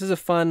 here, this is a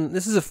fun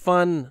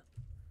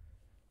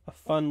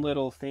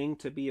little thing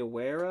to be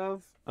aware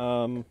of.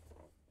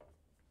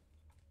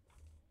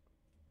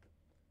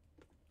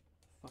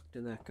 Fuck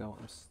did that go?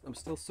 I'm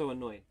still so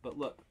annoyed. But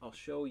look, I'll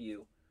show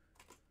you.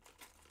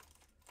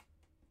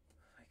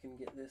 I can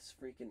get this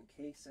freaking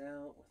case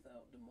out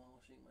without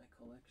demolishing my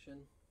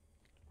collection.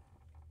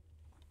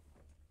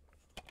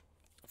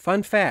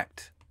 Fun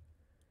fact.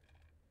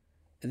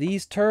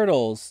 These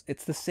turtles,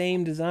 it's the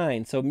same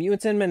design. So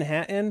Mutants in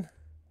Manhattan,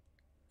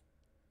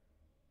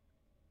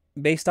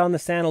 based on the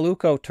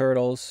Santolouco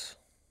Turtles,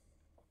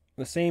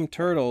 the same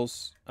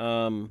turtles.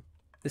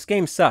 This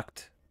game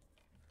sucked.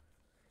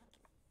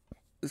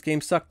 This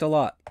game sucked a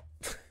lot.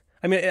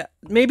 I mean,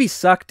 maybe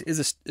sucked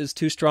is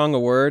too strong a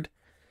word.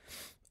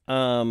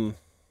 Same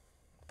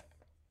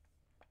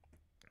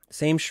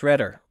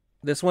Shredder.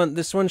 This one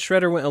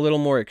Shredder went a little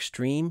more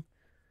extreme.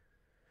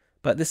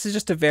 But this is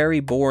just a very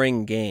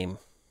boring game.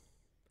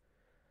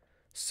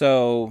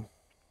 So,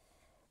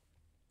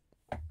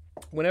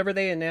 whenever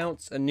they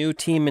announce a new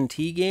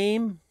TMNT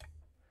game,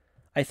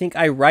 I think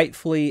I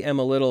rightfully am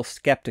a little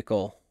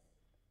skeptical.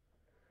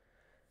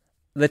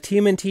 The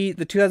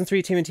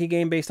 2003 TMNT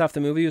game based off the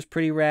movie was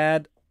pretty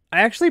rad. I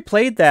actually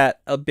played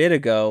that a bit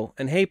ago,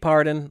 and hey,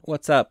 Pardon,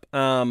 what's up?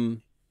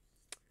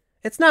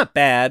 It's not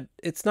bad.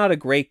 It's not a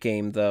great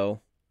game,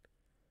 though.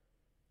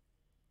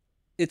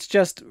 It's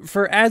just,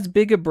 for as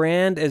big a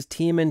brand as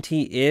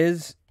TMNT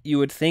is, you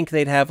would think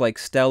they'd have, like,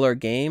 stellar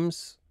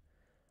games.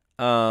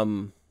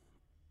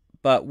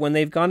 But when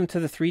they've gone into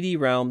the 3D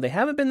realm, they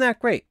haven't been that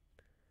great.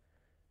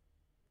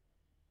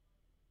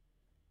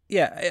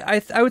 Yeah,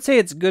 I would say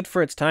it's good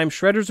for its time.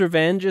 Shredder's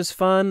Revenge is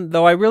fun,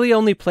 though I really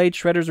only played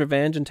Shredder's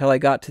Revenge until I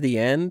got to the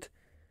end.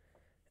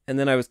 And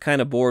then I was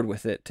kind of bored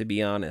with it, to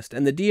be honest.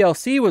 And the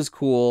DLC was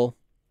cool.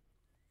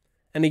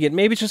 And again,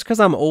 maybe it's just because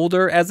I'm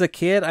older. As a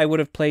kid, I would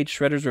have played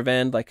Shredder's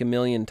Revenge like a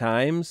million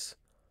times.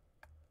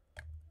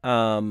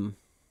 Minecraft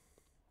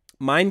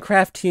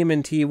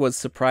TMNT was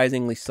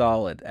surprisingly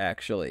solid,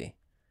 actually.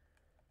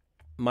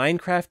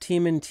 Minecraft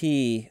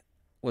TMNT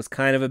was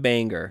kind of a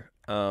banger.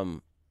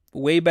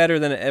 Way better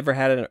than it ever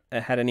had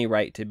any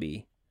right to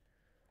be.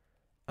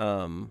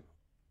 But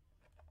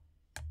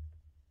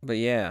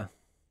yeah.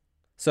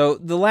 So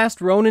the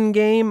Last Ronin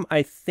game,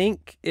 I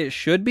think it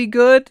should be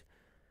good.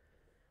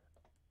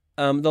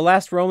 The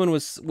Last Ronin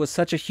was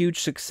such a huge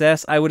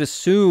success. I would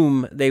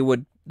assume they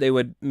would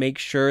make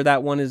sure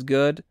that one is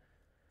good.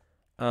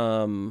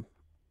 And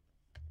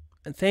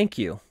thank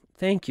you.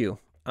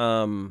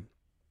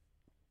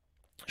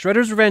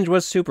 Shredder's Revenge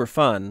was super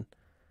fun.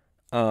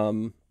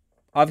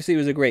 Obviously it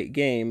was a great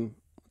game.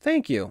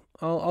 Thank you.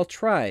 I'll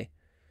try.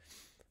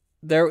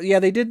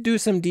 They did do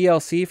some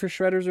DLC for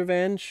Shredder's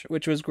Revenge,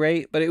 which was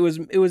great, but it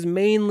was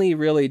mainly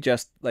really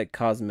just like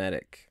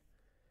cosmetic.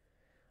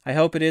 I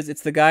hope it is.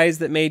 It's the guys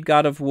that made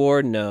God of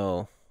War.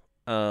 No.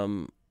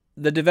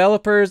 The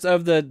developers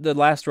of the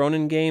Last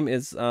Ronin game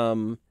is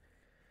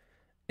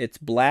it's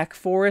Black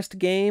Forest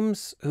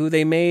Games, who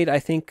they made, I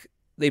think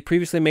they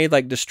previously made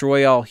like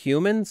Destroy All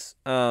Humans.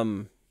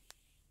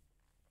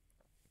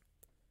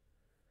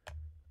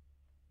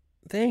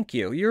 Thank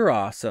you. You're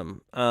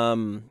awesome.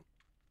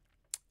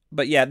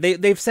 But yeah,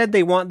 they've said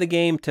they want the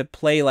game to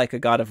play like a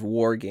God of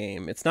War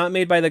game. It's not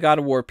made by the God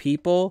of War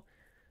people.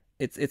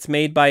 It's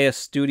made by a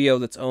studio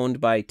that's owned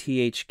by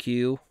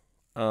THQ.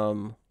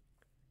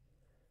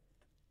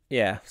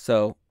 Yeah,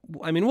 so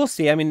I mean, we'll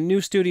see. I mean,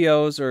 new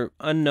studios or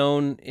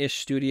unknown-ish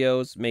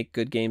studios make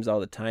good games all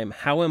the time.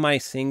 How Am I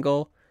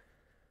Single?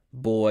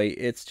 Boy,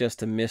 it's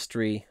just a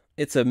mystery.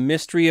 It's a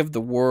mystery of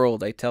the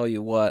world, I tell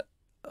you what.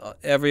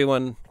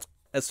 Everyone,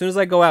 as soon as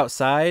I go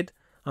outside,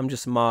 I'm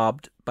just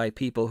mobbed by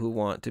people who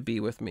want to be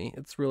with me.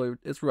 It's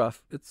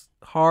rough. It's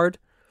hard.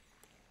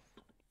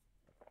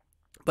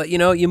 But, you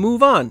know, you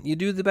move on. You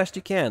do the best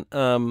you can.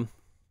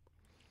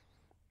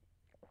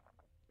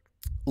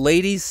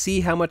 Ladies,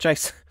 see how much I...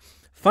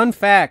 Fun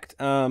fact,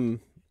 there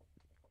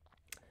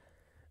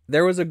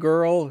was a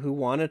girl who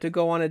wanted to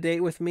go on a date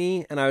with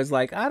me, and I was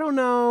like, I don't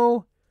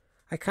know.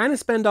 I kind of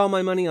spend all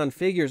my money on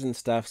figures and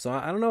stuff, so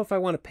I don't know if I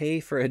want to pay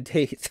for a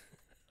date.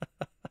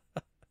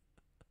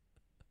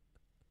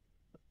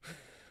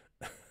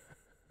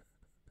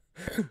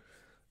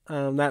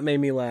 That made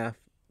me laugh.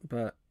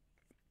 But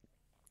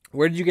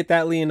where did you get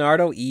that,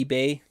 Leonardo?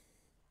 eBay.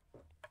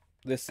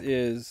 This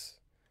is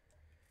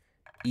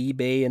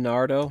eBay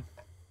Leonardo.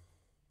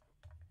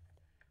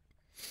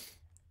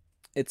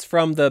 It's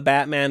from the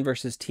Batman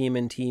vs.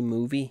 TMNT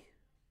movie.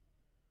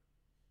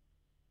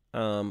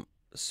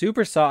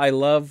 Super Saw, I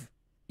love.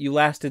 You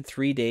lasted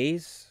 3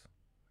 days.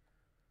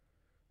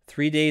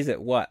 3 days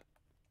at what?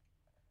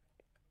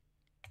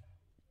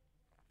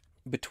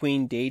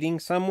 Between dating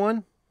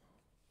someone?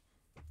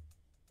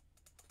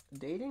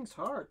 Dating's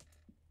hard.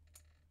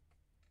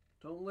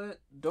 Don't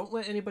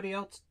let anybody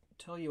else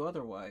tell you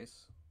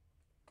otherwise.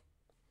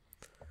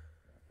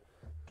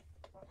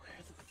 Where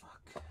the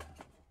fuck?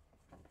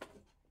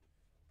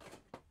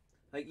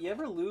 Like, you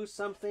ever lose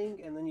something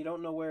and then you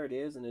don't know where it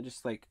is and it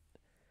just like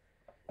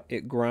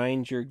it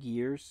grinds your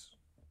gears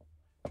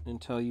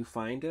until you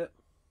find it?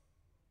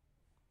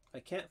 I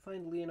can't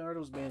find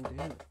Leonardo's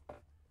bandana.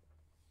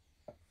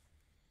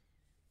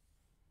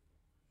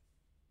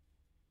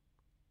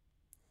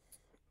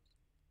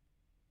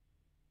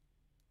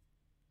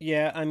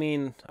 Yeah, I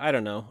mean, I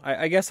don't know.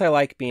 I guess I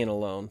like being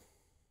alone.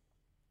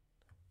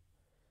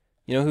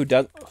 You know who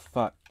does... Oh,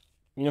 fuck.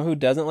 You know who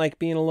doesn't like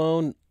being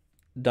alone?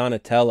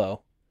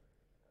 Donatello.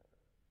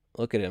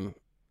 Look at him.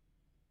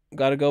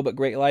 Gotta go, but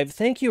great live.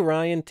 Thank you,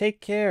 Ryan.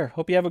 Take care.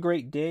 Hope you have a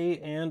great day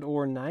and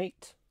or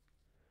night.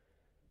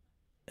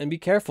 And be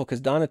careful, because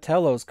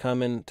Donatello's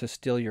coming to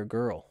steal your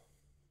girl.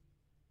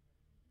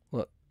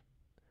 Look.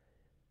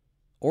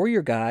 Or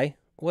your guy.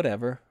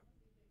 Whatever.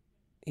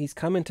 He's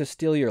coming to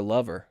steal your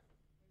lover.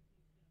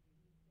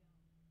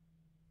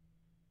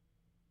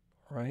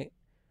 Right?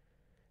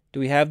 Do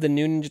we have the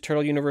new Ninja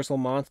Turtle Universal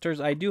Monsters?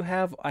 I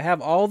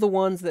have all the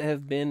ones that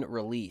have been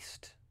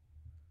released.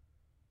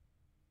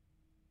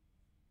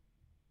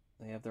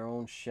 They have their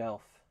own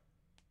shelf.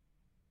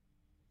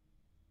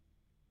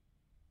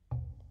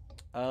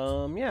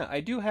 Yeah,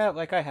 I do have,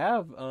 like, I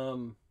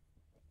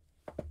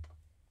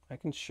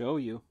can show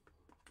you.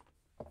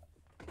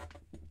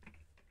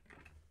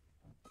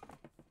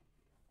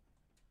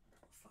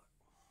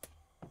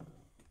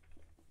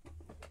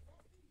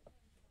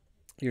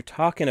 You're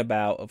talking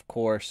about, of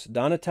course,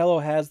 Donatello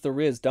has the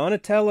Riz.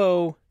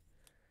 Donatello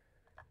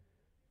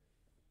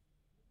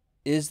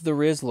is the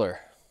Rizzler.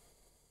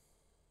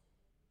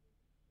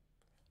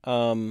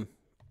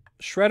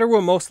 Shredder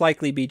will most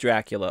likely be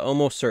Dracula,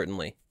 almost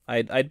certainly.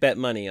 I'd bet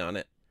money on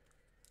it.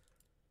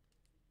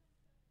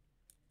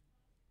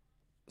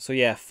 So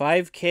yeah,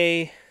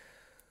 5K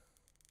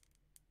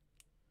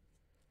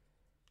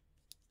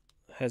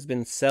has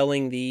been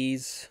selling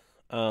these.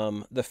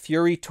 The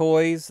Fury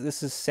Toys,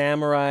 this is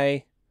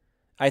Samurai.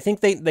 I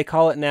think they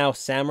call it now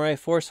Samurai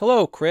Force.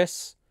 Hello,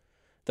 Chris.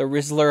 The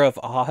Rizzler of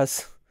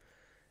Oz.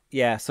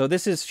 Yeah, so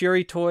this is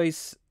Fury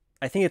Toys.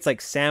 I think it's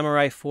like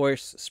Samurai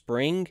Force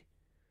Spring.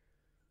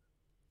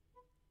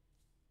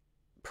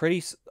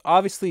 Pretty,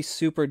 obviously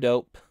super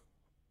dope.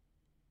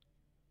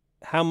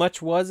 How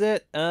much was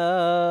it?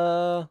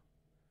 Yeah,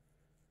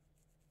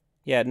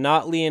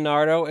 not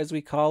Leonardo, as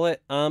we call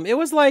it. It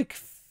was like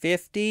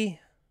 50,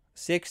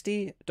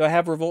 60. Do I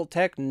have Revolt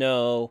Tech?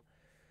 No.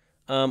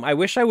 I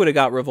wish I would have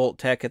got Revolt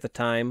Tech at the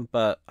time,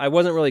 but I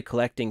wasn't really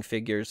collecting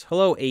figures.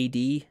 Hello, AD.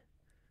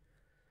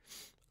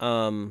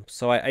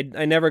 So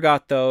I never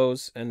got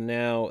those, and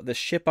now the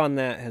ship on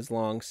that has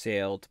long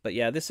sailed. But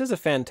yeah, this is a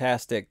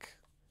fantastic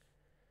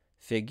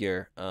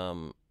figure.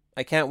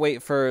 I can't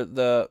wait for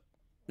the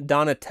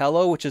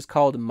Donatello, which is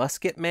called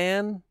Musket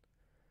Man.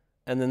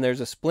 And then there's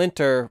a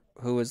Splinter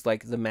who is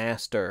like the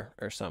master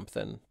or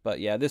something. But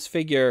yeah, this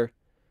figure,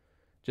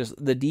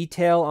 just the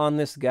detail on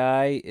this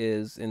guy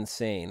is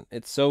insane.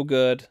 It's so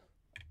good.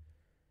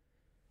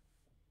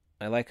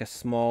 I like a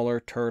smaller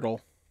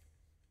turtle.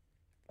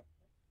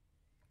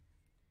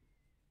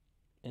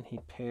 And he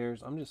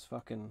pairs. I'm just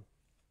fucking...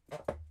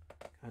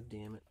 God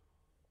damn it.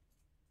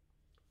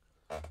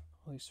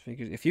 All these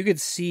figures. If you could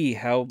see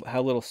how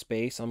little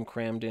space I'm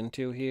crammed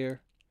into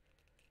here.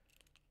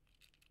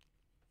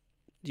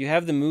 Do you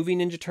have the movie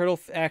Ninja Turtle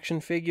action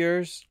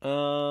figures?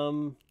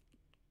 Generally,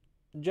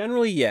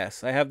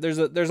 yes. I have. There's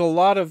a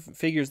lot of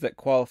figures that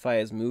qualify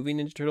as movie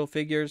Ninja Turtle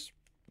figures.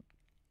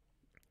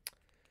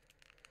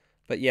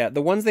 But yeah,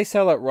 the ones they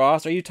sell at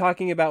Ross, are you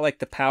talking about like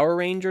the Power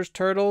Rangers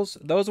turtles?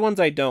 Those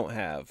ones I don't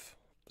have.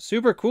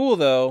 Super cool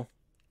though.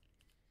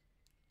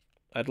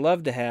 I'd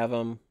love to have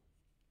them.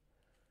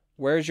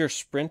 Where's your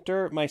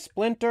Sprinter? My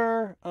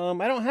Splinter?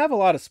 I don't have a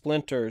lot of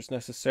Splinters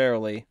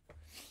necessarily.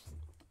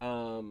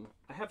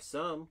 I have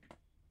some.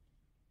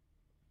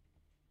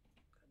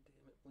 God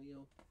damn it,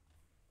 Leo.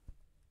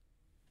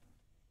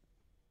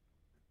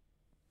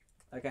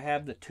 Like I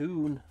have the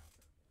Toon.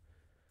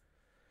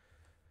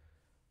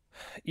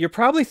 You're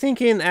probably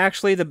thinking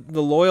actually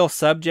the loyal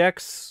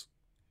subjects.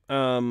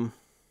 The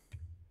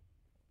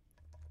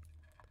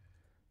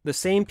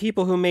same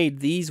people who made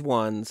these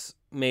ones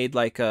made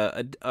like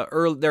their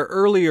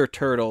earlier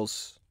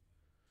turtles.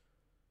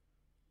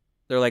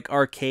 They're like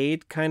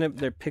arcade kind of.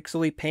 They're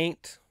pixely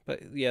paint.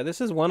 But yeah,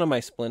 this is one of my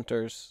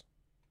Splinters.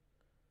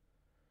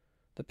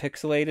 The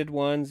pixelated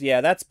ones.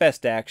 Yeah, that's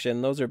Best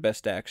Action. Those are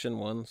Best Action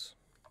ones.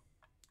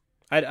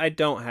 I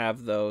don't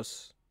have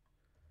those.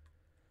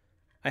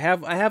 I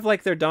have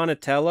like their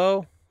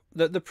Donatello.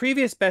 The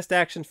previous Best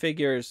Action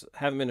figures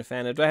haven't been a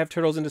fan of. Do I have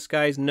Turtles in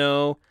Disguise?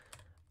 No.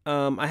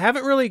 I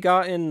haven't really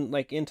gotten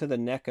like into the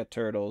NECA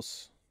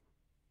Turtles.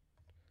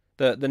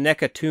 The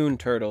NECA Toon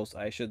Turtles,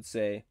 I should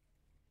say.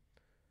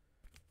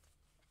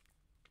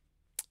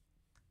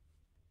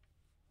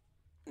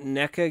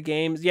 NECA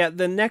games. Yeah,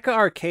 the NECA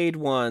arcade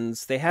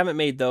ones, they haven't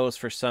made those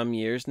for some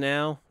years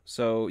now.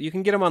 So you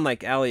can get them on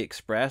like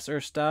AliExpress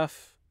or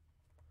stuff.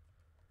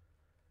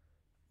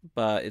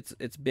 But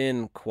it's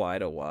been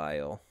quite a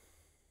while.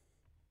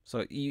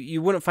 So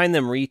you wouldn't find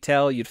them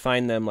retail, you'd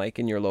find them like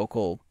in your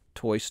local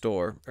toy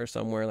store or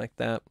somewhere like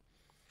that.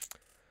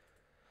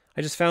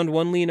 I just found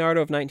one Leonardo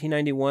of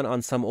 1991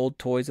 on some old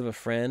toys of a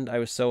friend. I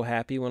was so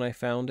happy when I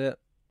found it.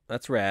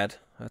 That's rad.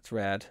 That's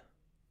rad.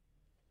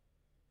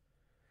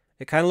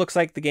 It kind of looks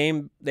like the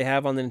game they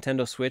have on the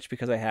Nintendo Switch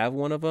because I have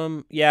one of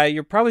them. Yeah,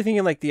 you're probably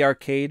thinking like the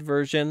arcade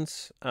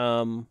versions.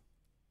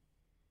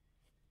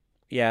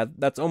 Yeah,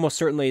 that's almost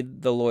certainly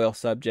the Loyal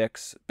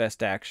Subjects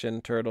Best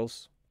Action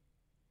Turtles.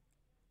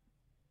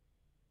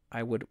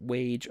 I would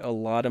wage a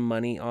lot of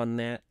money on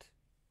that.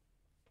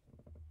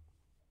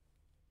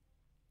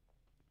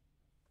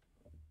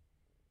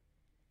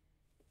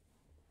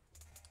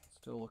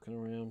 Still looking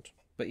around.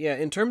 But yeah,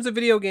 in terms of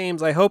video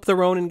games, I hope the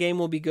Ronin game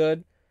will be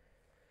good.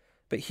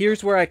 But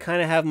here's where I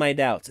kind of have my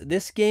doubts.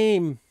 This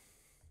game,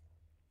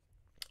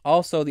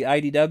 also the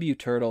IDW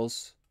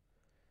Turtles,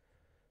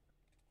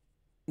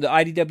 the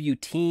IDW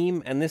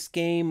team, and this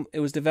game, it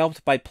was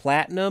developed by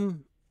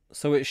Platinum,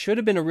 so it should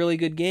have been a really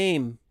good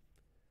game.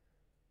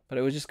 But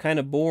it was just kind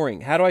of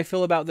boring. How do I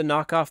feel about the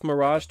knockoff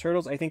Mirage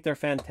Turtles? I think they're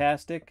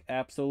fantastic.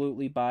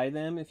 Absolutely buy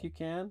them if you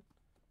can.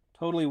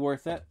 Totally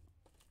worth it.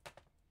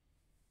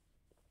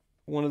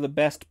 One of the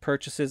best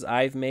purchases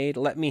I've made.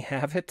 Let me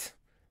have it.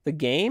 The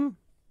game?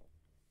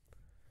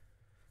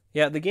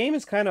 Yeah, the game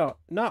is kind of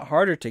not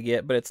harder to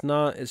get, but it's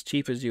not as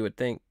cheap as you would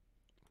think.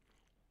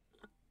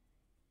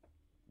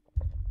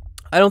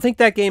 I don't think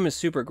that game is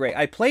super great.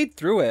 I played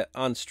through it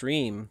on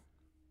stream.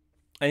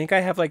 I think I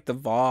have like the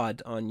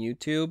VOD on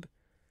YouTube.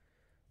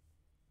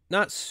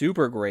 Not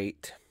super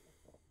great.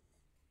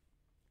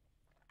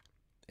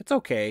 It's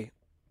okay.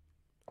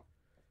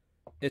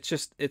 It's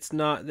just, it's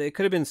not, it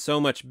could have been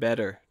so much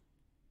better,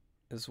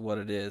 is what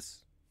it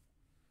is.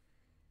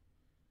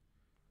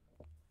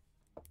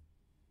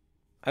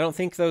 I don't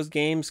think those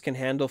games can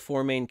handle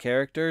 4 main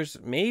characters.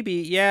 Maybe,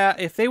 yeah,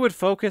 if they would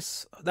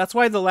focus... That's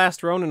why The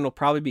Last Ronin will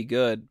probably be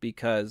good,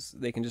 because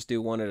they can just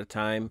do one at a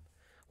time.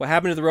 What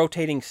happened to the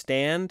rotating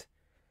stand?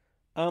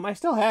 I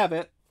still have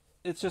it.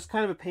 It's just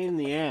kind of a pain in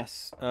the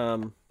ass.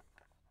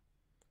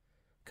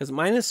 Because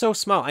mine is so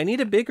small. I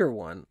need a bigger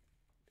one.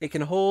 It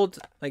can hold...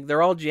 Like,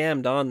 they're all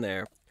jammed on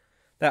there.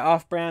 That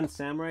off-brand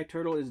Samurai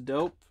Turtle is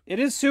dope. It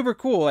is super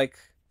cool, like...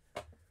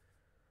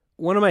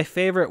 One of my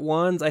favorite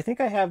ones, I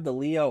think I have the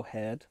Leo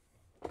head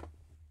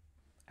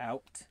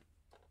out.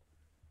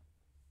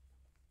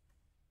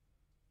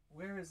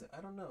 Where is it? I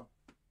don't know.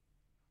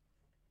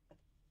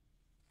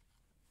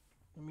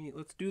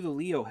 Let's do the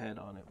Leo head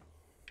on it.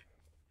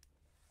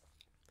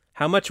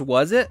 How much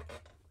was it?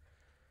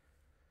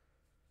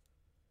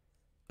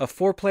 A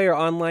 4-player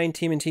online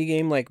TMNT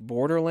game like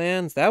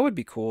Borderlands, that would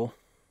be cool.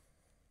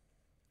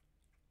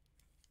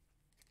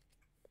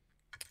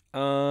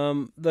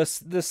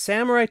 The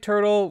Samurai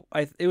Turtle,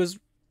 it was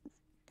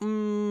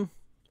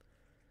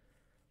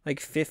like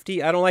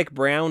 50. I don't like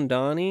brown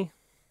Donnie.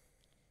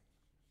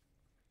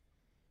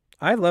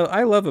 I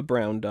love a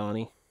brown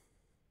Donnie.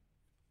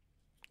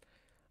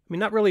 I mean,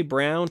 not really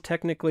brown.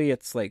 Technically,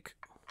 it's like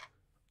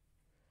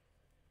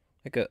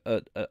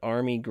a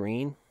army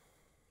green.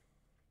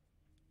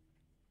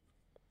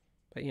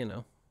 But you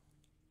know.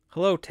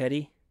 Hello,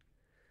 Teddy.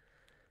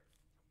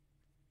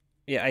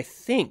 Yeah, I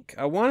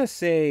want to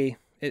say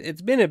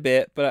it's been a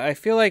bit, but I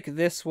feel like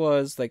this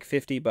was like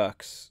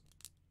 $50,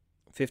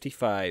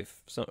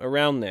 55, so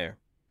around there.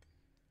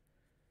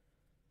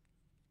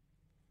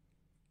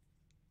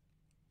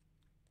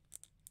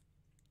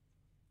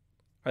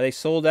 Are they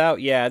sold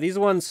out? Yeah, these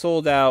ones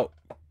sold out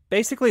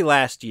basically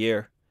last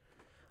year.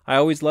 I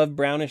always loved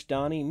brownish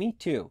Donnie. Me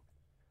too.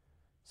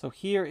 So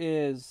here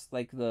is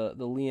like the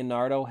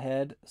Leonardo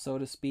head, so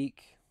to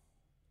speak.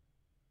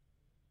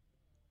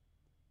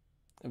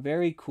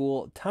 Very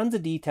cool. Tons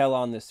of detail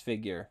on this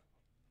figure.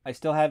 I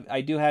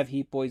do have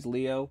Heat Boy's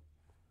Leo.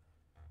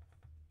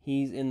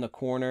 He's in the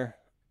corner.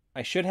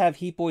 I should have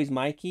Heat Boy's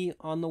Mikey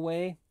on the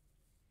way.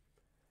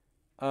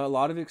 A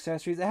lot of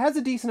accessories. It has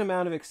a decent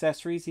amount of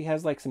accessories. He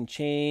has like some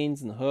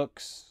chains and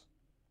hooks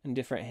and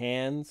different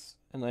hands.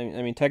 And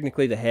I mean,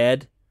 technically the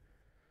head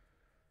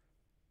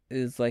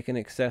is like an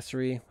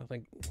accessory. I'm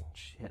like,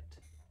 shit.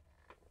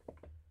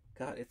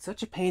 God, it's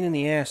such a pain in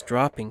the ass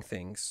dropping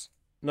things.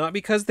 Not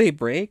because they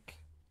break,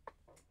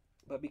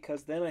 but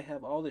because then I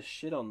have all this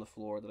shit on the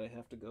floor that I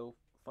have to go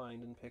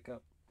find and pick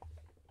up.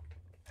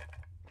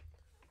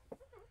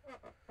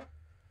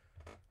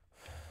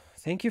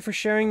 Thank you for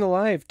sharing the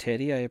live,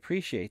 Teddy. I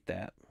appreciate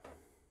that.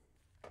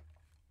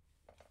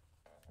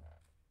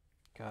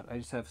 God, I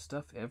just have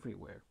stuff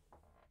everywhere.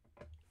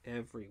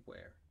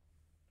 Everywhere.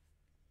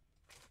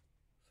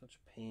 Such a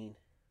pain.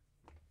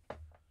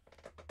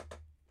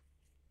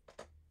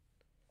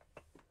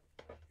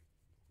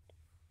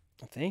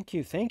 Thank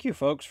you,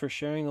 folks, for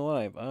sharing the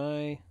live.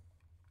 I'm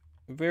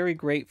very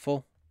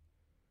grateful.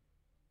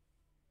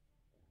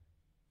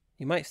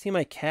 You might see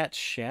my cat's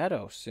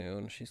shadow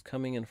soon. She's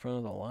coming in front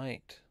of the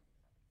light.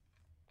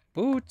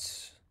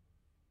 Boots.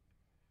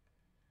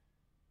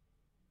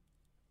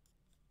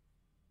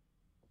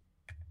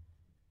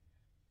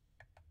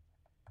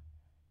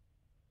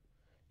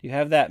 Do you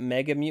have that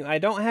Mega Mute? I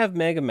don't have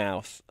Mega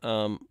Mouth.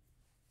 I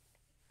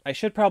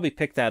should probably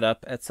pick that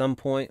up at some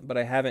point, but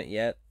I haven't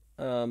yet.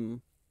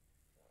 I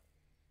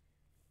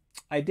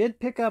did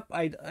pick up,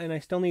 and I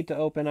still need to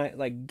open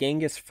like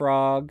Genghis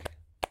Frog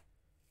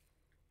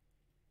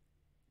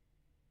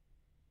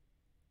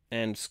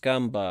and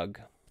Scumbug,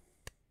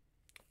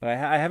 but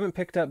I haven't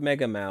picked up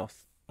Mega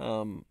Mouth.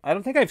 I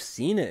don't think I've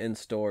seen it in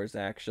stores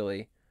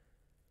actually.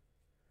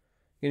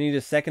 You need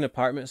a second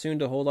apartment soon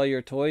to hold all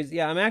your toys.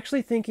 Yeah, I'm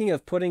actually thinking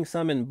of putting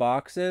some in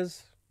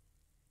boxes.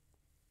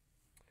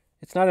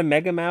 It's not a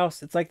Mega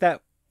Mouse. It's like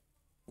that.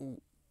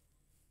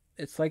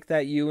 It's like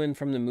that Ewan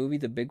from the movie,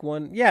 the big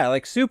one. Yeah,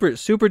 like super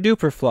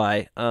duper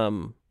fly.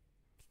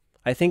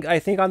 I think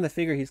on the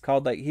figure he's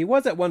called like he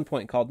was at one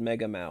point called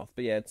Mega Mouth,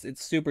 but yeah,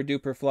 it's super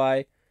duper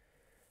fly.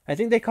 I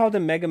think they called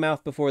him Mega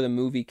Mouth before the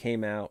movie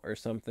came out or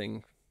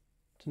something,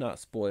 to not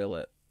spoil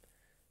it.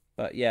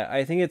 But yeah,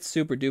 I think it's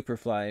super duper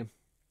fly.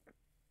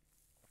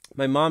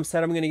 My mom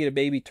said I'm gonna get a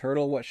baby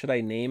turtle. What should I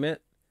name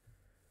it?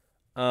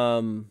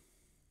 Poncho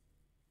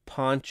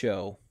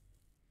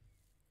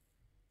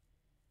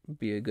would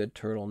be a good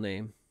turtle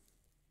name.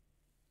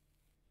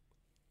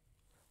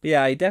 But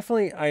yeah, I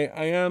definitely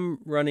I am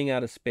running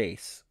out of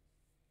space.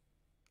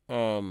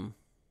 Yeah,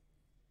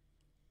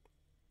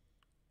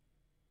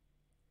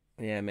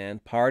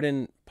 man.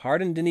 Pardon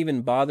didn't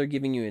even bother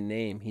giving you a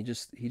name. He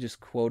just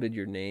quoted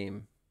your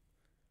name.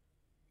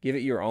 Give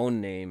it your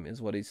own name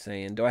is what he's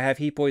saying. Do I have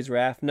Heat Boy's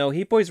Raph? No,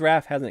 Heat Boy's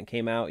Raph hasn't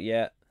came out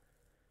yet.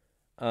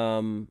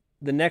 The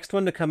next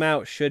one to come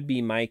out should be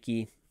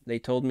Mikey. They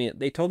told me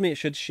it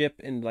should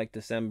ship in like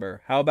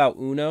December. How about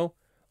Uno?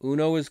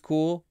 Uno is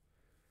cool.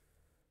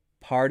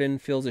 Pardon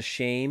feels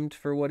ashamed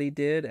for what he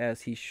did,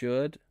 as he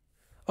should.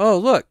 Oh,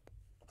 look.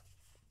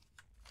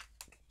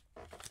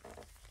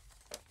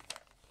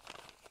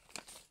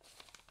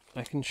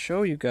 I can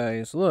show you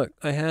guys. Look,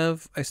 I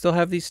still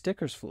have these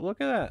stickers.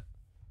 Look at that.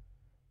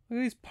 Look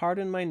at these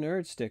Pardon My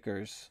Nerd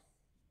stickers.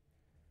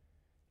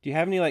 Do you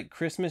have any like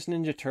Christmas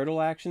Ninja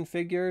Turtle action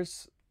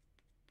figures?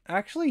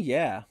 Actually,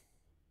 yeah.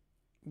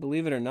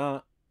 Believe it or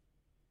not.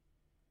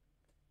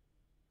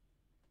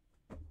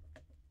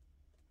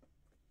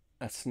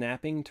 A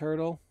snapping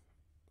turtle.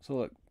 So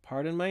look,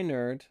 Pardon My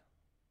Nerd.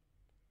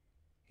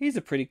 He's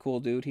a pretty cool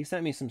dude. He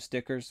sent me some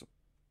stickers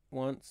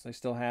once. I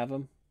still have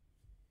them.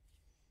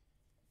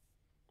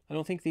 I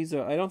don't think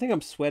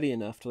I'm sweaty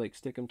enough to like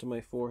stick them to my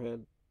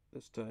forehead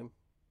this time.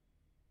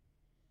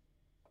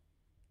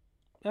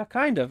 Yeah,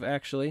 kind of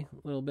actually,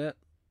 a little bit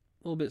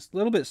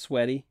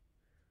sweaty.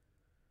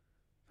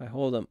 I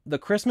hold them. The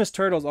Christmas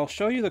Turtles, I'll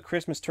show you the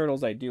Christmas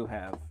Turtles I do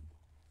have.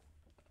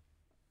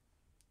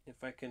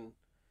 If I can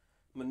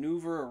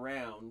maneuver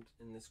around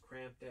in this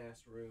cramped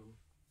ass room.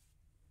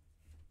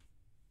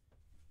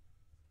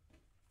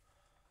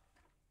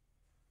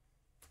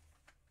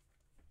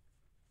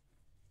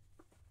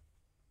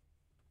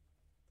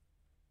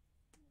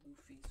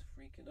 Luffy's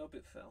freaking up.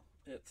 It fell.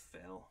 It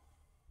fell.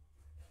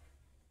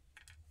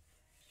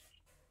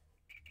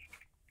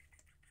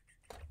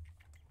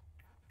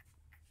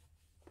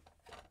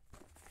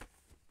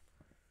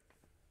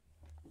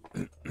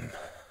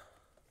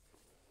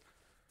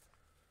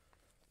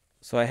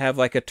 So I have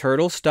like a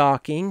turtle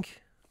stocking,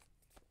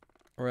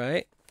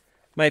 right?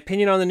 My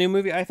opinion on the new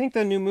movie, I think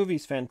the new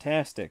movie's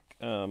fantastic.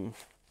 Dun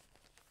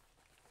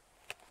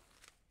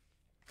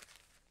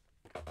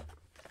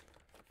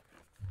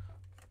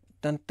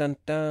dun dun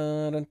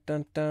dun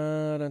dun dun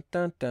dun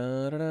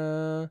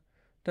dun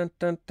dun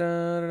dun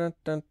dun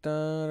dun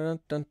dun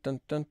dun dun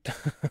dun.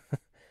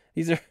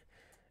 These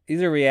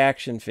are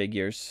reaction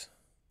figures.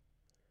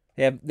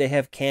 They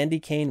have candy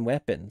cane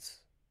weapons.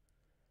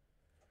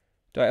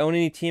 Do I own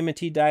any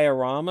TMNT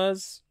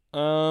dioramas?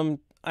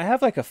 I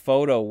have like a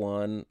photo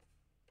one.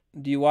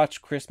 Do you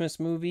watch Christmas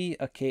movie?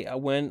 Okay,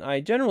 when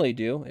I generally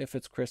do, if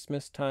it's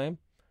Christmas time.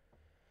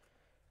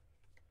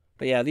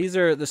 But yeah, these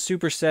are the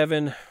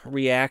Super7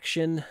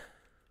 reaction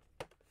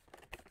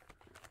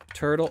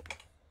turtle.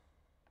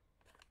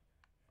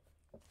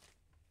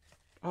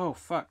 Oh,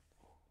 fuck.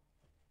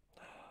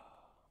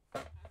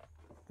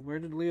 Where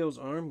did Leo's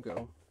arm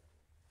go?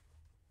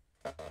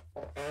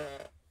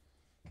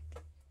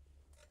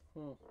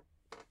 Oh.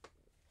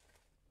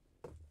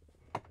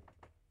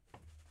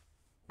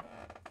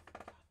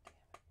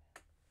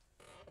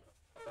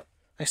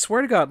 I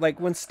swear to God, like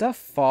when stuff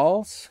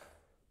falls,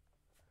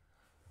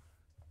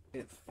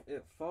 it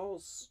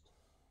falls.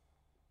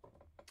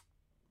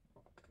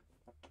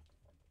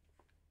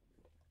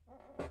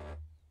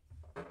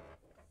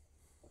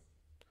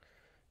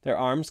 Their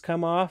arms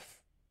come off.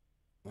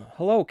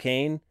 Hello,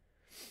 Kane.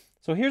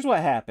 So here's what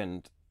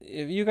happened.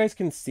 If you guys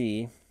can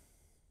see.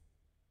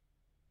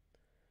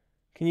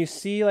 Can you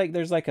see like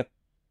there's like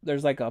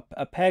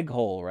a peg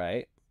hole,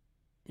 right?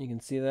 You can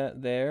see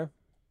that there,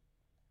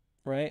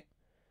 right?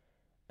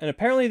 And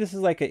apparently this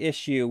is like an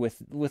issue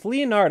with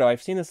Leonardo.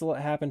 I've seen this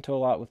happen to a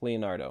lot with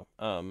Leonardo.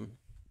 Trying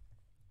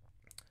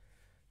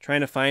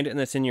to find it and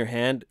it's in your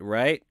hand,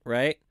 right?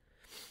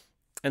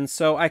 And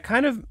so I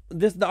kind of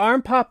the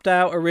arm popped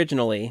out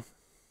originally.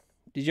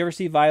 Did you ever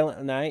see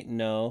Violent Night?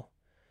 No.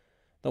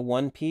 The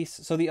One Piece.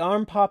 So the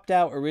arm popped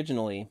out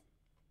originally.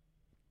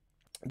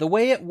 The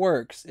way it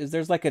works is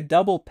there's like a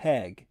double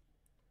peg,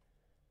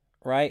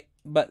 right?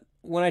 But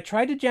when I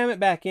tried to jam it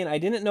back in, I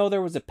didn't know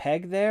there was a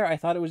peg there. I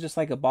thought it was just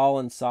like a ball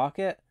and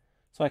socket.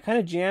 So I kind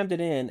of jammed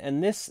it in,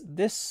 and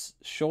this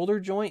shoulder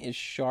joint is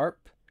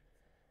sharp.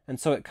 And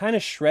so it kind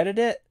of shredded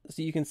it.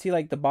 So you can see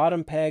like the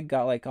bottom peg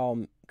got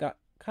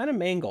kind of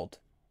mangled.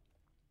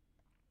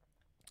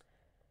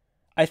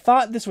 I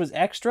thought this was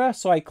extra,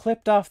 so I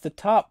clipped off the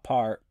top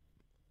part.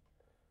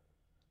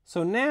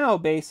 So now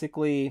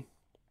basically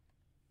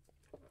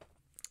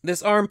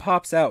this arm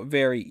pops out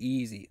very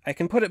easy. I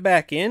can put it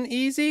back in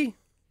easy.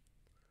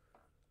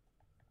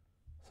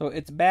 So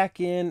it's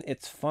back in,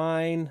 it's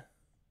fine.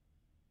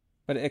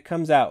 But it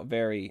comes out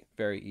very,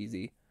 very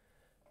easy.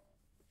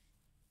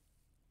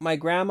 My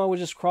grandma was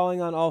just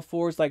crawling on all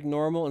fours like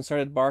normal and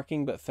started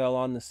barking but fell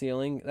on the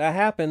ceiling. That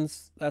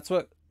happens. That's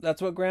what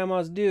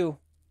grandmas do.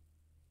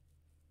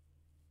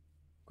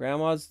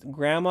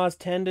 Grandmas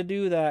tend to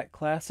do that.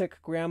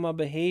 Classic grandma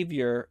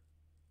behavior.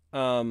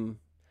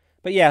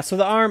 But yeah,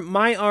 so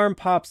my arm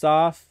pops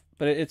off,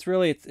 but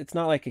it's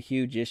not like a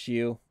huge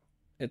issue.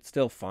 It's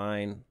still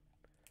fine.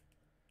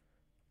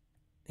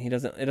 It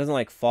doesn't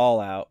like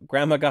fall out.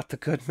 Grandma got the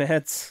good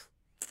meds.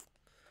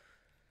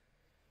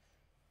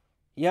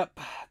 Yep,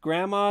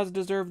 grandmas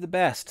deserve the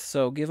best,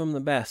 so give them the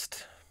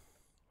best.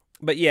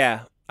 But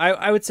yeah,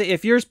 I would say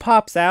if yours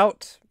pops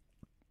out,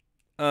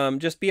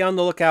 just be on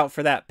the lookout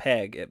for that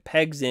peg. It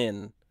pegs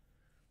in,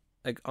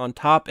 like on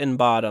top and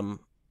bottom,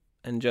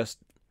 and just,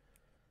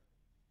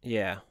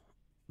 yeah.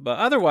 But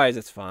otherwise,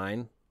 it's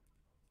fine.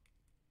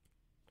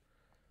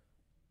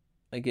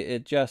 Like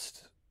it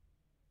just,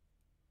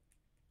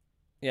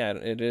 yeah,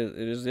 it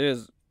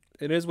is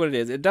what it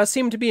is. It does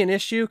seem to be an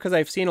issue because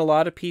I've seen a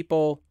lot of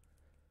people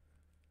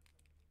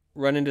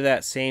run into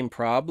that same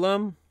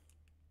problem.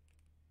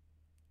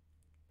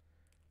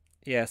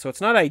 Yeah, so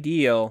it's not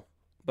ideal,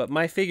 but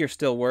my figure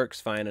still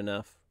works fine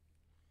enough.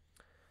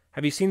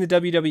 Have you seen the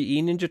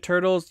WWE Ninja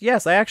Turtles?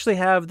 Yes, I actually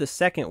have the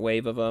second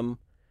wave of them.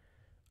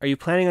 Are you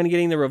planning on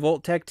getting the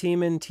Revolt Tech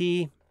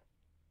TMNT?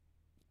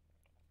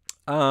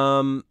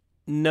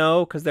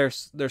 No, because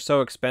they're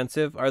so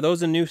expensive. Are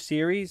those a new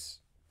series?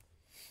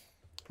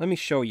 Let me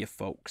show you,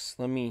 folks.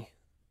 Let's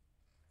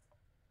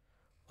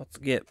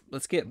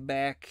get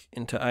back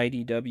into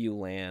IDW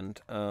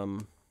land.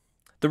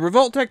 The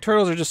Revolt Tech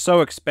Turtles are just so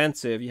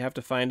expensive. You have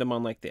to find them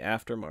on like the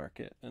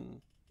aftermarket,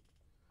 and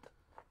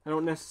I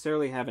don't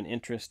necessarily have an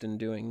interest in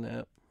doing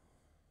that.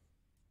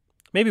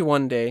 Maybe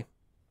one day.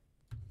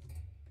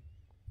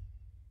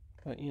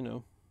 But, you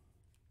know.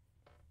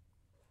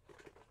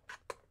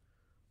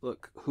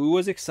 Look, who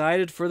was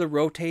excited for the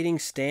rotating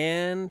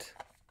stand?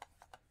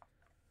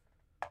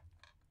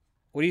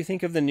 What do you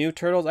think of the new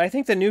turtles? I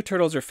think the new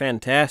turtles are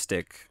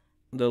fantastic.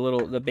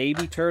 The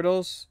baby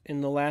turtles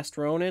in the last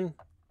Ronin,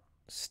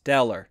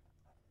 stellar.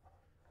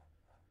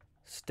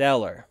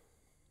 Stellar.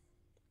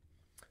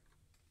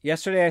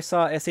 Yesterday I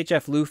saw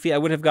SHF Luffy. I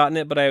would have gotten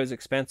it, but I was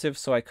expensive,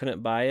 so I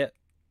couldn't buy it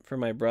for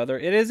my brother.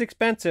 It is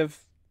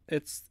expensive.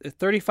 It's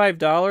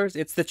 $35.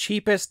 It's the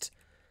cheapest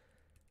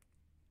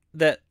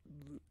that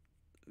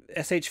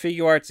SH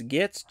Figuarts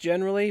gets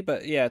generally,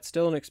 but yeah, it's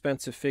still an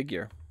expensive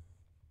figure.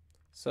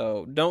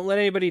 So don't let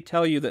anybody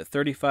tell you that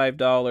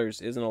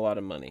 $35 isn't a lot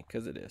of money,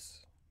 because it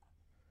is.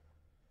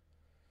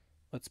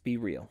 Let's be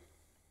real.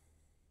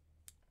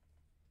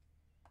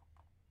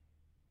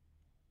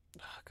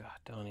 Oh God,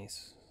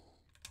 Donnie's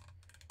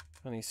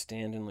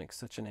standing like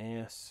such an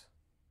ass.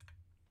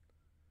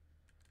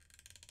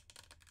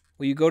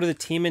 Will you go to the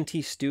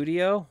tmnt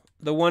studio?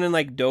 The one in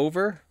like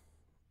Dover?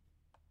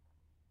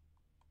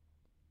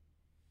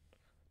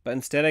 But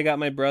instead I got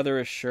my brother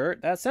a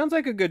shirt. That sounds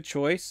like a good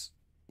choice.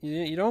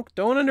 You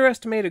don't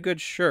underestimate a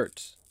good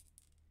shirt.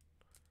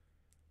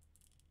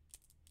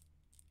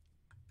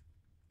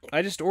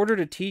 I just ordered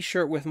a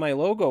t-shirt with my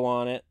logo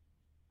on it.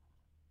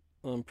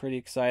 I'm pretty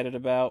excited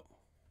about.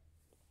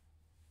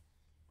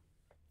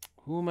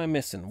 Who am I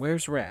missing?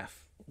 Where's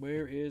Raph?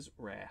 Where is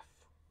Raph?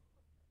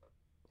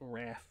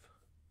 Raph.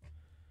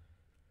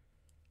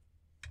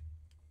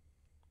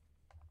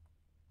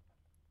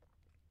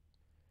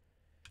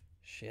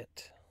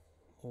 Shit.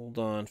 Hold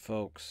on,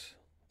 folks.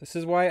 This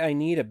is why I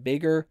need a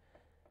bigger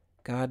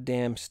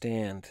goddamn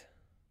stand.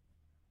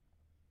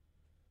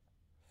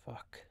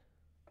 Fuck.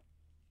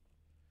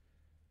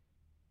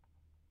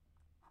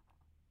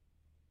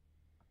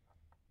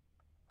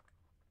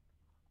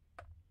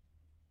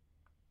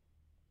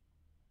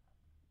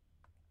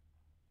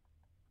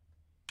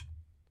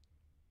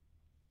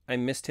 I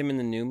missed him in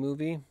the new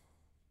movie.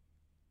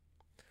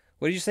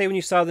 What did you say when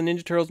you saw the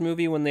Ninja Turtles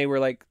movie when they were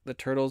like the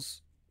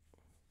turtles?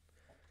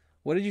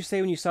 What did you say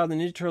when you saw the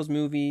Ninja Turtles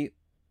movie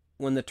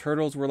when the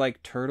turtles were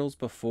like turtles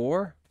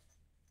before?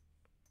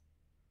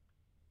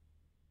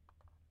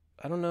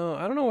 I don't know.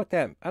 I don't know what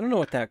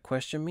that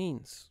question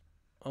means.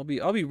 I'll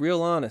be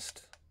real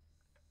honest.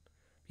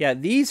 Yeah,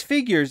 these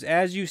figures,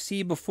 as you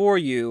see before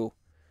you,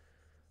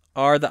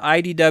 are the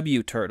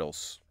IDW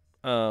Turtles.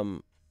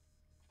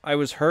 I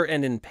was hurt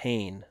and in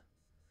pain.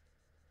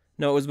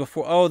 No, it was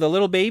before. Oh, the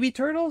little baby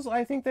turtles?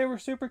 I think they were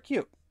super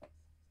cute.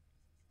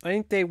 I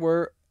think they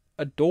were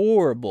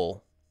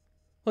adorable.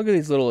 Look at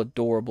these little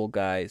adorable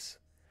guys.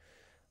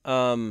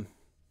 Yeah,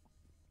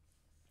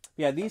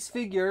 these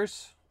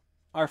figures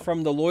are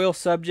from the Loyal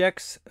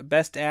Subjects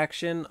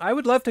bstaxn. I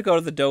would love to go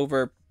to the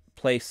Dover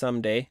place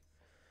someday.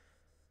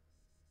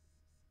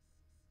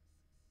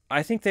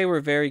 I think they were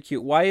very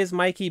cute. Why is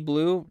Mikey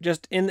blue?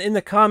 Just in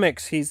the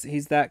comics,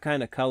 he's that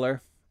kind of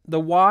color. The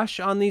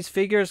wash on these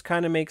figures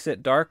kind of makes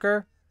it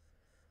darker,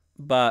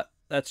 but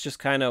that's just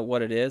kind of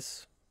what it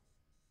is.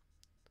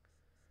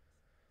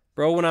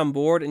 Bro, when I'm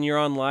bored and you're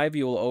on live,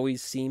 you will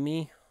always see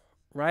me.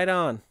 Right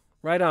on.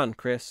 Right on,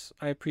 Chris.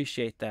 I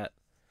appreciate that.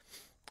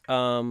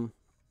 But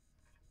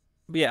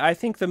yeah, I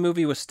think the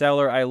movie was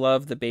stellar. I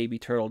love the baby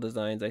turtle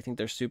designs. I think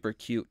they're super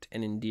cute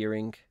and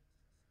endearing.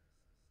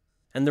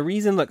 And the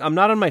reason, look, I'm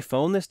not on my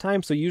phone this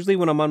time, so usually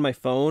when I'm on my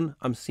phone,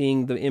 I'm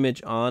seeing the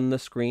image on the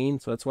screen,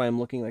 so that's why I'm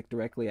looking like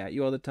directly at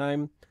you all the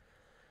time.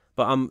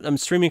 But I'm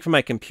streaming from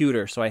my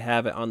computer, so I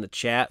have it on the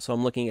chat, so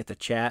I'm looking at the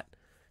chat.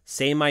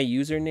 Say my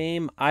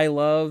username. I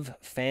love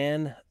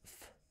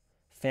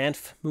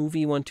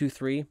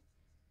fanfmovie123.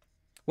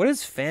 What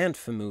is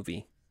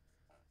fanfmovie?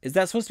 Is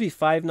that supposed to be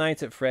Five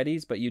Nights at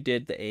Freddy's, but you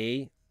did the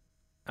A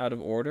out of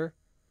order?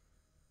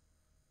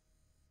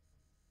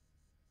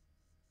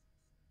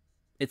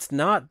 It's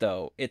not,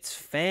 though. It's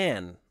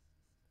fan.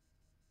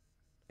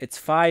 It's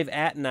Five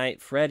at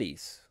Night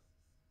Freddy's.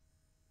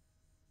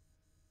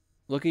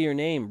 Look at your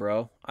name,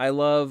 bro. I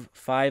love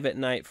Five at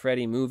Night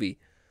Freddy movie.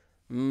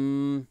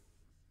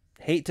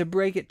 Hate to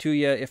break it to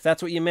you. If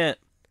that's what you meant,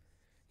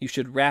 you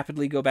should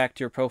rapidly go back to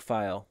your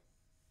profile.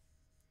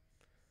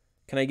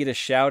 Can I get a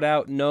shout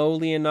out? No,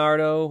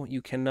 Leonardo,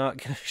 you cannot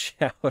get a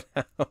shout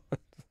out.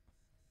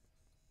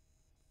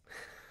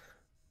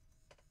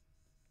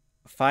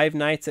 Five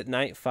Nights at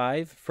Night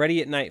 5? Freddy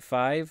at Night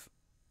 5?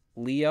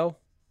 Leo?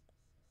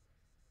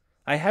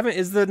 I haven't.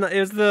 Is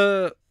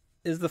the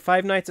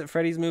Five Nights at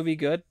Freddy's movie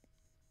good?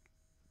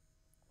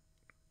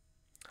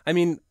 I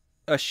mean,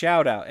 a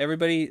shout out.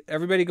 Everybody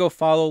go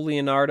follow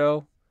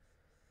Leonardo.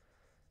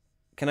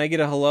 Can I get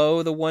a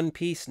hello, the One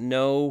Piece?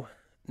 No,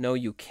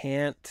 you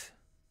can't.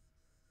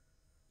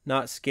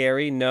 Not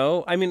scary?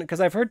 No. I mean, because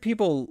I've heard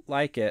people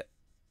like it.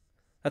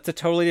 That's a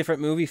totally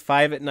different movie.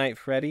 Five at Night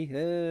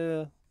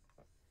Freddy.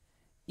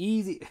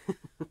 Easy.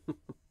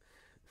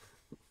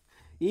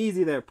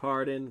 Easy there,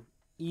 Pardon.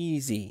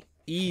 Easy.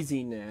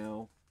 Easy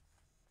now.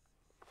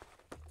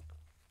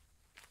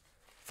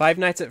 Five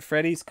Nights at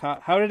Freddy's.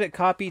 How did it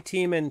copy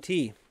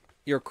TMNT?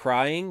 You're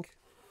crying?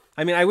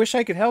 I mean, I wish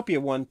I could help you,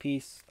 One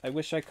Piece. I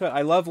wish I could.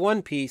 I love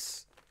One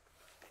Piece.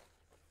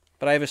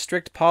 But I have a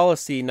strict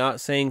policy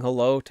not saying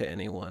hello to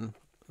anyone.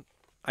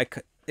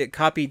 It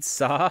copied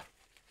Saw.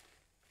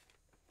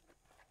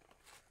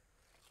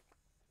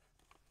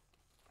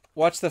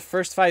 Watched the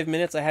first 5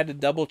 minutes. I had to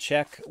double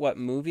check what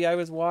movie I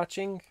was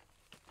watching.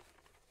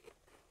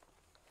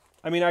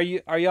 I mean,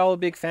 are y'all a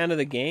big fan of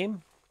the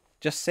game?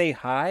 Just say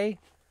hi.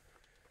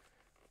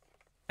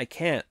 I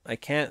can't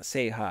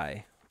say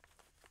hi.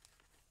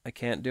 I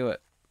can't do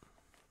it.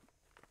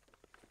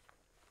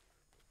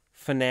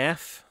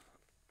 FNAF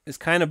is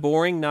kind of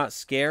boring, not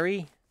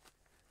scary.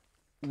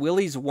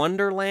 Willy's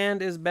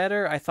Wonderland is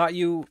better. I thought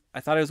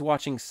I was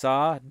watching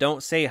Saw.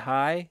 Don't say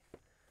hi.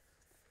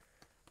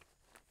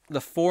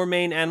 The 4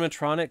 main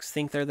animatronics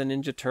think they're the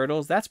Ninja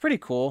Turtles. That's pretty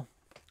cool.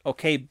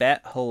 Okay,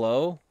 bet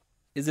hello.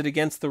 Is it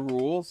against the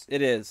rules?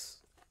 It is.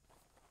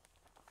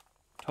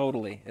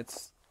 Totally.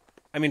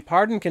 I mean,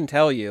 Pardon can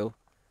tell you.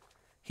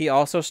 He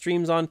also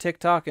streams on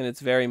TikTok, and it's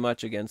very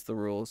much against the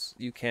rules.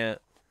 You can't.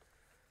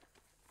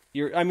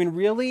 I mean,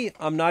 really?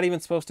 I'm not even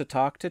supposed to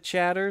talk to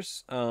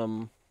chatters.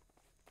 I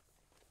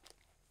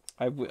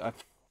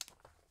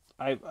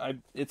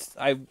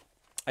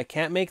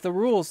can't make the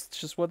rules. It's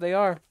just what they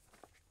are.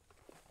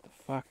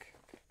 Fuck.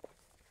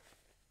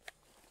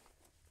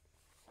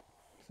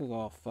 This is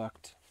all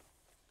fucked.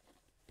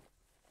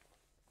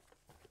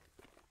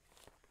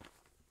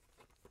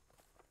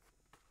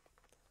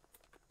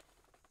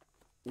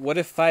 What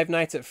if Five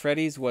Nights at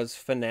Freddy's was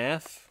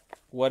FNAF?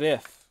 What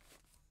if?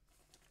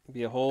 It'd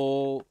be a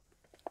whole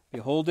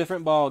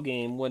different ball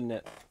game, wouldn't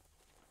it?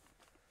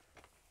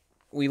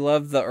 We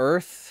love the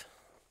Earth.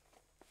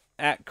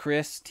 At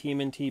Chris,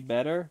 TMNT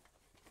better.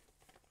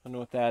 I don't know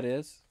what that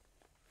is.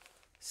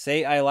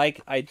 Say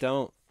I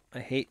don't. I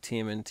hate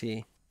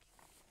TMNT.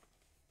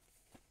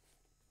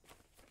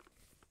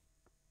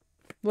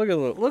 Look at a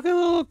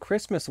little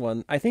Christmas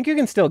one. I think you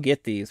can still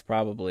get these,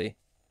 probably.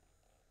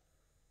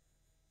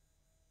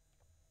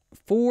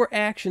 4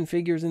 action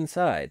figures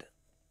inside.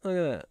 Look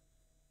at that.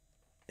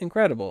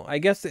 Incredible. I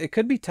guess it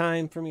could be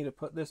time for me to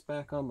put this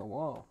back on the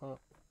wall, huh?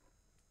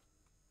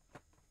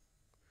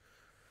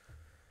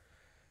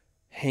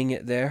 Hang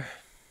it there.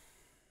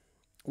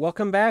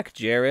 Welcome back,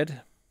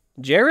 Jared.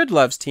 Jared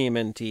loves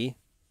TMNT.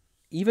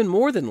 Even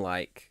more than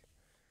like.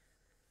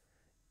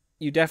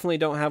 You definitely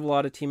don't have a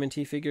lot of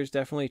TMNT figures.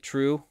 Definitely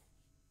true.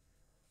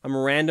 I'm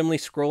randomly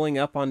scrolling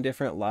up on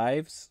different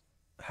lives.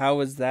 How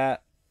is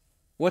that?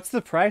 What's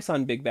the price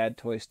on Big Bad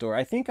Toy Store?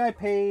 I think I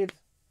paid...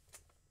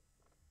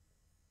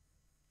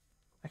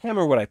 I can't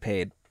remember what I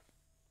paid.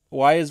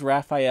 Why is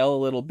Raphael a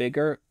little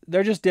bigger?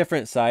 They're just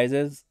different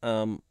sizes.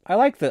 I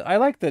like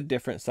the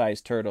different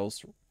size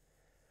turtles.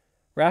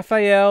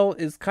 Raphael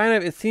is kind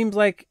of... It seems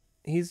like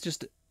he's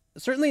just...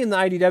 Certainly in the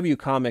IDW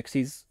comics,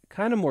 he's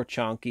kind of more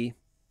chonky.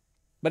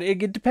 But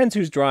it depends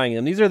who's drawing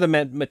them. These are the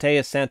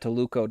Mateus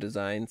Santolouco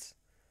designs.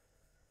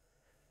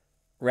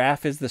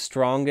 Raph is the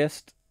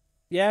strongest.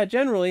 Yeah,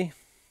 generally.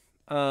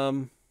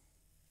 Kind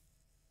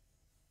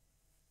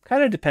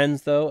of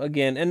depends, though.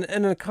 Again, and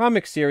in a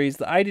comic series,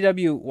 the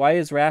IDW, why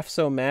is Raph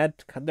so mad?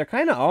 They're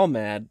kind of all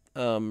mad,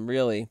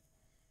 really.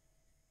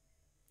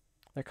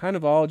 They're kind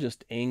of all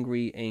just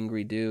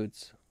angry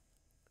dudes.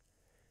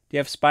 Do you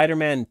have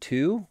Spider-Man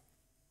 2?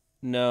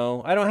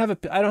 No, I don't have a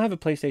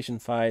PlayStation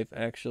 5,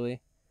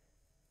 actually.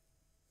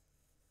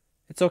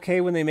 It's okay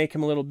when they make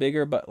him a little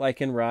bigger, but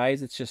like in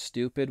Rise, it's just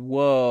stupid.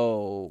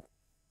 Whoa.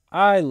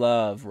 I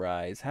love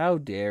Rise. How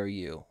dare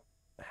you?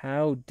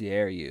 How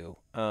dare you?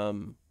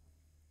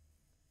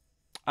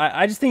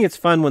 I just think it's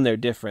fun when they're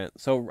different.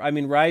 So, I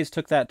mean, Rise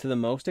took that to the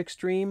most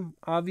extreme,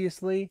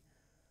 obviously.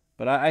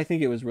 But I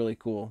think it was really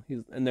cool.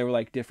 And they were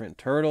like different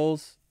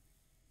turtles.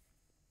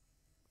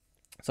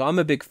 So I'm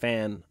a big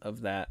fan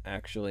of that,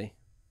 actually.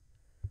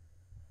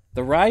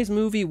 The Rise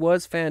movie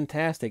was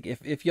fantastic.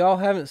 If y'all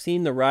haven't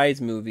seen the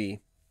Rise movie,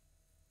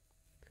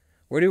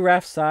 where do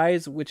Raph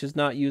size, which is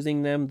not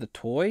using them, the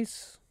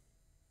toys?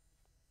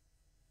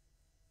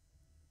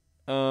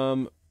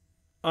 On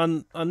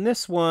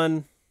this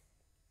one,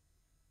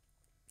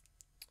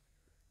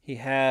 he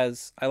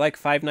has... I like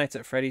Five Nights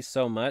at Freddy's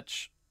so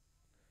much.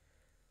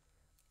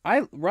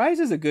 Rise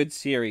is a good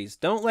series.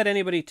 Don't let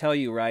anybody tell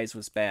you Rise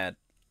was bad.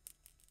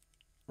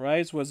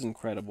 Rise was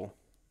incredible.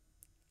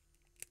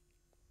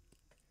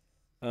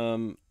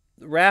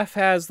 Raph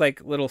has like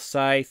little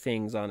Psy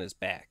things on his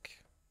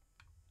back.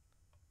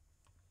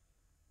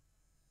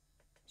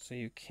 So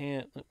you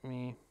can't let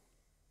me...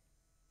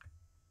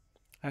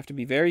 I have to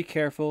be very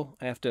careful.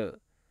 I have to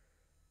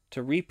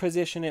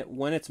reposition it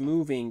when it's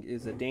moving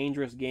is a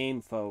dangerous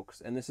game,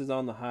 folks. And this is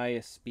on the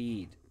highest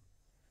speed.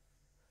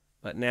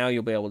 But now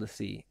you'll be able to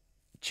see.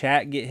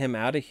 Chat, get him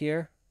out of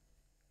here.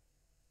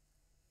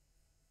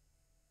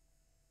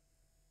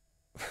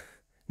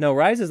 No,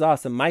 Rise is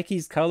awesome.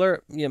 Mikey's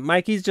color, yeah,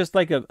 Mikey's just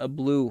like a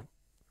blue.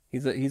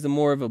 He's a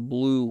more of a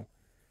blue,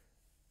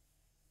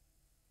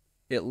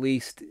 at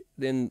least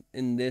in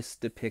this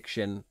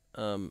depiction.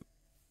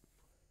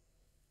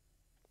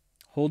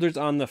 Holders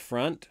on the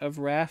front of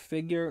Raph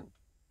figure.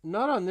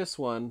 Not on this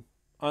one.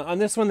 On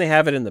this one, they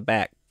have it in the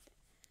back.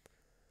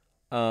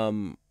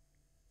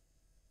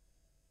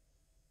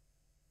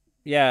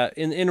 Yeah,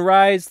 in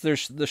Rise,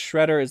 there's the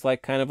Shredder is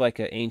like kind of like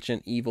an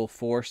ancient evil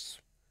force,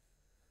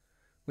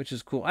 which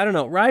is cool. I don't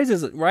know. Rise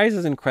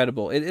is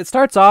incredible. It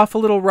starts off a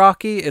little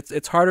rocky.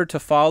 It's harder to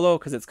follow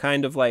because it's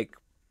kind of like,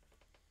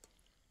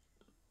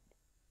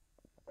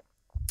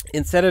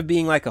 instead of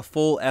being like a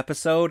full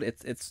episode,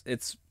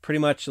 it's pretty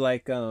much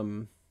like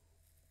 3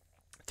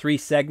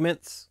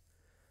 segments.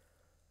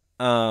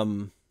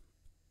 So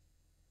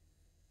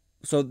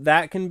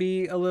that can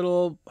be a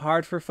little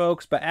hard for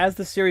folks, but as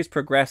the series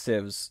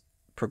progresses,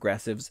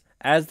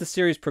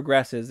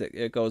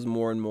 it goes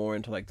more and more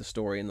into like the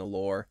story and the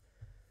lore.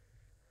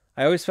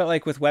 I always felt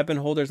like with weapon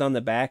holders on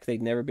the back,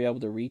 they'd never be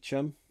able to reach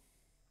them.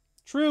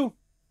 True.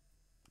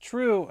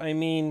 I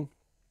mean,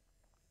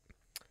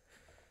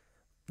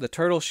 the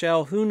turtle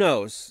shell, who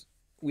knows?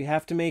 We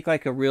have to make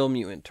like a real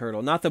mutant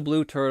turtle, not the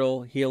blue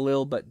turtle,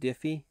 Healil, but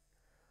Diffie.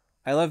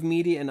 I love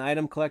media and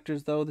item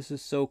collectors though. This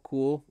is so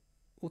cool.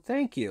 Well,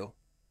 thank you.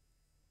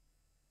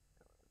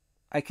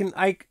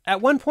 I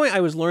at one point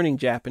I was learning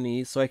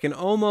Japanese, so I can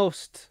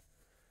almost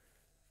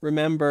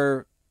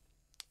remember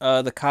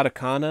the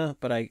katakana,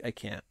 but I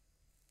can't.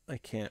 I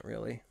can't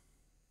really.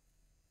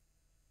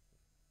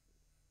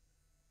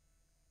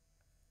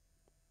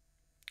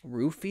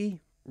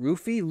 Luffy?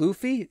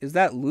 Is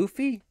that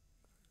Luffy?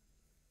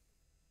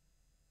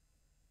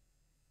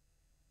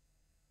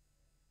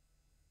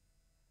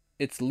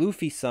 It's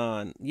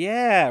Luffy-san.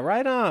 Yeah,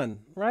 right on.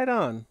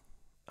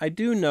 I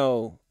do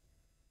know.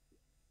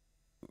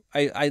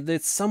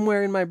 It's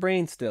somewhere in my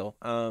brain still.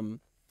 Do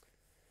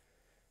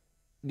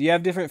you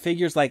have different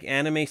figures like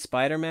anime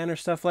Spider-Man or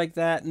stuff like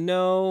that?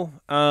 No.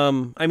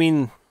 I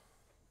mean,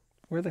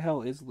 where the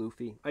hell is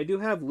Luffy? I do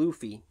have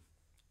Luffy.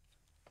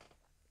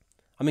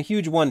 I'm a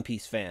huge One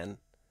Piece fan.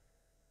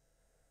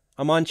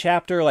 I'm on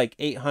chapter like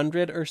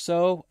 800 or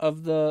so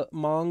of the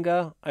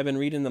manga. I've been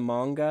reading the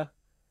manga.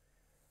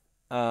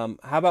 How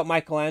about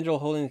Michelangelo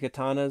holding the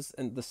katanas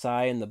and the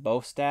sai and the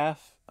bow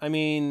staff? I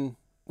mean,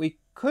 we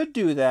could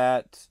do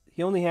that.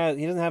 He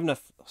doesn't have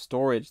enough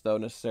storage though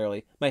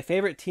necessarily. My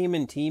favorite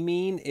tmnt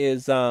meme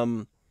is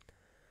the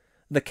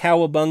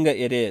cowabunga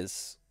it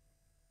is.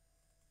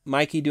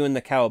 Mikey doing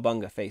the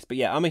cowabunga face. But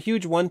yeah, I'm a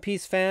huge One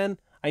Piece fan.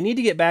 I need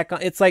to get back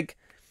on. It's like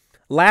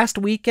last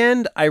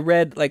weekend I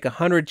read like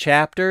 100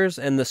 chapters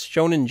and the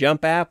Shonen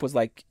Jump app was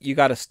like, you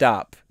got to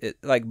stop. It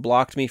like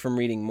blocked me from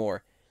reading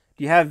more.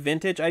 Do you have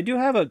vintage? I do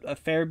have a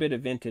fair bit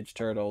of vintage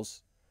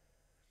Turtles.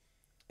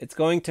 It's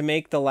going to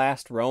make The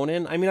Last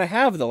Ronin. I mean, I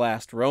have The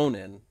Last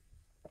Ronin.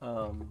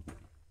 Oh,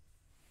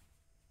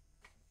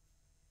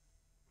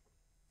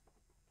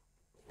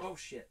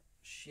 shit.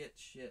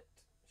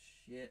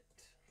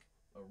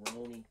 A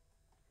Roni.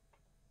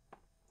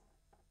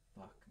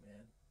 Fuck,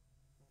 man.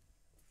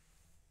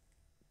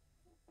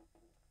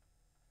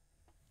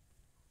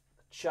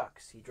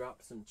 Chucks. He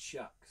dropped some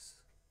chucks.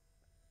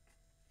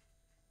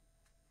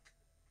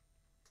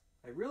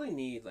 I really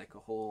need like a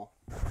whole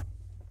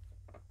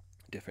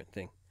different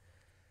thing.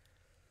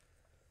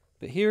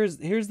 But here's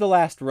The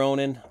Last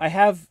Ronin. I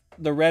have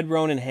the red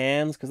Ronin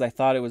hands because I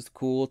thought it was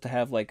cool to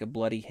have like a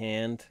bloody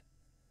hand.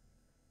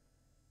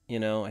 You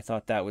know, I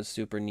thought that was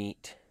super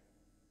neat.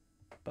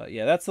 But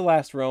yeah, that's The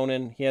Last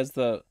Ronin. He has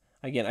the,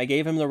 again, I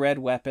gave him the red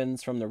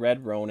weapons from the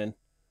red Ronin.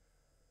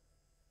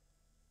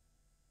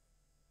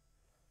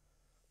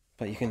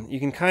 But you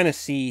can kind of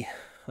see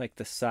like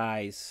the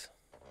size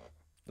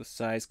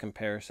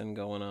comparison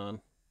going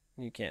on.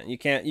 You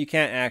can't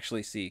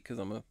actually see because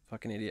I'm a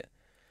fucking idiot.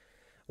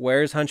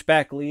 Where's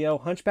Hunchback Leo?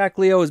 Hunchback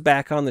Leo is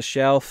back on the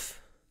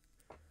shelf.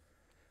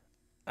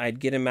 I'd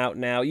get him out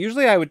now.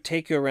 Usually I would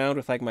take you around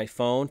with like my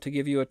phone to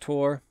give you a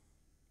tour.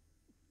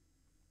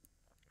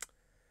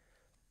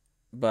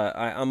 But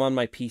I'm on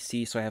my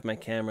PC, so I have my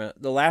camera.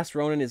 The Last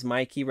Ronin is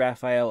Mikey,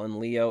 Raphael, and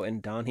Leo,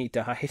 and Donnie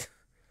died.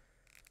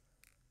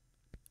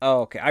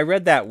 Oh, okay. I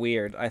read that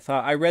weird.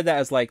 I read that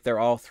as like they're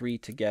all 3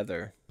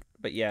 together.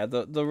 But yeah,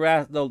 the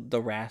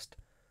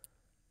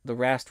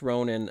Last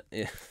Ronin,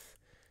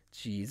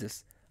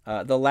 Jesus.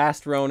 The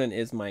Last Ronin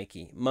is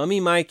Mikey. Mummy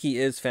Mikey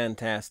is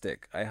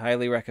fantastic. I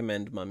highly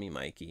recommend Mummy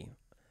Mikey.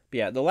 But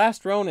yeah, The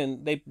Last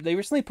Ronin, they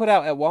recently put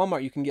out at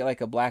Walmart, you can get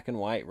like a black and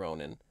white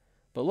Ronin.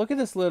 But look at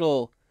this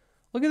goofball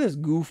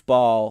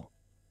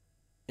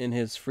in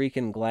his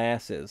freaking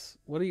glasses.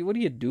 What are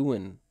you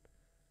doing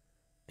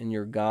in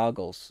your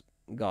goggles,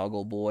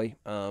 goggle boy?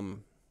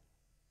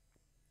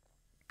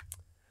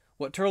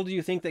 What turtle do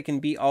you think that can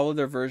beat all of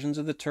their versions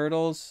of the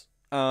Turtles?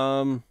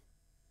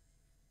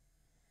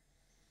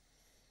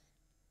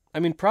 I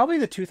mean, probably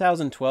the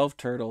 2012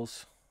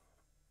 Turtles.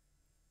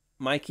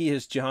 Mikey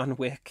is John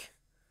Wick.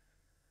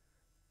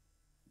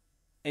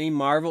 Any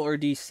Marvel or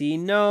DC?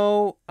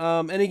 No.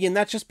 And again,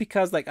 that's just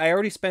because like I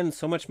already spend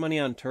so much money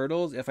on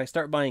Turtles. If I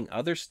start buying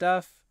other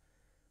stuff,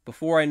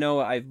 before I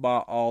know it, I've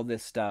bought all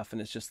this stuff,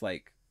 and it's just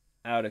like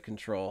out of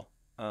control.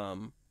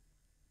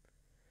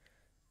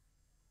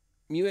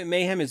 Mutant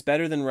Mayhem is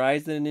better than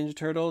Rise than Ninja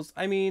Turtles.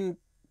 I mean,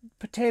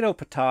 potato,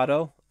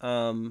 potato.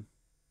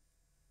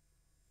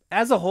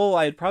 As a whole,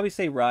 I'd probably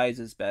say Rise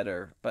is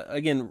better. But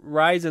again,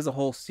 Rise is a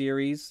whole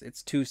series.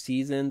 It's 2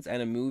 seasons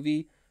and a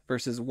movie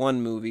versus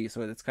 1 movie,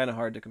 so it's kind of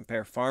hard to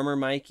compare. Farmer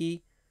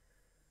Mikey,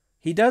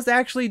 he does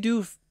actually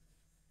do...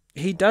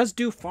 He does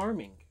do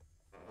farming.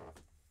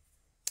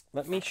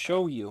 Let me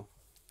show you.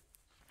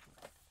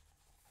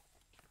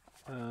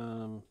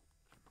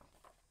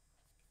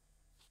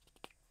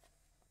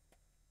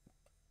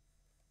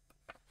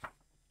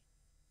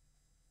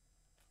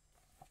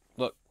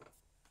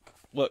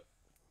 Look.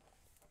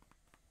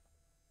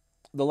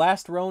 The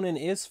Last Ronin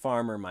is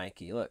Farmer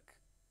Mikey. Look.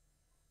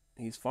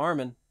 He's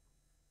farming.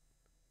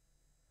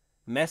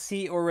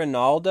 Messi or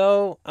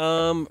Ronaldo?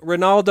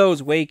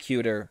 Ronaldo's way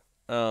cuter.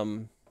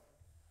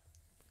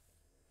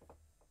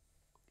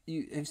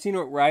 You have seen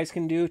what Rise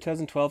can do?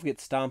 2012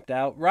 gets stomped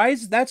out.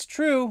 Rise, that's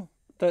true.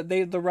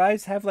 The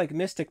Rise have like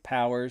mystic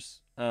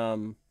powers.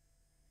 So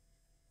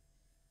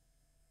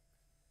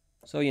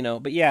you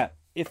know, but yeah,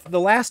 if The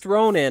Last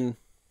Ronin,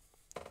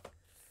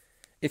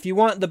 if you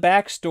want the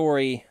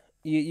backstory,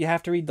 you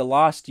have to read The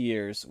Lost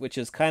Years, which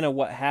is kind of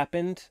what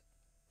happened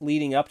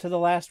leading up to The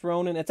Last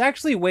Ronin. It's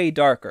actually way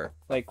darker.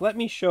 Like, let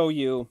me show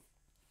you.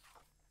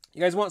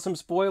 You guys want some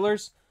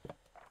spoilers?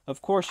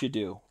 Of course you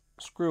do.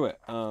 Screw it.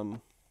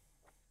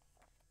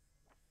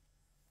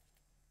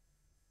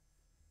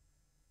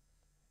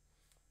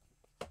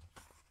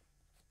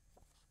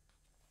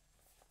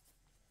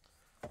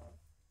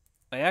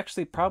 I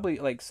actually probably,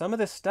 like, some of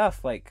this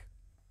stuff, like,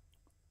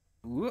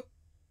 whoop.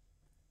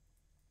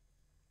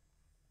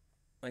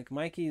 Like,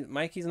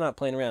 Mikey's not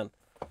playing around.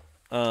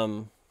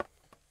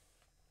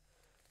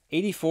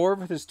 84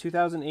 versus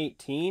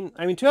 2018.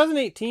 I mean,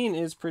 2018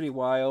 is pretty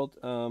wild.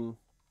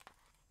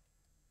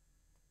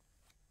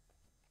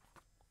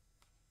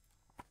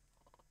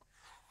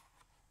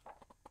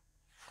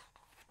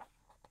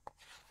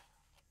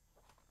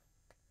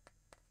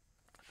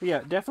 Yeah,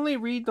 definitely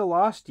read The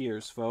Lost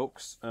Years,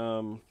 folks.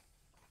 The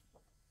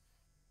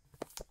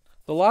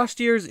Lost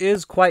Years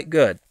is quite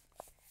good.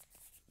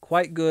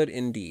 Quite good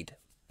indeed.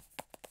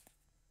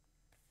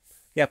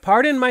 Yeah,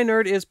 Pardon My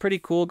Nerd is pretty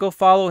cool. Go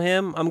follow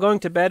him. I'm going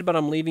to bed, but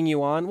I'm leaving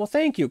you on. Well,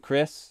 thank you,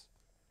 Chris.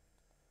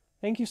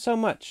 Thank you so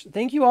much.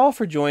 Thank you all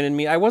for joining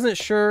me. I wasn't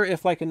sure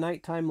if like a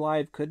nighttime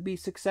live could be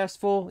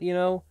successful, you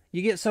know?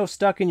 You get so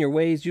stuck in your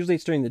ways. Usually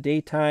it's during the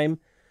daytime.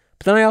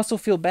 But then I also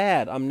feel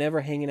bad. I'm never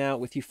hanging out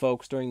with you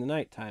folks during the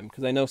nighttime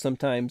because I know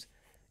sometimes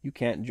you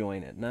can't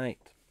join at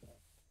night.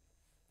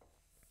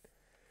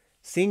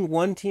 Sing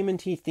one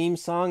TMNT theme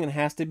song and it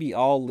has to be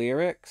all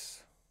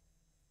lyrics.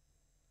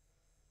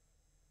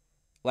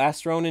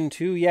 Last Ronin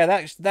 2.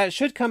 Yeah, that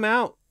should come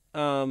out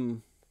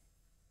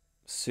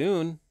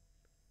soon.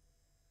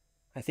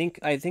 I think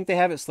they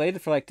have it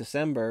slated for like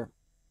December.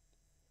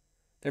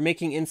 They're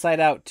making Inside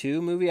Out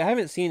 2 movie. I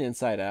haven't seen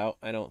Inside Out,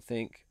 I don't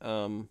think.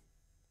 I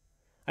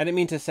didn't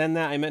mean to send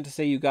that. I meant to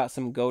say you got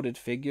some goated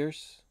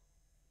figures.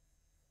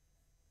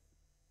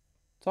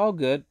 It's all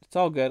good. It's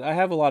all good. I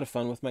have a lot of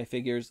fun with my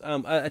figures.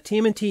 A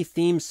TMNT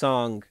theme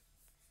song.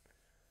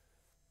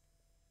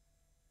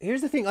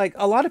 Here's the thing, like,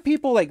 a lot of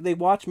people, like, they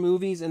watch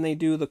movies and they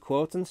do the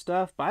quotes and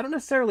stuff, but I don't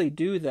necessarily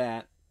do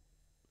that.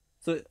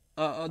 So,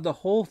 the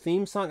whole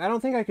theme song, I don't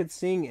think I could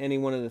sing any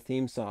one of the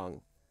theme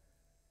song.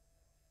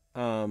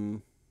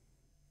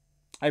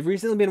 I've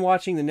recently been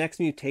watching The Next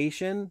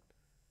Mutation.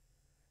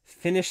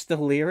 Finish the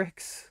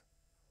lyrics.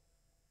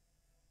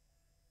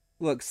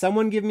 Look,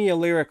 someone give me a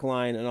lyric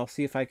line and I'll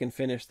see if I can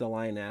finish the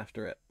line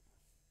after it.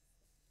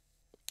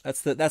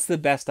 That's the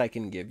best I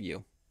can give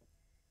you.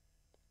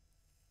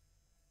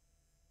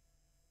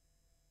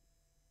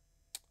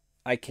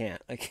 I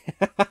can't.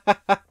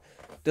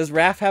 Does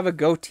Raph have a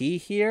goatee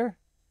here?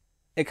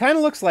 It kind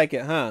of looks like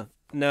it, huh?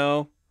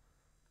 No.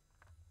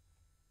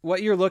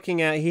 What you're looking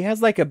at, he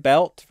has like a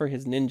belt for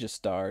his ninja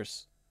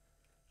stars.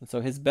 And so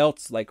his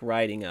belt's like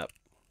riding up.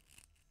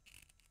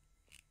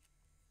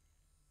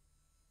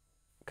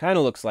 Kind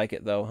of looks like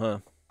it though, huh?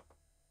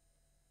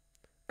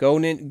 Go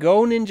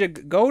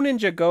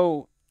ninja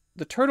go.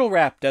 The turtle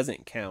rap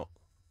doesn't count.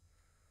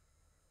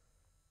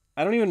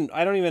 I don't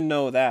even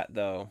know that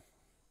though.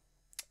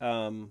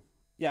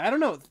 Yeah, I don't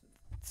know.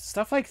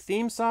 Stuff like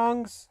theme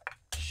songs.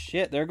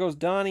 Shit, there goes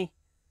Donnie.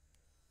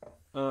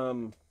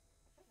 Fuck,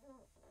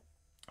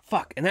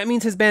 and that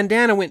means his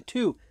bandana went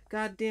too.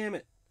 God damn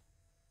it.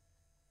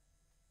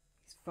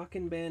 These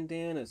fucking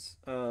bandanas.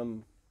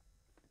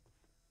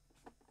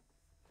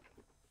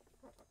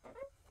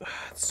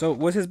 So,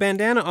 was his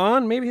bandana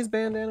on? Maybe his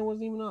bandana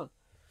wasn't even on.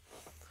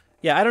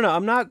 Yeah, I don't know.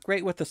 I'm not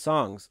great with the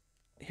songs.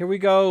 Here we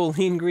go,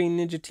 Lean Green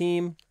Ninja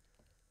Team.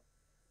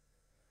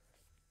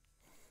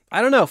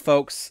 I don't know,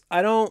 folks.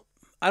 I don't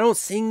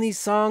sing these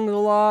songs a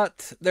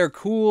lot. They're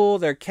cool,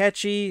 they're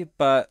catchy,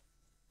 but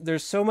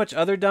there's so much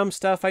other dumb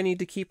stuff I need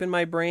to keep in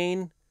my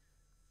brain.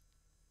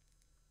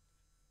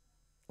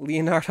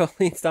 Leonardo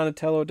leads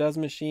Donatello does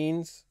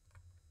machines.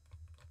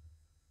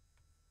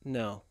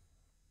 No.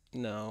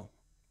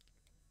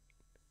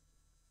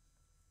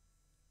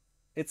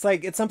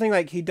 It's something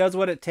like he does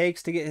what it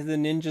takes to get the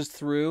ninjas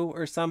through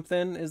or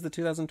something is the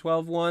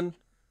 2012 one.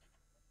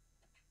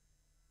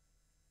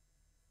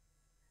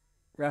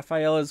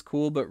 Raphael is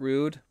cool but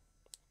rude.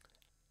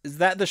 Is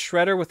that the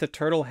Shredder with the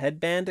turtle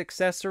headband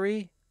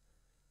accessory?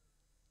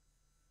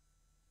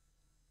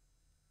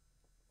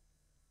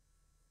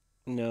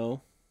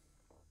 No.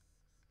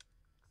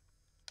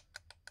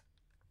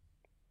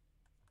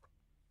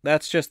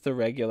 That's just the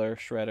regular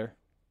Shredder.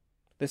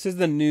 This is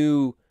the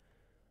IDW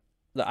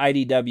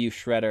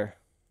Shredder.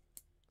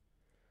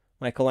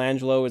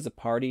 Michelangelo is a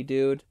party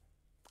dude.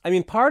 I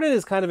mean, Pardon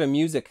is kind of a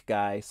music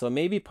guy, so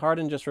maybe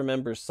Pardon just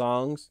remembers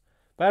songs.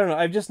 But I don't know.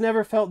 I've just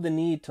never felt the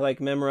need to like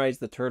memorize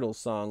the Turtles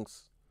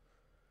songs.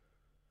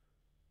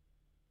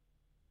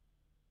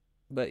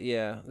 But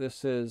yeah,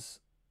 this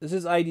is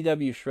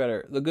IDW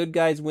Shredder. The good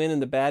guys win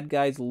and the bad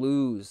guys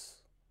lose.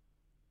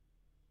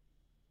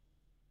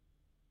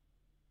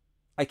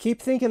 I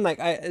keep thinking like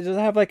I just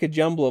have like a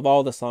jumble of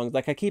all the songs.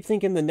 Like I keep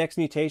thinking the Next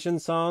Mutation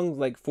songs,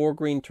 like Four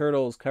Green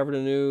Turtles covered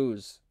in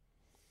ooze.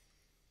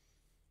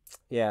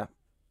 Yeah,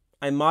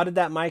 I modded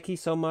that Mikey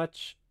so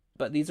much,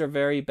 but these are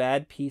very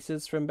bad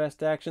pieces from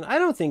Best Action. I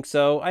don't think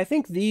so. I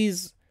think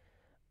these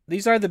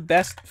are the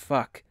best.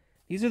 Fuck,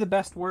 these are the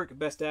best work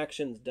Best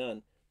Action's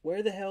done.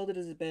 Where the hell did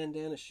his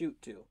bandana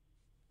shoot to?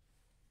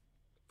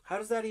 How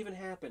does that even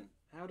happen?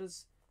 How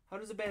does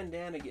a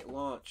bandana get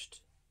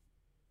launched?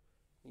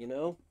 You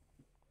know?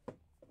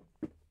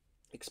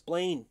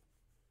 Explain.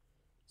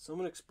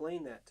 Someone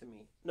explain that to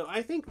me. No,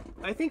 I think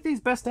these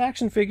Best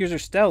Action figures are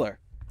stellar.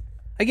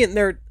 Again,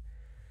 they're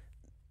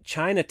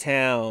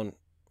Chinatown.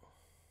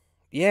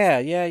 Yeah.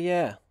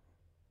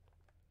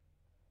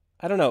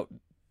 I don't know.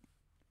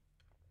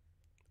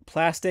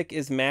 Plastic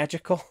is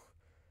magical.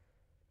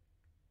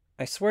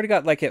 I swear to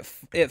God, like it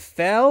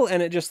fell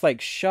and it just like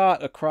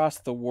shot across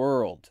the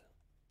world.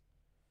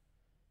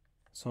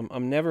 So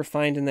I'm never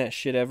finding that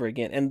shit ever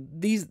again. And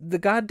the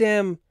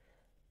goddamn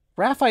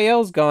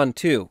Raphael's gone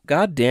too.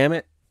 God damn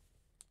it.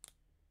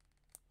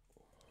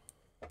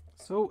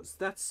 So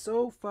that's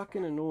so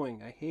fucking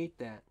annoying. I hate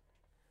that.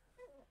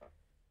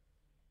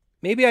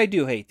 Maybe I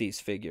do hate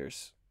these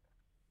figures.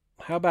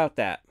 How about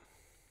that?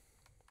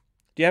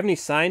 Do you have any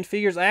signed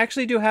figures? I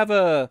actually do have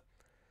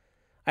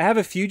I have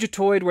a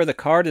Fugitoid where the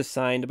card is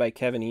signed by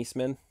Kevin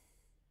Eastman.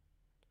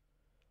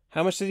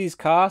 How much do these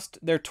cost?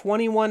 They're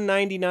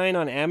 $21.99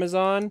 on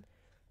Amazon,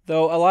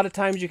 though a lot of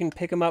times you can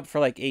pick them up for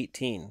like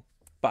 $18.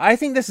 But I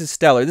think this is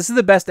stellar. This is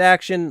the Best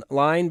Action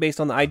line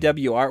based on the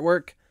IW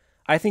artwork.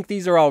 I think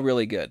these are all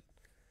really good.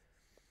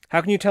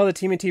 How can you tell the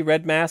TMNT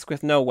red mask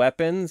with no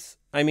weapons?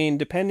 I mean,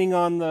 depending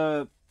on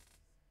the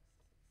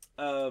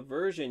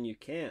version, you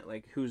can't.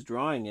 Like, who's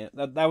drawing it?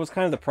 That was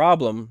kind of the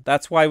problem.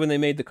 That's why when they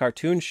made the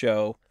cartoon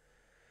show,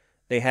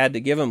 they had to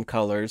give them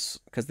colors,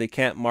 because they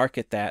can't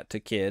market that to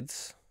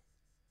kids.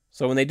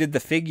 So when they did the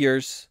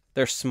figures,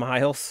 they're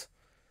smiles.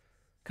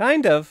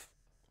 Kind of.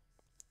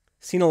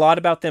 Seen a lot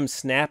about them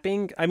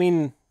snapping. I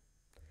mean,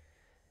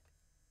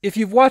 if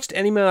you've watched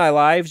any of my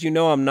lives, you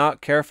know I'm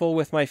not careful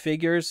with my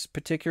figures,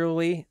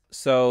 particularly.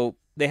 So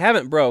they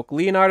haven't broke.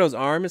 Leonardo's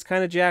arm is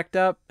kind of jacked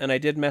up, and I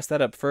did mess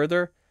that up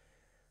further.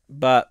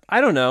 But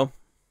I don't know.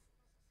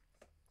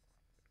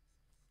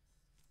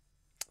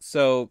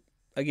 So,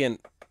 again,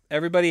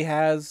 everybody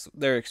has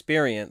their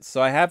experience.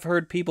 So I have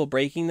heard people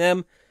breaking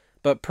them,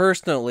 but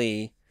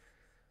personally,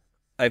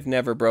 I've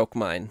never broke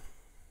mine.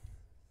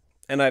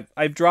 And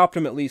I've dropped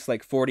them at least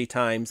like 40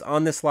 times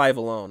on this live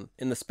alone.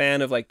 In the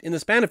span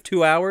of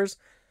 2 hours,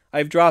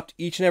 I've dropped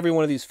each and every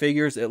one of these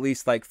figures at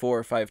least like 4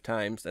 or 5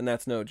 times, and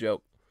that's no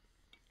joke.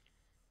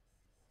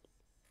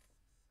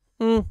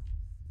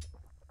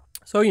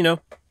 So, you know.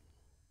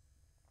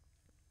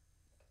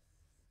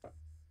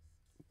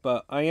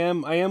 But I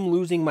am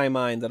losing my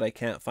mind that I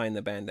can't find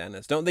the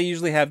bandanas. Don't they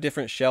usually have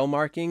different shell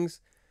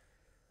markings?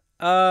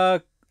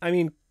 I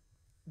mean,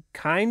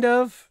 kind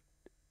of.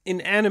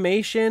 In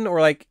animation,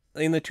 or like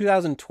in the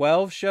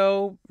 2012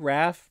 show,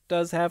 Raph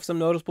does have some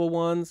noticeable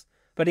ones.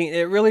 But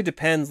it really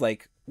depends,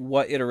 like,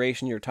 what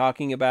iteration you're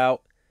talking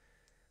about,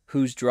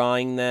 who's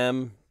drawing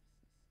them.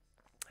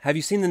 Have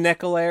you seen the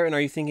Necolair, and are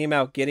you thinking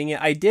about getting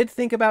it? I did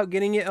think about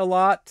getting it a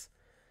lot,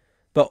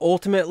 but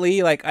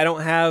ultimately, like, I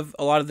don't have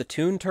a lot of the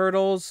Toon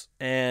Turtles,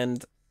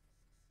 and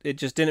it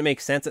just didn't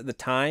make sense at the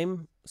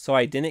time, so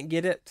I didn't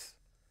get it.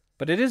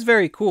 But it is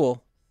very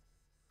cool.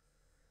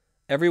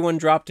 Everyone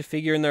dropped a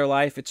figure in their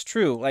life. It's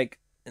true. Like,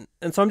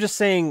 and so I'm just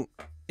saying,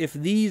 if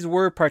these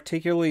were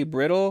particularly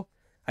brittle,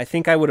 I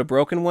think I would have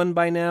broken one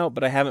by now,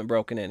 but I haven't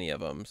broken any of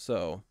them.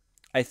 So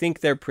I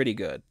think they're pretty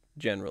good,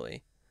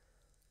 generally.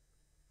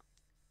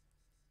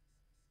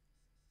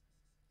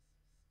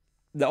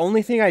 The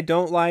only thing I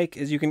don't like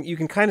is you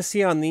can kind of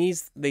see on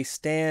these, they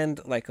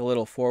stand like a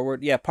little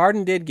forward. Yeah,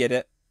 Pardon did get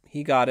it.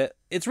 He got it.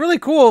 It's really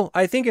cool.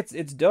 I think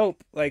it's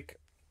dope. Like,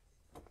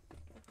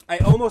 I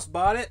almost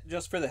bought it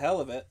just for the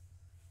hell of it.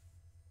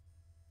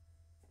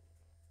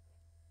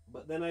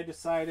 But then I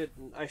decided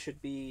I should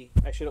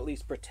at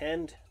least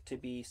pretend to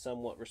be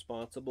somewhat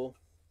responsible.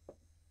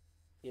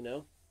 You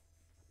know?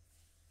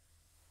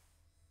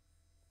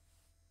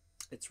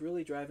 It's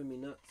really driving me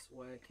nuts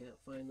why I can't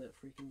find that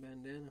freaking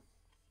bandana.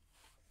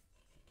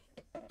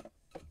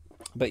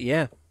 But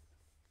yeah.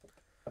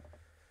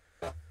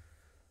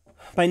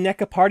 My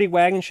NECA Party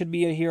Wagon should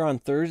be here on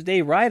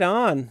Thursday. Right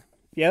on.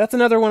 Yeah, that's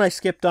another one I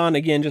skipped on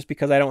again just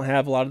because I don't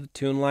have a lot of the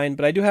tune line.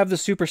 But I do have the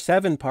Super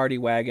 7 Party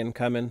Wagon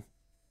coming.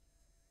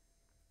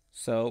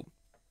 So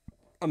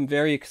I'm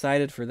very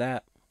excited for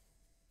that.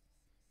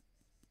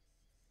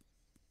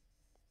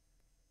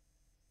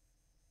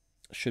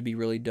 Should be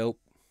really dope.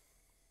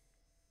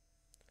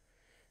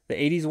 The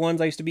 80s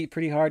ones I used to beat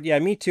pretty hard. Yeah,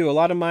 me too. A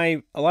lot of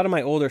my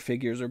older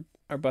figures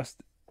are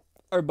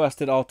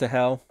busted all to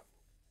hell.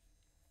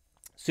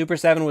 Super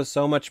 7 was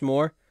so much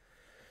more.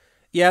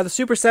 Yeah, the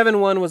Super 7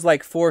 one was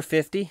like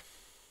 $450.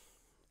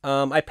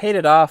 I paid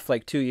it off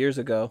like 2 years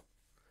ago.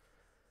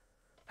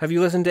 Have you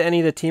listened to any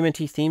of the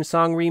TMNT theme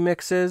song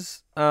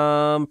remixes?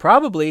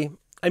 Probably.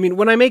 I mean,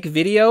 when I make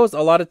videos,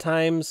 a lot of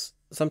times,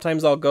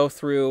 sometimes I'll go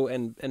through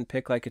and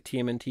pick like a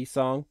TMNT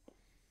song.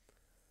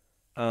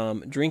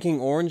 Drinking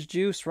orange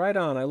juice, right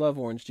on. I love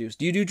orange juice.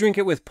 Do you drink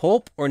it with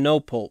pulp or no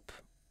pulp?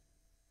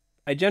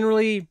 I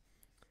generally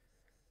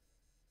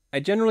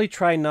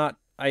try not.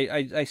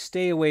 I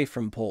stay away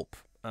from pulp.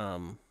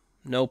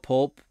 No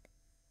pulp.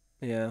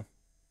 Yeah.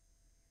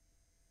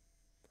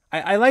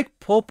 I like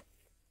pulp.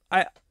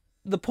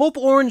 The pulp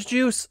orange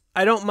juice,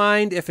 I don't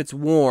mind if it's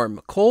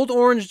warm. Cold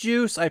orange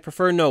juice, I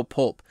prefer no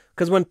pulp.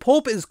 Because when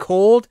pulp is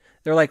cold,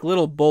 they're like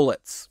little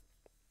bullets.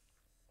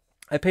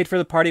 I paid for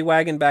the Party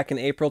Wagon back in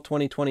April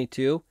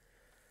 2022.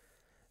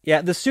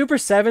 Yeah, the Super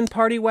 7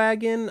 Party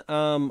Wagon,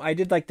 I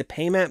did like the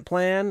payment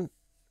plan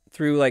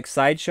through like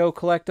Sideshow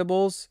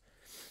Collectibles.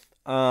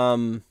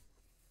 And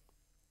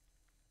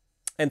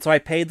so I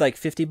paid like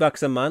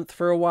 $50 a month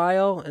for a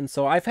while. And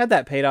so I've had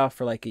that paid off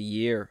for like a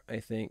year, I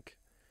think.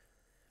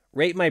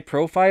 Rate my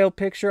profile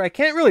picture. I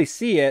can't really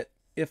see it.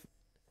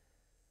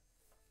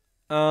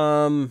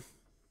 I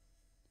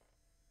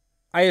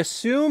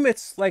assume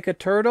it's like a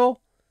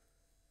turtle,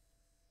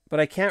 but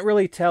I can't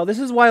really tell. This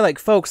is why, like,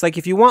 folks, like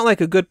if you want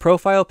like a good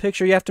profile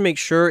picture, you have to make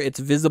sure it's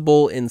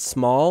visible in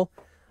small.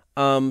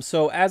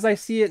 So as I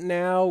see it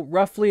now,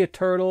 roughly a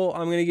turtle,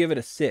 I'm going to give it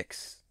a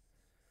 6.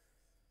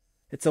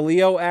 It's a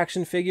Leo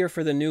action figure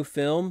for the new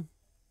film.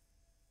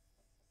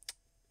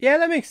 Yeah,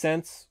 that makes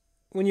sense.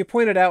 When you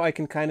point it out, I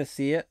can kind of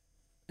see it.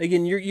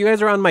 Again, you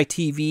guys are on my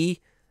TV,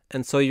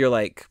 and so you're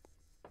like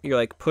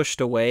pushed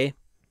away.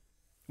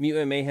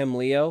 Mutant Mayhem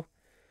Leo.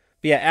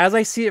 But yeah, as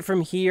I see it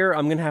from here,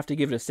 I'm gonna have to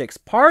give it a 6.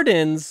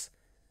 Pardon's,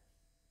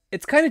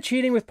 it's kind of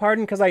cheating with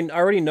Pardon because I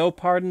already know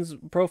Pardon's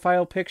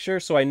profile picture,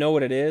 so I know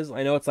what it is.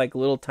 I know it's like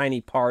little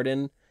tiny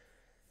Pardon,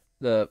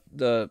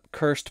 the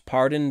cursed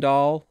Pardon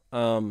doll.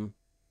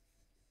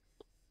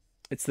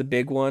 It's the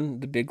big one,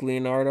 the big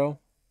Leonardo.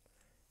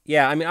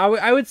 Yeah, I mean,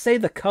 I would say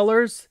the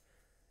colors,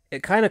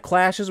 it kind of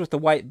clashes with the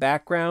white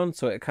background,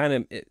 so it kind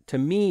of, to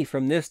me,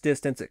 from this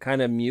distance, it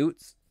kind of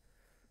mutes.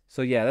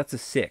 So yeah, that's a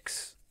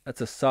 6. That's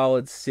a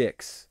solid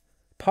 6.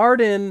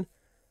 Pardon,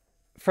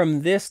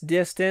 from this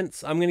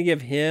distance, I'm going to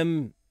give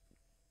him,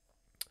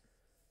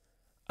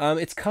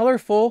 it's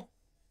colorful.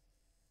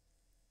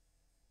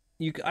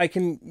 I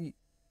can,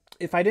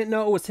 if I didn't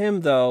know it was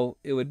him, though,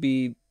 it would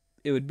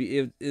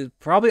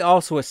probably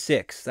also a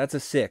 6. That's a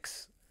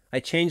 6. I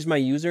changed my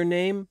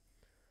username.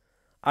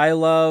 I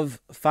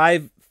love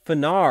 5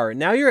 Finar.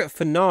 Now you're at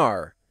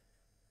Finar.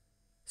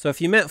 So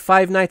if you meant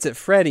 5 Nights at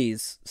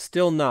Freddy's,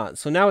 still not.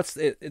 So now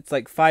it's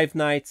like 5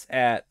 Nights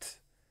at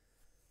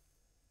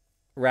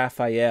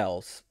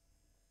Raphael's.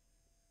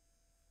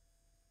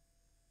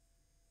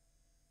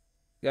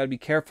 You gotta be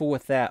careful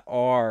with that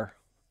R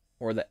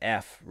or the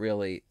F,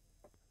 really.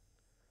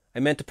 I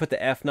meant to put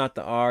the F, not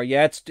the R.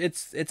 Yeah,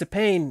 it's a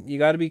pain. You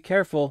gotta be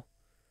careful.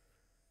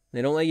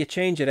 They don't let you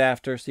change it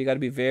after, so you got to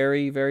be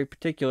very, very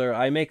particular.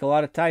 I make a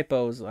lot of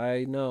typos.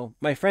 I know.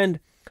 My friend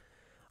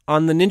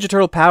on the Ninja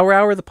Turtle Power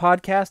Hour, the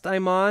podcast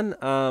I'm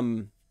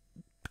on,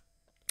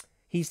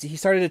 he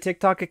started a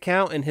TikTok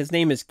account, and his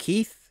name is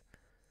Keith.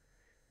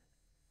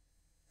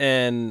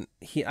 And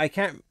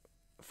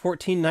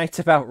 14 nights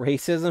about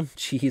racism.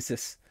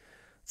 Jesus,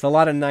 it's a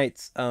lot of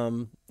nights.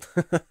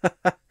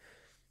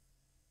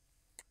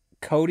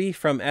 Cody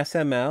from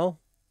SML.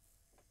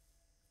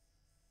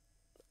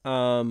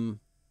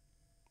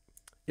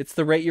 It's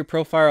the Rate Your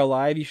Profile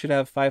Alive. You should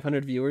have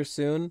 500 viewers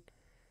soon.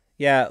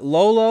 Yeah,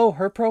 Lolo,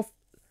 I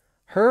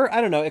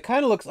don't know. It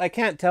kind of looks, I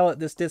can't tell at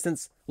this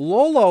distance.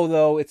 Lolo,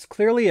 though, it's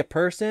clearly a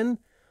person.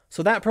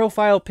 So that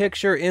profile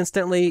picture,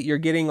 instantly, you're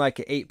getting like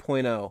an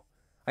 8.0.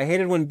 I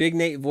hated when Big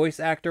Nate, voice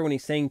actor, when he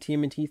sang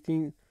TMNT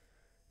theme.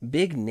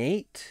 Big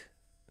Nate?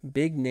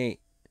 Big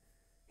Nate.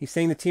 He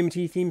sang the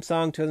TMNT theme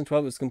song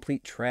 2012. It was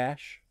complete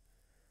trash.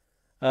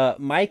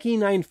 Mikey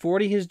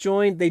 940 has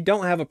joined. They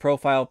don't have a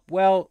profile.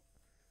 Well,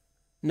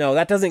 no,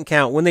 that doesn't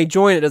count. When they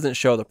join, it doesn't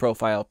show the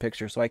profile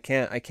picture, so I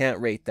can't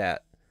rate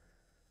that.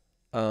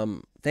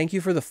 Thank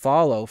you for the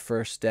follow,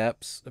 First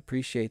Steps.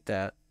 Appreciate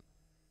that.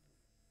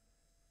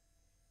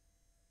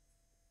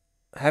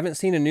 I haven't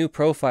seen a new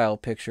profile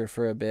picture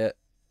for a bit.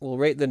 We'll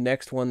rate the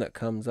next one that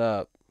comes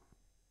up.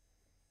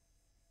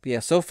 But yeah,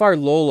 so far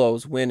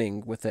Lolo's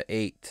winning with an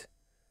 8.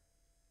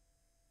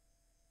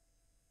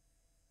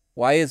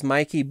 Why is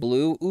Mikey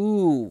blue?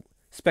 Ooh,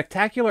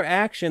 spectacular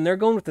action. They're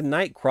going with the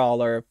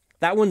Nightcrawler.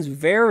 That one's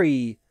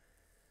very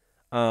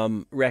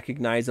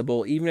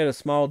recognizable, even at a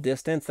small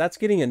distance. That's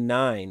getting a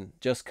 9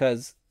 just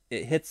because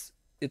it hits.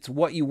 It's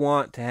what you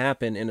want to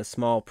happen in a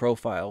small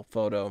profile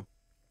photo.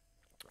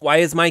 Why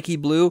is Mikey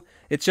blue?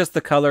 It's just the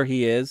color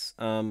he is.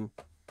 You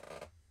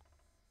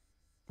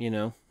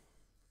know.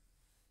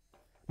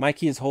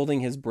 Mikey is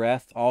holding his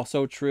breath.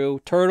 Also true.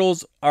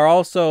 Turtles are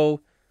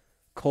also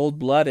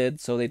cold-blooded,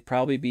 so they'd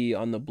probably be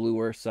on the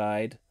bluer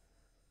side.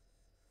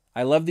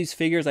 I love these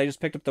figures. I just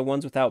picked up the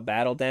ones without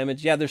battle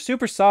damage. Yeah, they're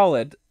super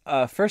solid.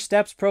 First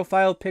Steps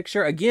profile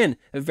picture. Again,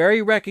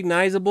 very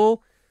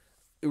recognizable.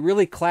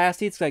 Really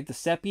classy. It's like the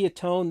sepia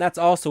tone. That's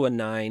also a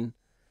 9.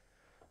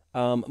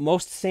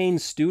 Most Sane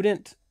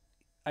Student.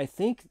 I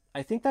think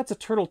that's a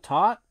turtle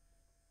tot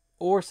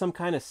or some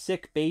kind of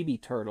sick baby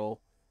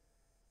turtle.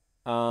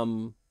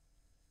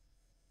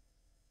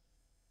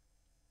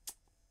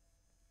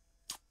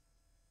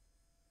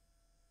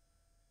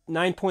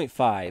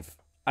 9.5.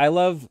 I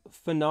love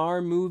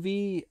Finar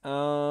movie.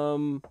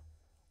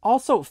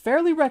 Also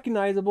fairly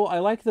recognizable. I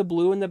like the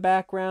blue in the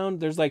background.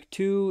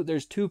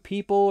 There's two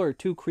people or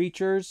two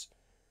creatures.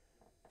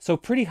 So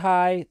pretty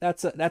high.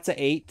 That's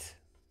a 8.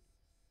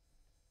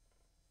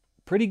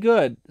 Pretty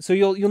good. So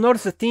you'll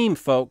notice a theme,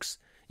 folks.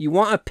 You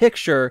want a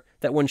picture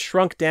that when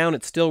shrunk down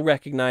it's still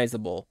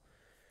recognizable.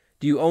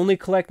 Do you only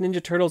collect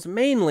Ninja Turtles?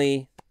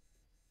 Mainly.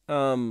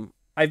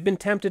 I've been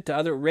tempted to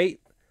other rate.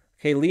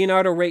 Okay,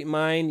 Leonardo, rate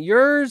mine.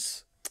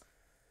 Yours?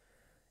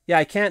 Yeah,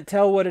 I can't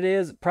tell what it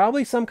is.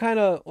 Probably some kind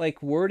of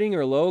like wording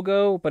or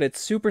logo, but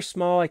it's super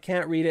small. I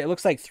can't read it. It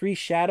looks like 3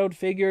 shadowed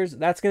figures.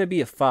 That's going to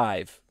be a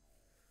 5.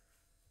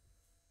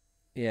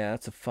 Yeah,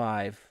 that's a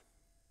 5.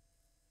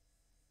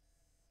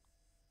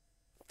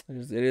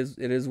 It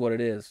is what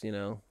it is, you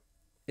know.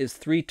 Is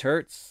 3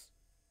 turts.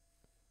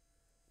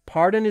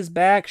 Pardon is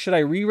back. Should I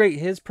re-rate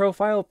his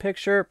profile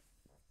picture?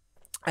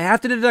 I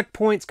have to deduct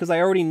points because I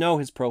already know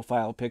his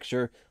profile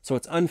picture, so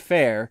it's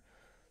unfair.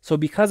 So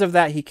because of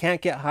that, he can't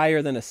get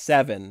higher than a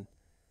 7.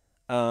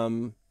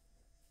 When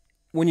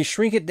you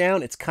shrink it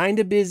down, it's kind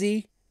of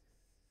busy.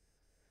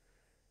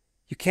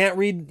 You can't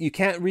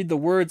read the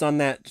words on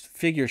that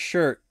figure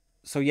shirt.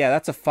 So yeah,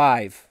 that's a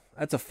 5.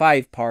 That's a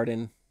 5,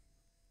 pardon.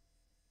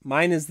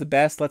 Mine is the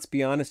best, let's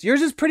be honest.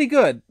 Yours is pretty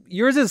good.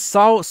 Yours is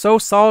so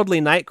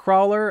solidly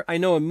Nightcrawler. I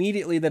know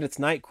immediately that it's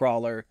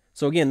Nightcrawler.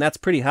 So again, that's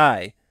pretty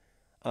high.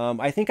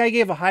 I think I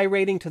gave a high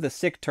rating to the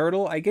sick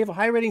turtle. I gave a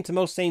high rating to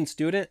Most Sane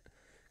Student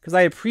because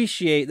I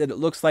appreciate that it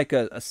looks like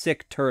a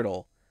sick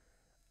turtle.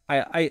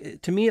 To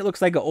me, it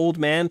looks like an old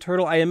man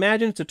turtle. I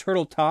imagine it's a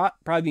turtle tot,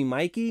 probably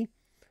Mikey.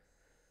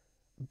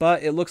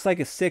 But it looks like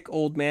a sick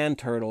old man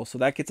turtle, so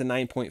that gets a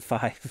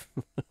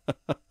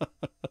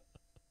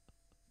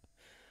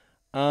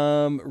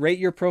 9.5. Rate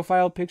your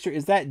profile picture.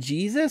 Is that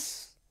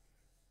Jesus?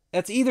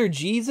 That's either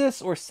Jesus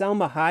or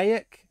Selma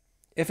Hayek.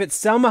 If it's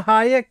Selma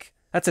Hayek,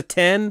 that's a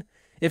 10.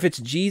 If it's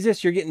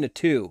Jesus, you're getting a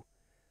 2.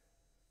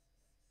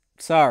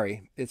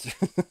 Sorry. It's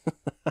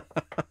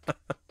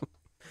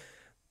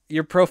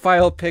your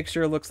profile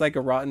picture looks like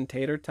a rotten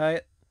tater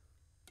tot.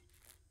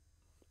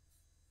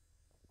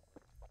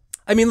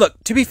 I mean,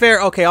 look, to be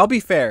fair, okay, I'll be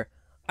fair.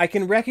 I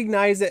can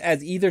recognize it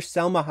as either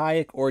Selma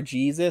Hayek or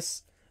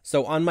Jesus.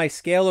 So on my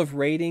scale of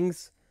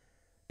ratings,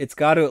 it's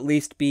got to at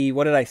least be,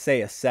 what did I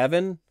say, a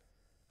 7?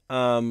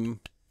 So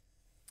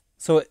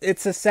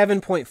it's a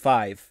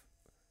 7.5.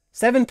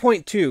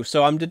 7.2.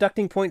 So I'm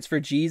deducting points for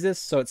Jesus,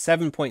 so it's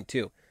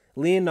 7.2.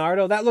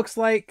 Leonardo, that looks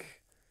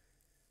like...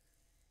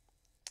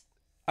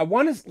 I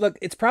want to... Look,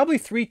 it's probably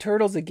 3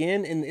 turtles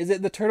again. And is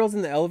it the turtles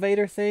in the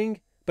elevator thing?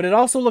 But it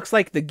also looks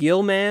like the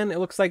Gill Man. It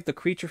looks like the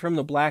creature from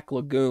the Black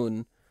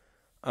Lagoon.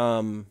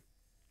 So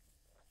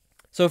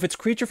if it's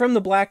Creature from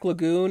the Black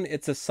Lagoon,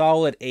 it's a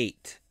solid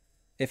 8.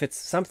 If it's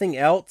something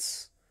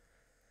else,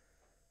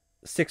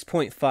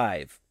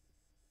 6.5.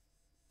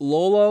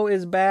 Lolo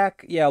is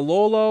back. Yeah,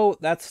 Lolo,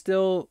 that's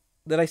still...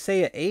 Did I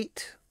say a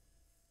 8?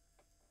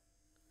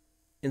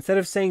 Instead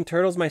of saying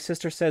turtles, my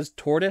sister says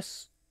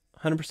tortoise.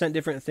 100%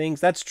 different things.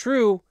 That's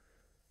true.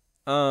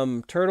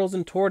 Turtles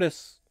and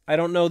tortoise. I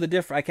don't know the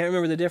difference. I can't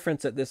remember the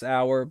difference at this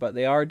hour, but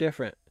they are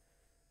different.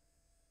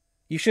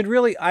 You should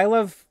really... I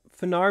love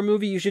Finar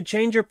movie. You should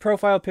change your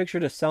profile picture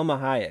to Selma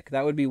Hayek.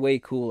 That would be way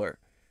cooler.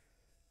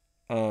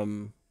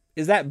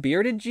 Is that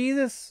bearded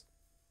Jesus?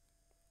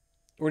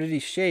 Or did he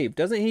shave?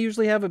 Doesn't he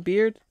usually have a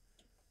beard?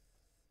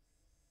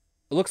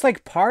 It looks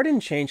like Pardon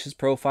changed his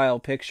profile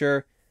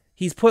picture.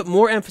 He's put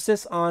more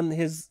emphasis on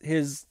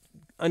his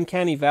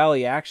Uncanny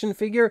Valley action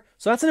figure.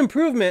 So that's an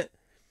improvement.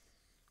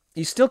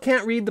 You still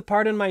can't read the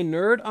Pardon My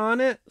Nerd on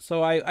it.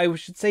 So I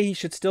should say he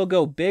should still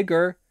go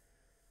bigger.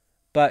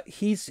 But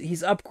he's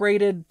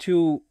upgraded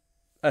to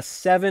a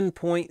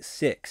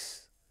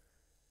 7.6.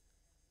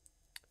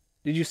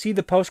 Did you see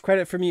the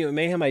post-credit from you at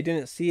Mayhem? I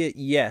didn't see it.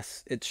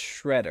 Yes, it's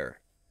Shredder.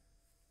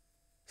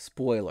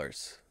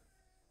 Spoilers.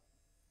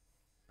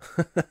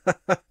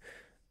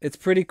 It's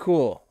pretty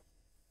cool.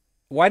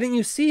 Why didn't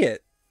you see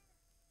it?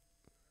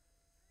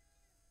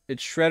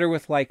 It's Shredder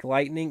with like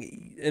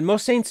lightning. In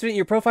most Saints,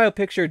 your profile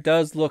picture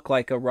does look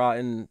like a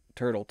rotten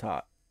turtle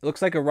tot. It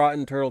looks like a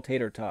rotten turtle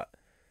tater tot.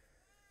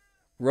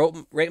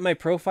 Rate my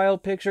profile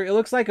picture. It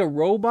looks like a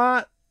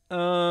robot.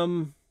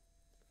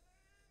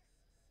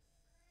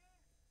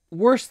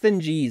 Worse than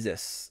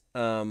Jesus.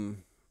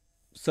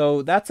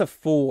 So that's a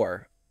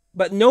 4.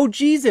 But no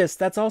Jesus,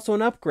 that's also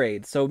an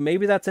upgrade. So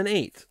maybe that's an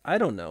 8. I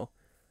don't know.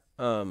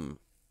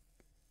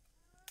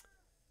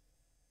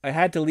 I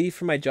had to leave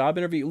for my job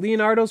interview.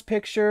 Leonardo's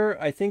picture,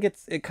 I think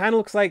it kind of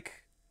looks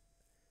like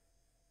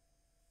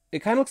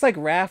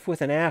Raph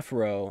with an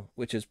afro,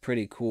 which is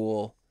pretty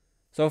cool.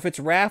 So if it's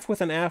Raph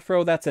with an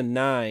afro, that's a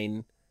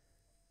 9.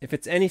 If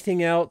it's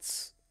anything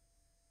else,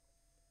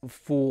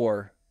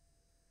 4.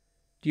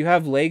 Do you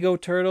have Lego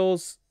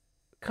Turtles?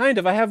 Kind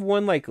of. I have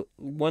one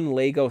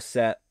Lego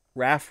set.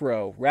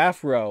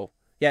 Raffro.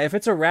 Yeah, if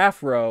it's a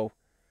Raffro,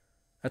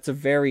 that's a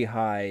very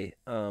high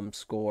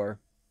score.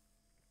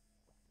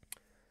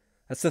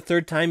 That's the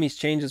 3rd time he's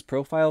changed his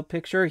profile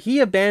picture. He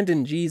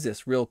abandoned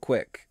Jesus real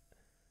quick.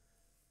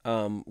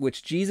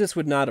 Which Jesus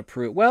would not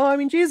approve. Well, I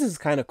mean, Jesus is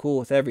kind of cool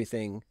with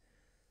everything.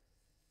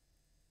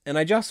 And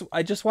I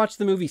just watched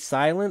the movie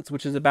Silence,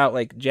 which is about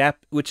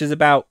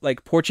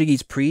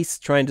Portuguese priests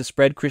trying to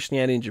spread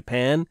Christianity in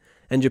Japan,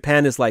 and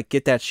Japan is like,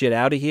 get that shit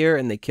out of here,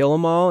 and they kill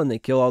them all, and they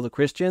kill all the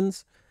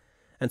Christians.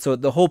 And so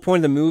the whole point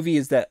of the movie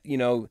is that,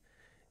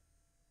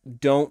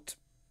 don't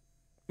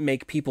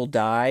make people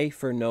die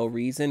for no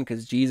reason,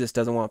 because Jesus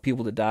doesn't want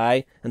people to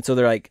die. And so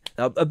they're like,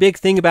 a big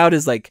thing about it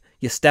is like,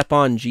 you step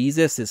on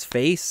Jesus'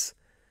 face,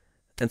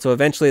 and so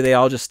eventually they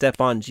all just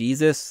step on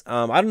Jesus.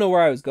 I don't know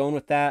where I was going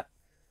with that.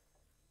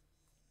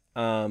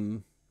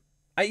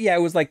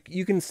 It was like,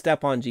 you can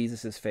step on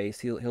Jesus's face,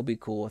 he'll be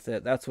cool with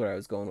it. That's where I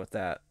was going with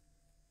that.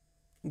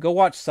 Go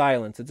watch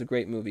Silence. It's a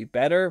great movie.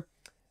 Better,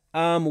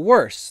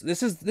 worse.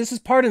 This is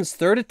Pardon's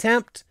 3rd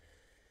attempt.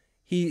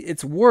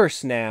 It's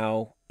worse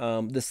now.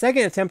 The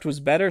 2nd attempt was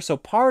better, so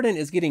Pardon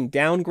is getting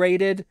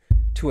downgraded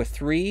to a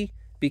 3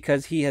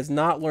 because he has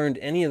not learned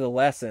any of the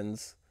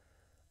lessons.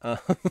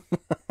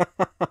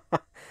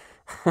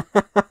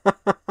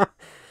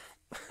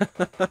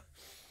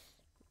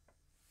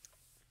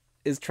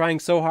 Is trying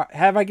so hard.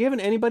 Have I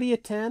given anybody a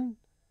 10?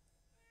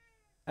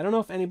 I don't know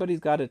if anybody's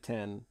got a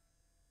 10.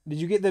 Did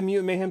you get the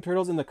Mutant Mayhem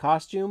Turtles in the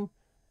costume?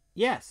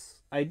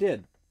 Yes, I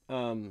did.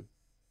 The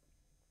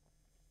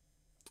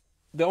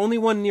only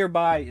one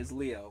nearby is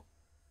Leo.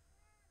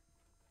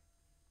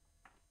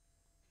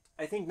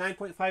 I think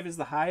 9.5 is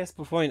the highest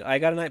before I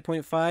got a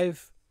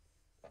 9.5.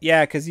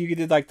 Yeah, because you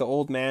did like the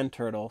old man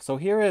turtle. So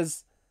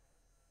here's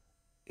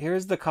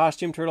the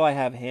costume turtle I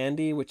have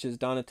handy, which is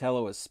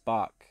Donatello as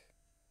Spock.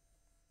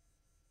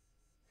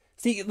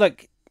 See,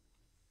 look,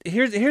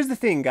 here's the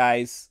thing,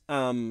 guys.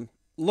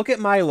 Look at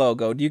my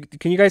logo.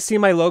 Can you guys see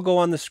my logo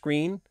on the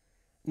screen?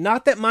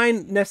 Not that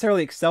mine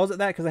necessarily excels at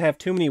that because I have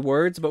too many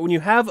words, but when you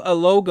have a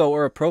logo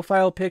or a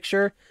profile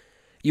picture,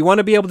 you want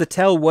to be able to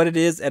tell what it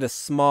is at a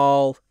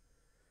small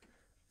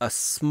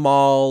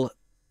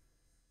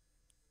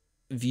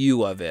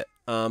view of it.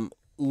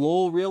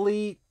 Lol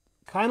really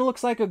kind of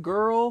looks like a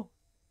girl.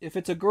 If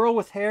it's a girl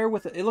with hair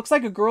it looks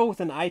like a girl with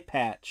an eye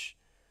patch.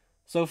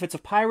 So if it's a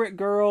pirate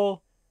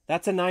girl,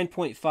 that's a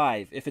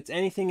 9.5. If it's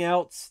anything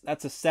else,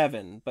 that's a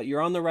 7. But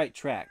you're on the right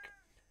track.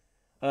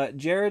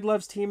 Jared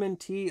loves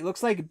tmnt. It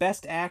looks like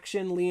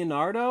bstaxn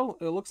Leonardo.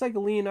 It looks like a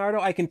Leonardo.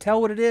 I can tell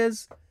what it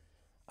is.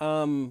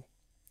 That's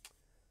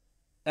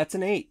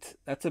an 8.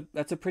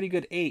 That's a pretty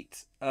good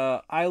 8.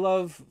 I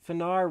love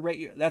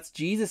Finar. That's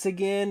Jesus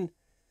again.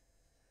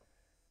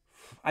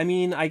 I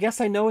mean, I guess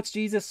I know it's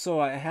Jesus, so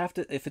I have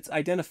to. If it's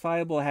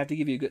identifiable, I have to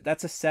give you a good.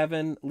 That's a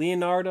 7.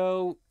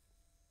 Leonardo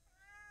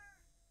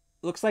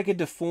looks like a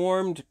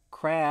deformed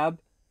crab.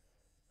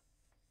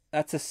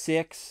 That's a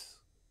 6.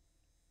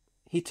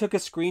 He took a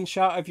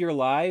screenshot of your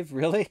live.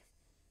 Really?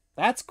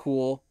 That's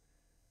cool.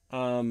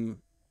 That's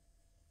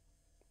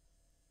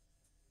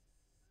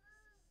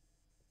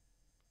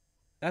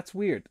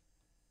weird.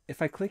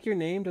 If I click your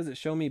name, does it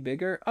show me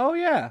bigger? Oh,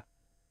 yeah.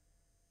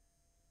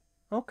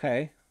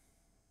 Okay.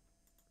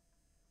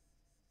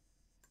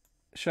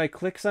 Should I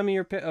click some of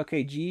your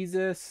okay,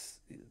 Jesus.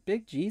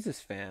 Big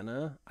Jesus fan,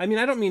 huh? I mean,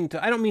 I don't mean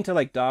to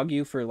like dog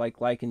you for like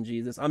liking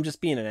Jesus. I'm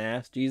just being an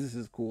ass. Jesus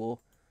is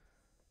cool.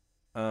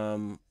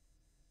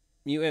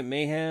 Mutant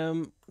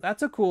Mayhem.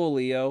 That's a cool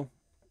Leo.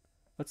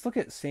 Let's look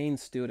at Sane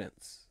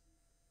Students.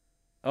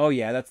 Oh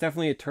yeah, that's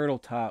definitely a turtle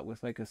tot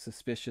with like a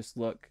suspicious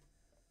look.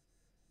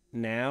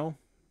 Now.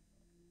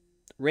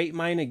 Rate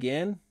mine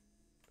again.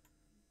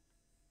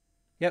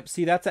 Yep,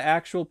 see, that's an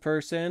actual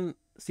person.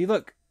 See,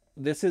 look.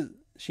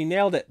 She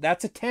nailed it.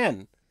 That's a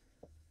 10.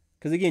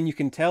 Because again, you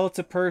can tell it's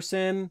a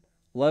person.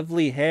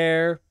 Lovely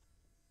hair.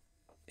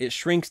 It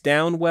shrinks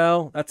down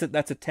well.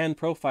 That's a 10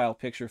 profile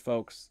picture,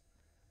 folks.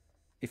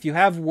 If you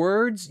have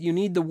words, you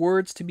need the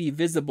words to be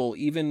visible,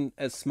 even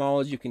as small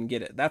as you can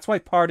get it. That's why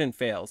Pardon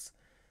fails.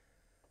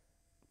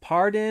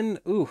 Pardon.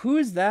 Ooh, who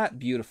is that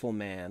beautiful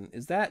man?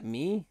 Is that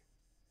me?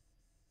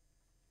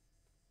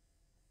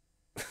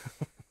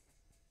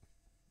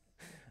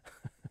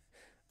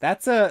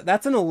 That's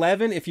an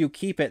 11 if you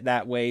keep it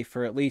that way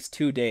for at least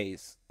 2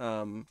 days.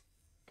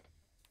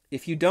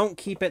 If you don't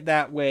keep it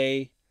that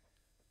way,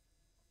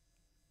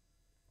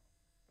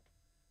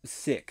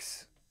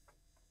 6.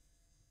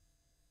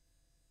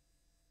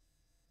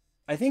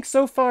 I think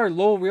so far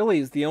Lowell really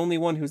is the only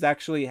one who's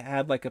actually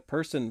had like a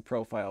person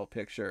profile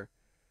picture.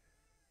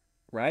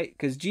 Right?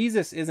 Because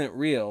Jesus isn't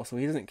real, so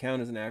he doesn't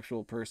count as an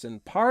actual person.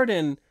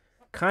 Pardon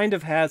kind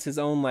of has his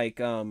own like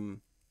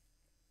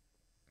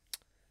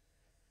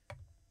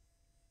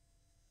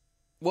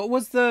what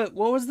was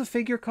the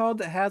figure called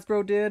that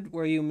Hasbro did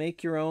where you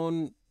make your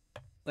own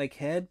like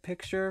head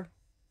picture?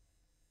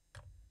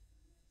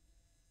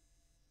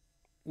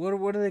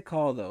 What do they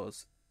call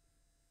those?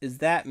 Is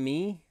that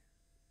me?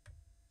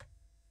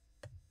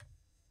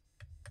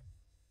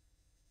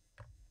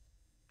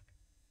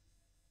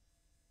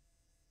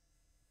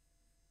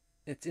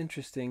 It's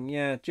interesting.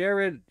 Yeah,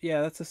 Jared,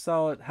 yeah, that's a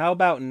solid. How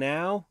about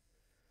now?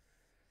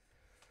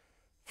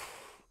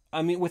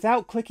 I mean,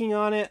 without clicking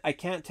on it, I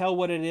can't tell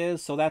what it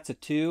is, so that's a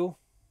 2.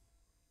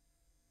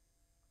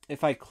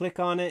 If I click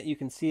on it, you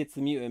can see it's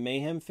the Mutant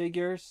Mayhem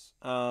figures.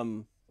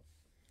 But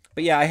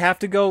yeah, I have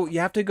to go.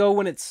 You have to go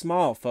when it's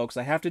small, folks.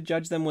 I have to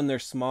judge them when they're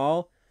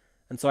small,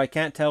 and so I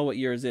can't tell what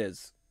yours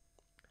is.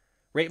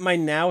 Rate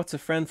mine now. It's a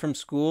friend from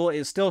school.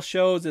 It still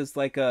shows as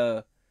like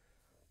a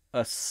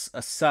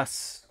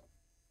sus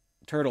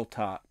turtle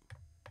top.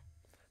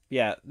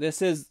 Yeah,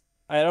 this is.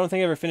 I don't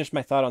think I ever finished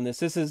my thought on this.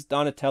 This is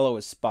Donatello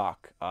as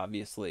Spock,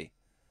 obviously.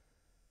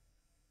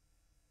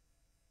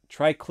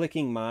 Try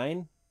clicking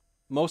mine.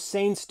 Most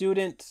sane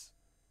student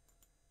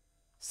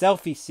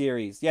selfie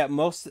series. Yeah,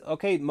 most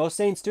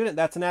sane student.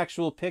 That's an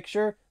actual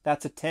picture.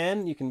 That's a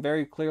 10. You can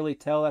very clearly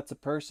tell that's a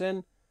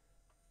person.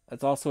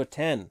 That's also a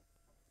 10.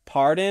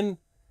 Pardon.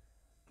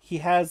 He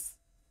has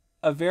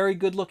a very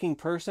good looking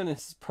person in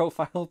his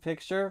profile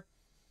picture.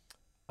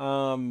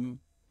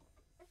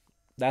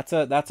 That's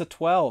a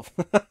 12.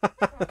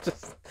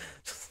 just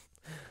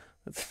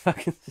that's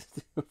fucking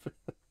stupid.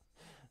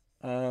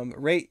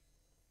 Rate.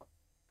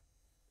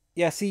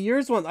 Yeah, see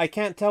yours one. I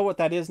can't tell what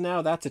that is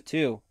now. That's a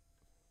 2.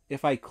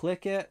 If I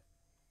click it,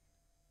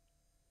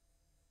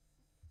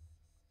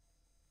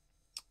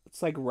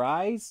 it's like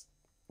Rise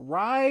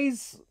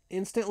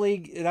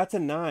instantly. That's a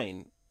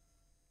 9.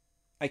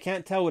 I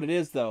can't tell what it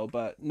is though,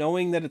 but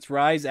knowing that it's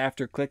Rise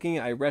after clicking,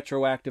 I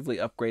retroactively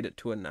upgrade it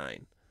to a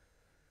 9.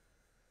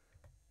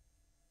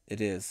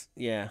 It is.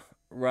 Yeah.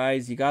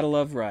 Rise. You gotta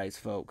love Rise,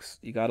 folks.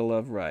 You gotta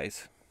love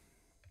Rise.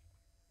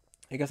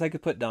 I guess I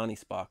could put Donnie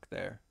Spock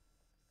there.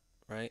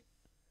 Right?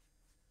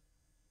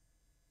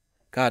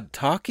 God,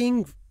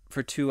 talking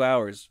for 2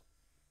 hours.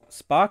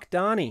 Spock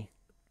Donnie.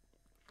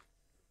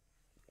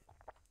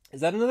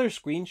 Is that another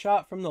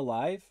screenshot from the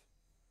live?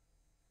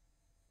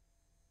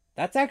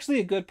 That's actually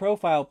a good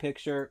profile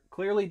picture.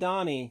 Clearly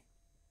Donnie.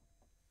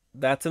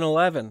 That's an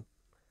 11.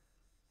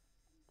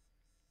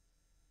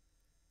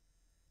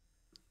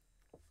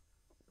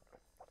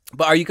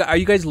 But are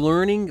you guys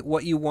learning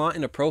what you want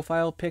in a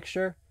profile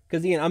picture?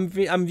 Because again, I'm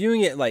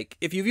viewing it like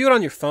if you view it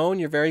on your phone,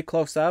 you're very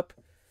close up,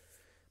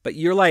 but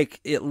you're like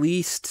at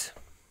least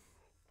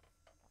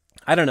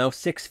I don't know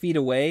 6 feet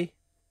away.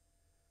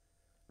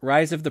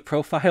 Rise of the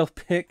profile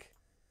pic.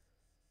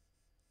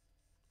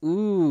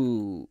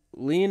 Ooh,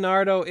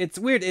 Leonardo. It's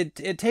weird.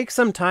 It takes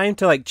some time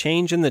to like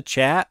change in the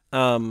chat.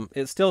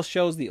 It still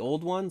shows the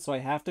old one, so I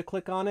have to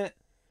click on it.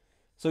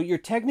 So you're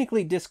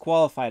technically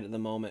disqualified at the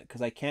moment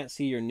because I can't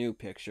see your new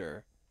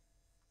picture.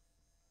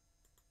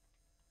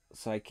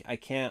 So I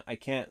can't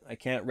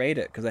rate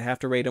it because I have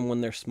to rate them when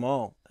they're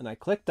small. And I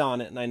clicked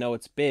on it and I know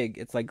it's big.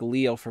 It's like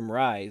Leo from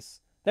Rise.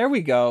 There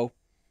we go.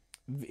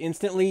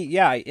 Instantly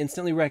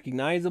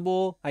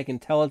recognizable. I can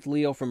tell it's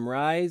Leo from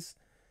Rise.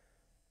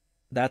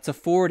 That's a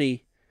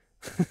 40.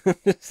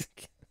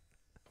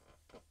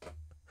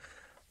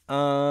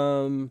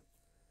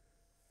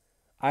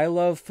 I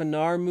love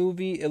Fanar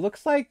movie. It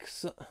looks like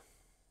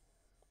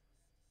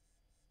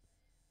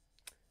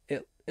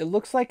it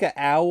looks like an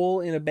owl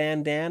in a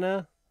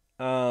bandana.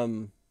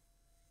 A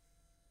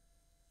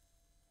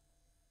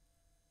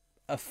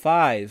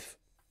 5.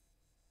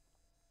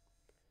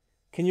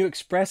 Can you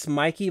express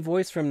Mikey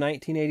voice from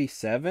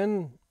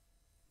 1987?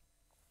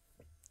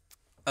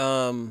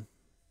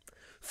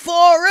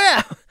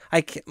 Forever.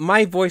 I can't,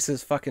 my voice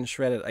is fucking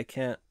shredded. I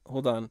can't.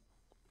 Hold on.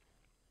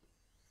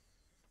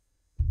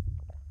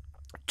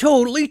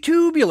 Totally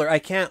tubular. I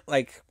can't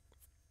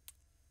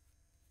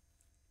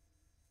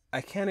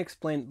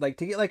explain like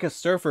to get like a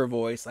surfer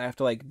voice. I have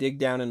to like dig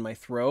down in my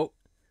throat,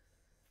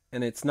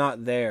 and it's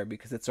not there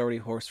because it's already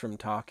hoarse from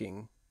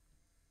talking.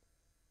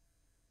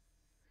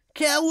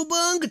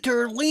 Cowabunga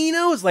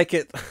Turtlinos, like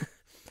it,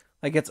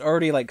 like it's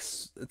already like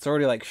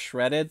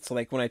shredded. So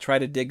like when I try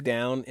to dig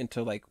down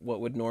into like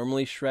what would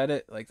normally shred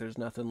it, like there's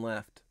nothing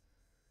left.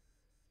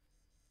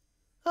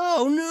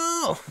 Oh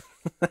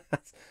no,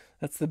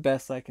 that's the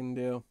best I can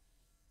do.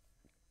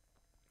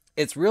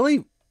 It's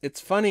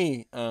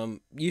funny.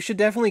 You should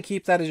definitely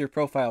keep that as your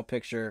profile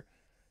picture.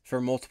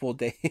 for multiple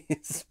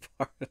days.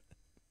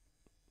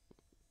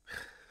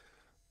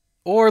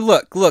 Or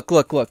look.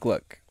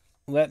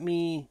 Let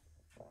me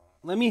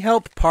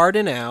help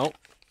Pardon out.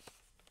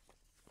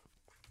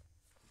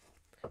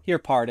 Here,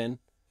 Pardon.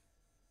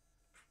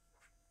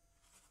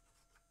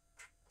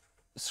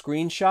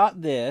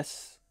 Screenshot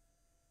this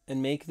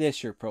and make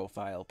this your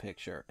profile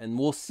picture, and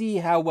we'll see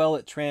how well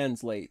it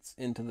translates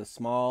into the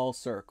small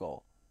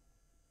circle.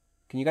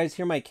 Can you guys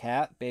hear my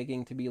cat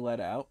begging to be let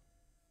out?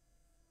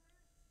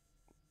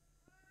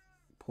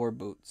 Poor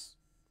Boots.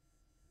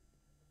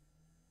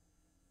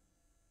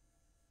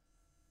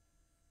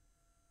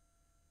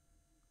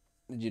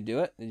 Did you do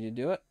it? Did you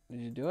do it?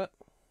 Did you do it?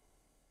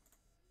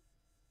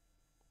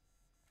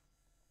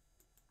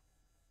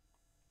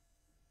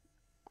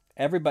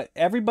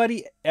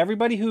 Everybody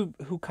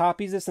who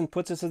copies this and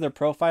puts this as their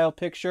profile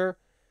picture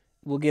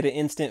will get an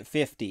instant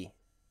 50.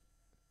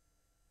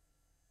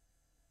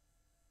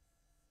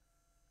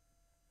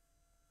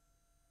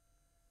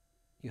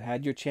 You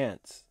had your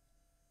chance.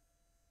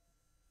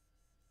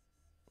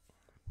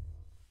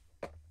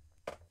 I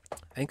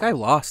think I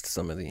lost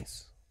some of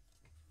these.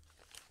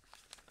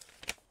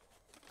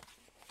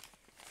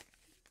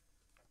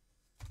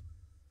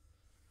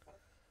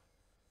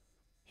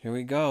 Here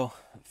we go.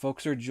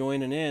 Folks are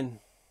joining in.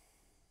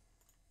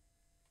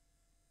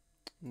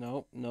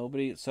 Nope,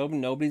 nobody's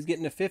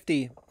getting a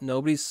 50.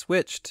 Nobody's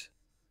switched.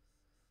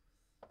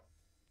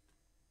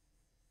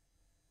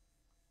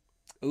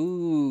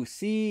 Ooh,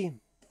 see?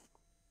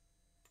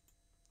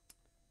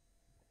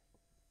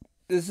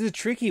 This is a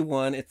tricky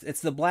one.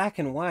 It's the black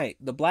and white.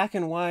 The black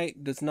and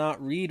white does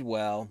not read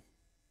well.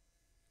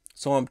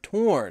 So I'm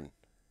torn.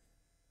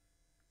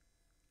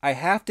 I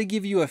have to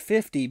give you a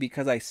 50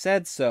 because I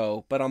said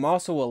so, but I'm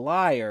also a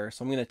liar,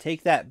 so I'm going to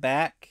take that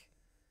back.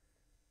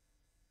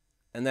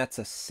 And that's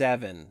a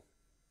 7.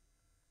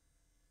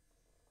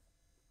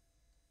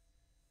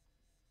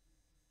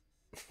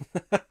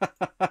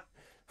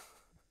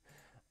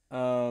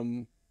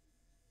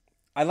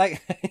 I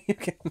like you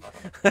can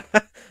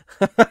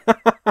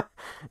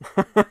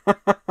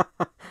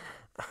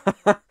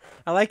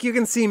I like you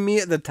can see me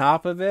at the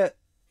top of it.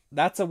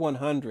 That's a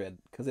 100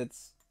 because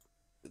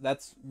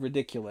that's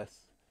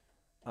ridiculous.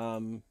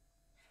 You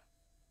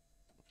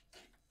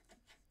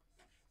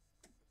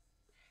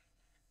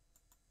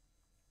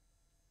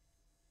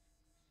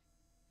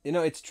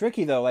know, it's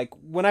tricky though. Like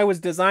when I was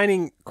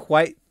designing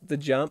quite the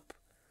jump,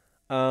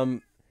 yeah,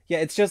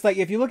 it's just like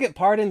if you look at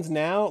Pardon's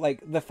now,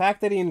 like the fact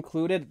that he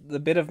included the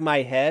bit of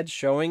my head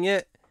showing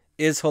it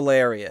is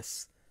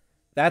hilarious.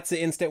 That's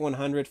the instant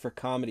 100 for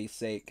comedy's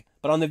sake.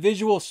 But on the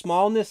visual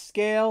smallness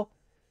scale,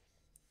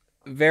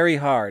 very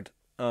hard.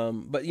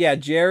 But yeah,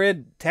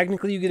 Jared,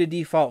 technically you get a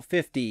default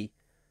 50,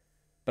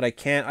 but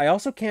I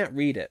also can't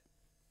read it.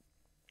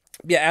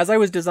 Yeah, as I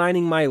was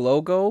designing my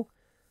logo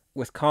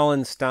with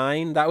Colin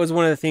Stein, that was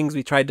one of the things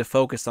we tried to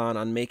focus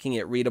on making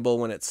it readable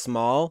when it's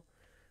small,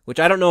 which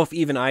I don't know if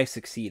even I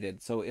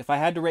succeeded. So if I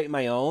had to rate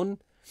my own,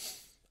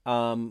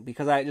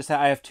 because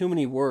I have too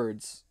many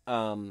words,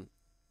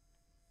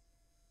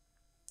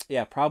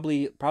 yeah,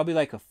 probably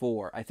like a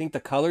 4. I think the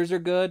colors are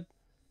good.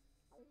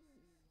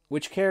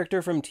 Which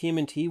character from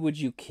TMNT would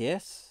you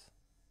kiss?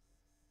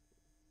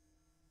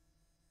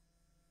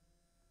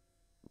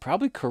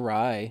 Probably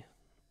Karai.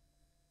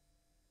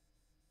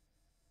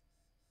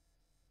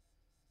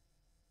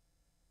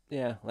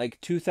 Yeah,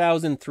 like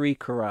 2003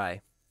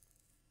 Karai.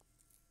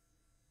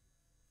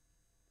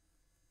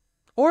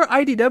 Or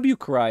IDW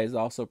Karai is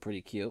also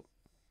pretty cute.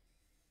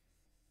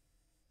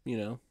 You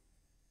know.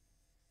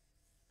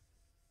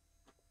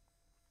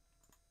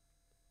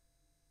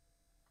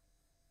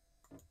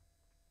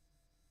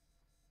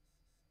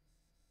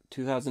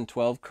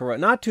 ...2012 Karai.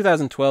 Not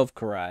 2012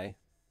 Karai.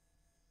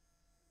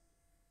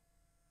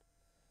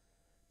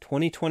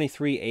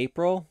 2023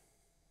 April.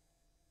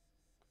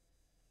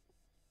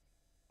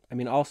 I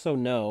mean, also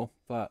no,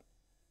 but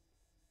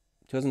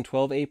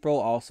 2012 April,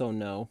 also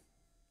no.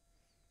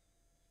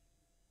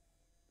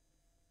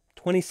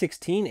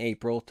 2016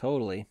 April,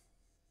 totally.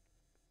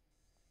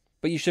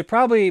 But you should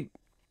probably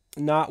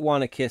not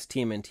want to kiss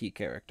TMNT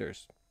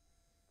characters.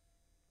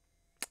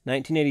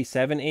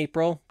 1987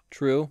 April,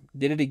 true.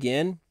 Did it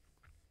again.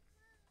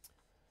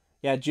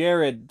 Yeah,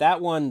 Jared, that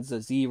one's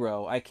a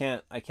 0. I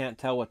can't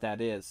tell what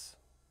that is.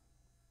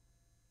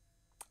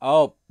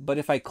 Oh, but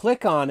if I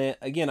click on it,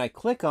 again, I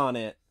click on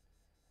it,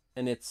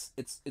 and it's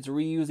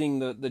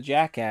reusing the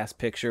jackass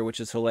picture, which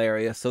is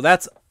hilarious. So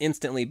that's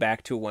instantly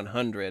back to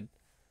 100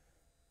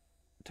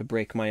 to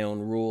break my own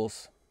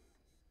rules.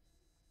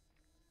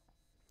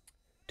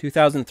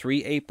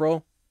 2003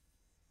 April.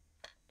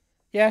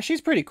 Yeah,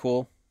 she's pretty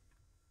cool.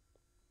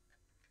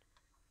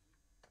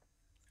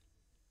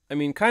 I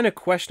mean, kind of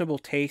questionable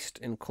taste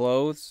in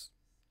clothes,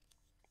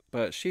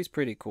 but she's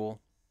pretty cool.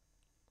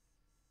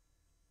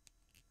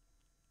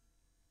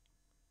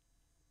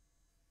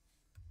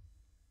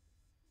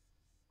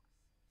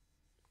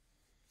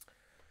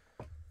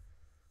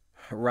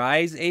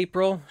 Rise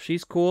April,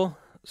 she's cool.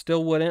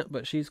 Still wouldn't,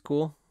 but she's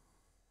cool.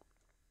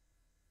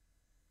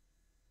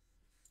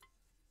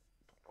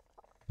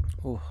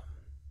 Ooh.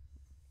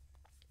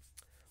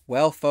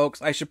 Well,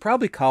 folks, I should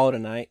probably call it a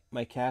night.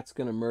 My cat's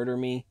gonna murder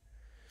me.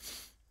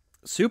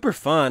 Super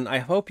fun. I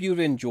hope you've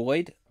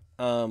enjoyed.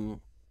 I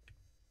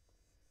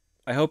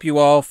hope you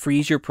all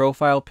freeze your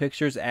profile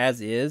pictures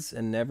as is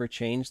and never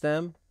change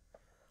them.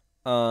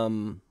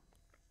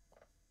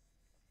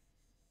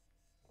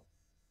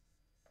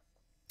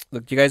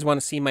 Look, do you guys want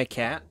to see my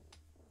cat?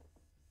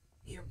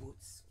 Here,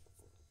 Boots.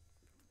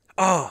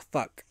 Oh,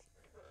 fuck.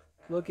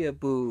 Look at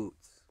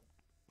Boots.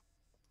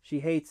 She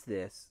hates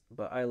this,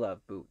 but I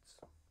love Boots.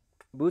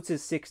 Boots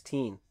is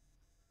 16.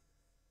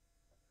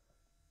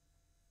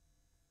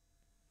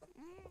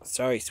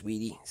 Sorry,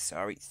 sweetie.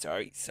 Sorry.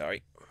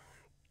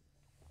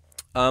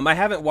 I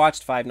haven't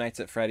watched Five Nights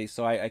at Freddy's,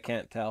 so I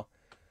can't tell.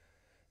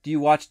 Do you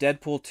watch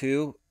Deadpool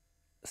 2?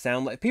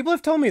 Sound like people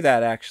have told me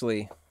that,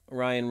 actually.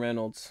 Ryan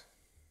Reynolds.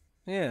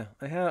 Yeah,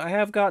 I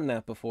have gotten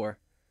that before.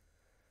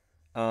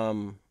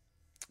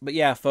 But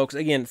yeah, folks,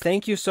 again,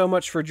 thank you so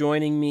much for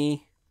joining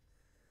me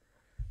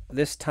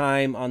this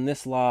time on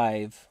this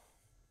live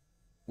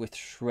with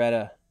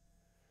Shredder.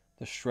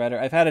 The Shredder.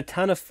 I've had a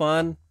ton of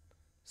fun.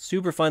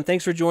 Super fun.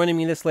 Thanks for joining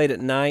me this late at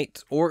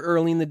night or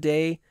early in the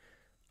day.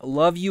 I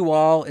love you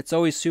all. It's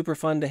always super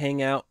fun to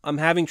hang out. I'm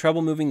having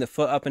trouble moving the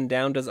foot up and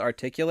down. Does it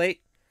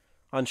articulate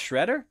on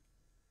Shredder?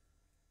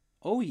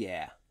 Oh,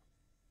 yeah.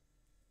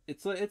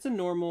 It's a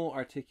normal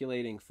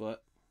articulating foot.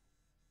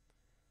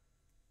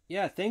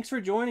 Yeah, thanks for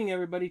joining,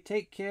 everybody.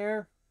 Take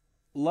care.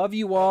 Love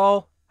you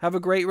all. Have a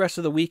great rest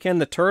of the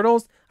weekend. The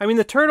Turtles. I mean,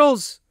 the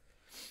Turtles...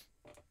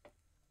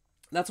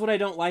 That's what I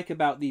don't like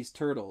about these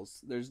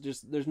Turtles.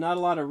 There's not a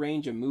lot of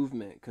range of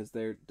movement because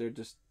they're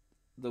just...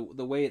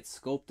 The way it's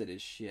sculpted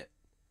is shit.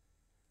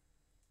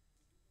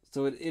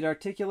 So it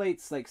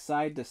articulates like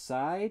side to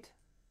side,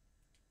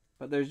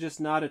 but there's just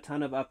not a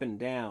ton of up and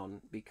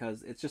down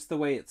because it's just the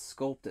way it's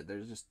sculpted.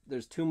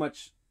 There's too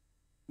much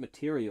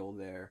material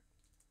there.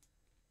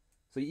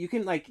 So you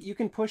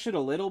can push it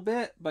a little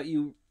bit, but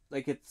you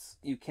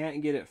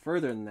can't get it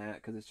further than that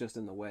because it's just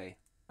in the way.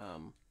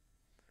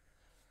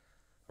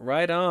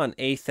 Right on,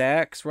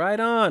 Athax. Right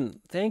on.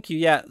 Thank you.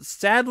 Yeah.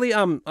 Sadly,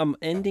 I'm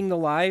ending the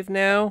live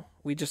now.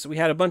 We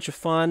had a bunch of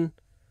fun.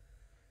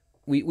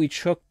 We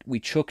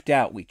chooked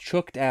out.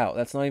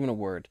 That's not even a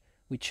word.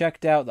 We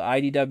checked out the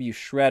IDW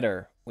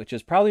Shredder, which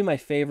is probably my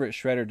favorite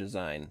Shredder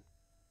design.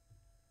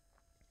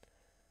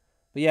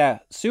 But yeah,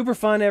 super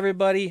fun,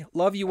 everybody.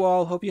 Love you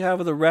all. Hope you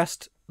have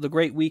the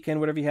great weekend,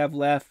 whatever you have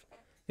left.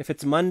 If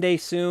it's Monday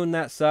soon,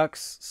 that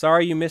sucks.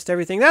 Sorry you missed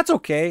everything. That's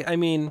okay. I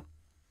mean,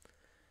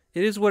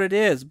 it is what it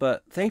is.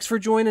 But thanks for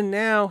joining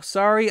now.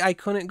 Sorry I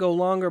couldn't go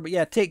longer. But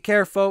yeah, take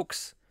care,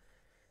 folks.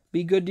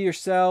 Be good to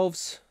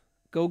yourselves.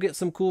 Go get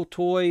some cool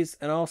toys,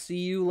 and I'll see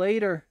you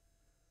later.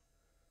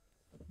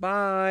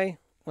 Bye.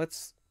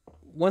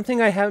 One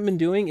thing I haven't been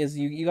doing is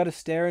you got to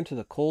stare into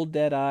the cold,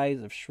 dead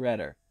eyes of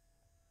Shredder.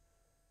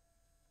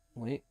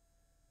 Wait.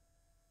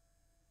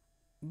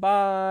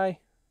 Bye.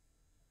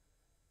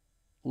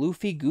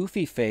 Luffy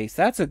goofy face.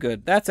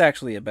 That's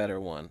actually a better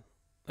one.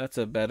 That's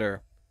a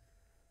better.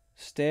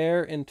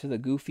 Stare into the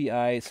goofy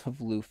eyes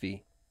of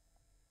Luffy.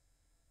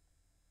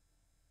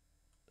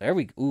 There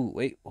we go. Ooh,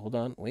 wait, hold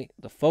on. Wait,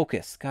 the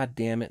focus. God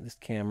damn it, this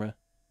camera.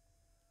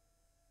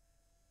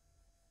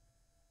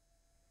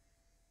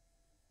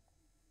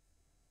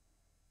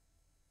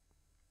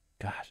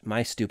 Gosh,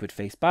 my stupid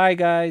face. Bye,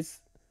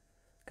 guys.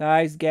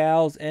 Guys,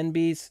 gals,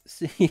 NBs.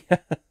 See ya.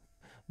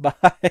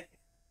 Bye.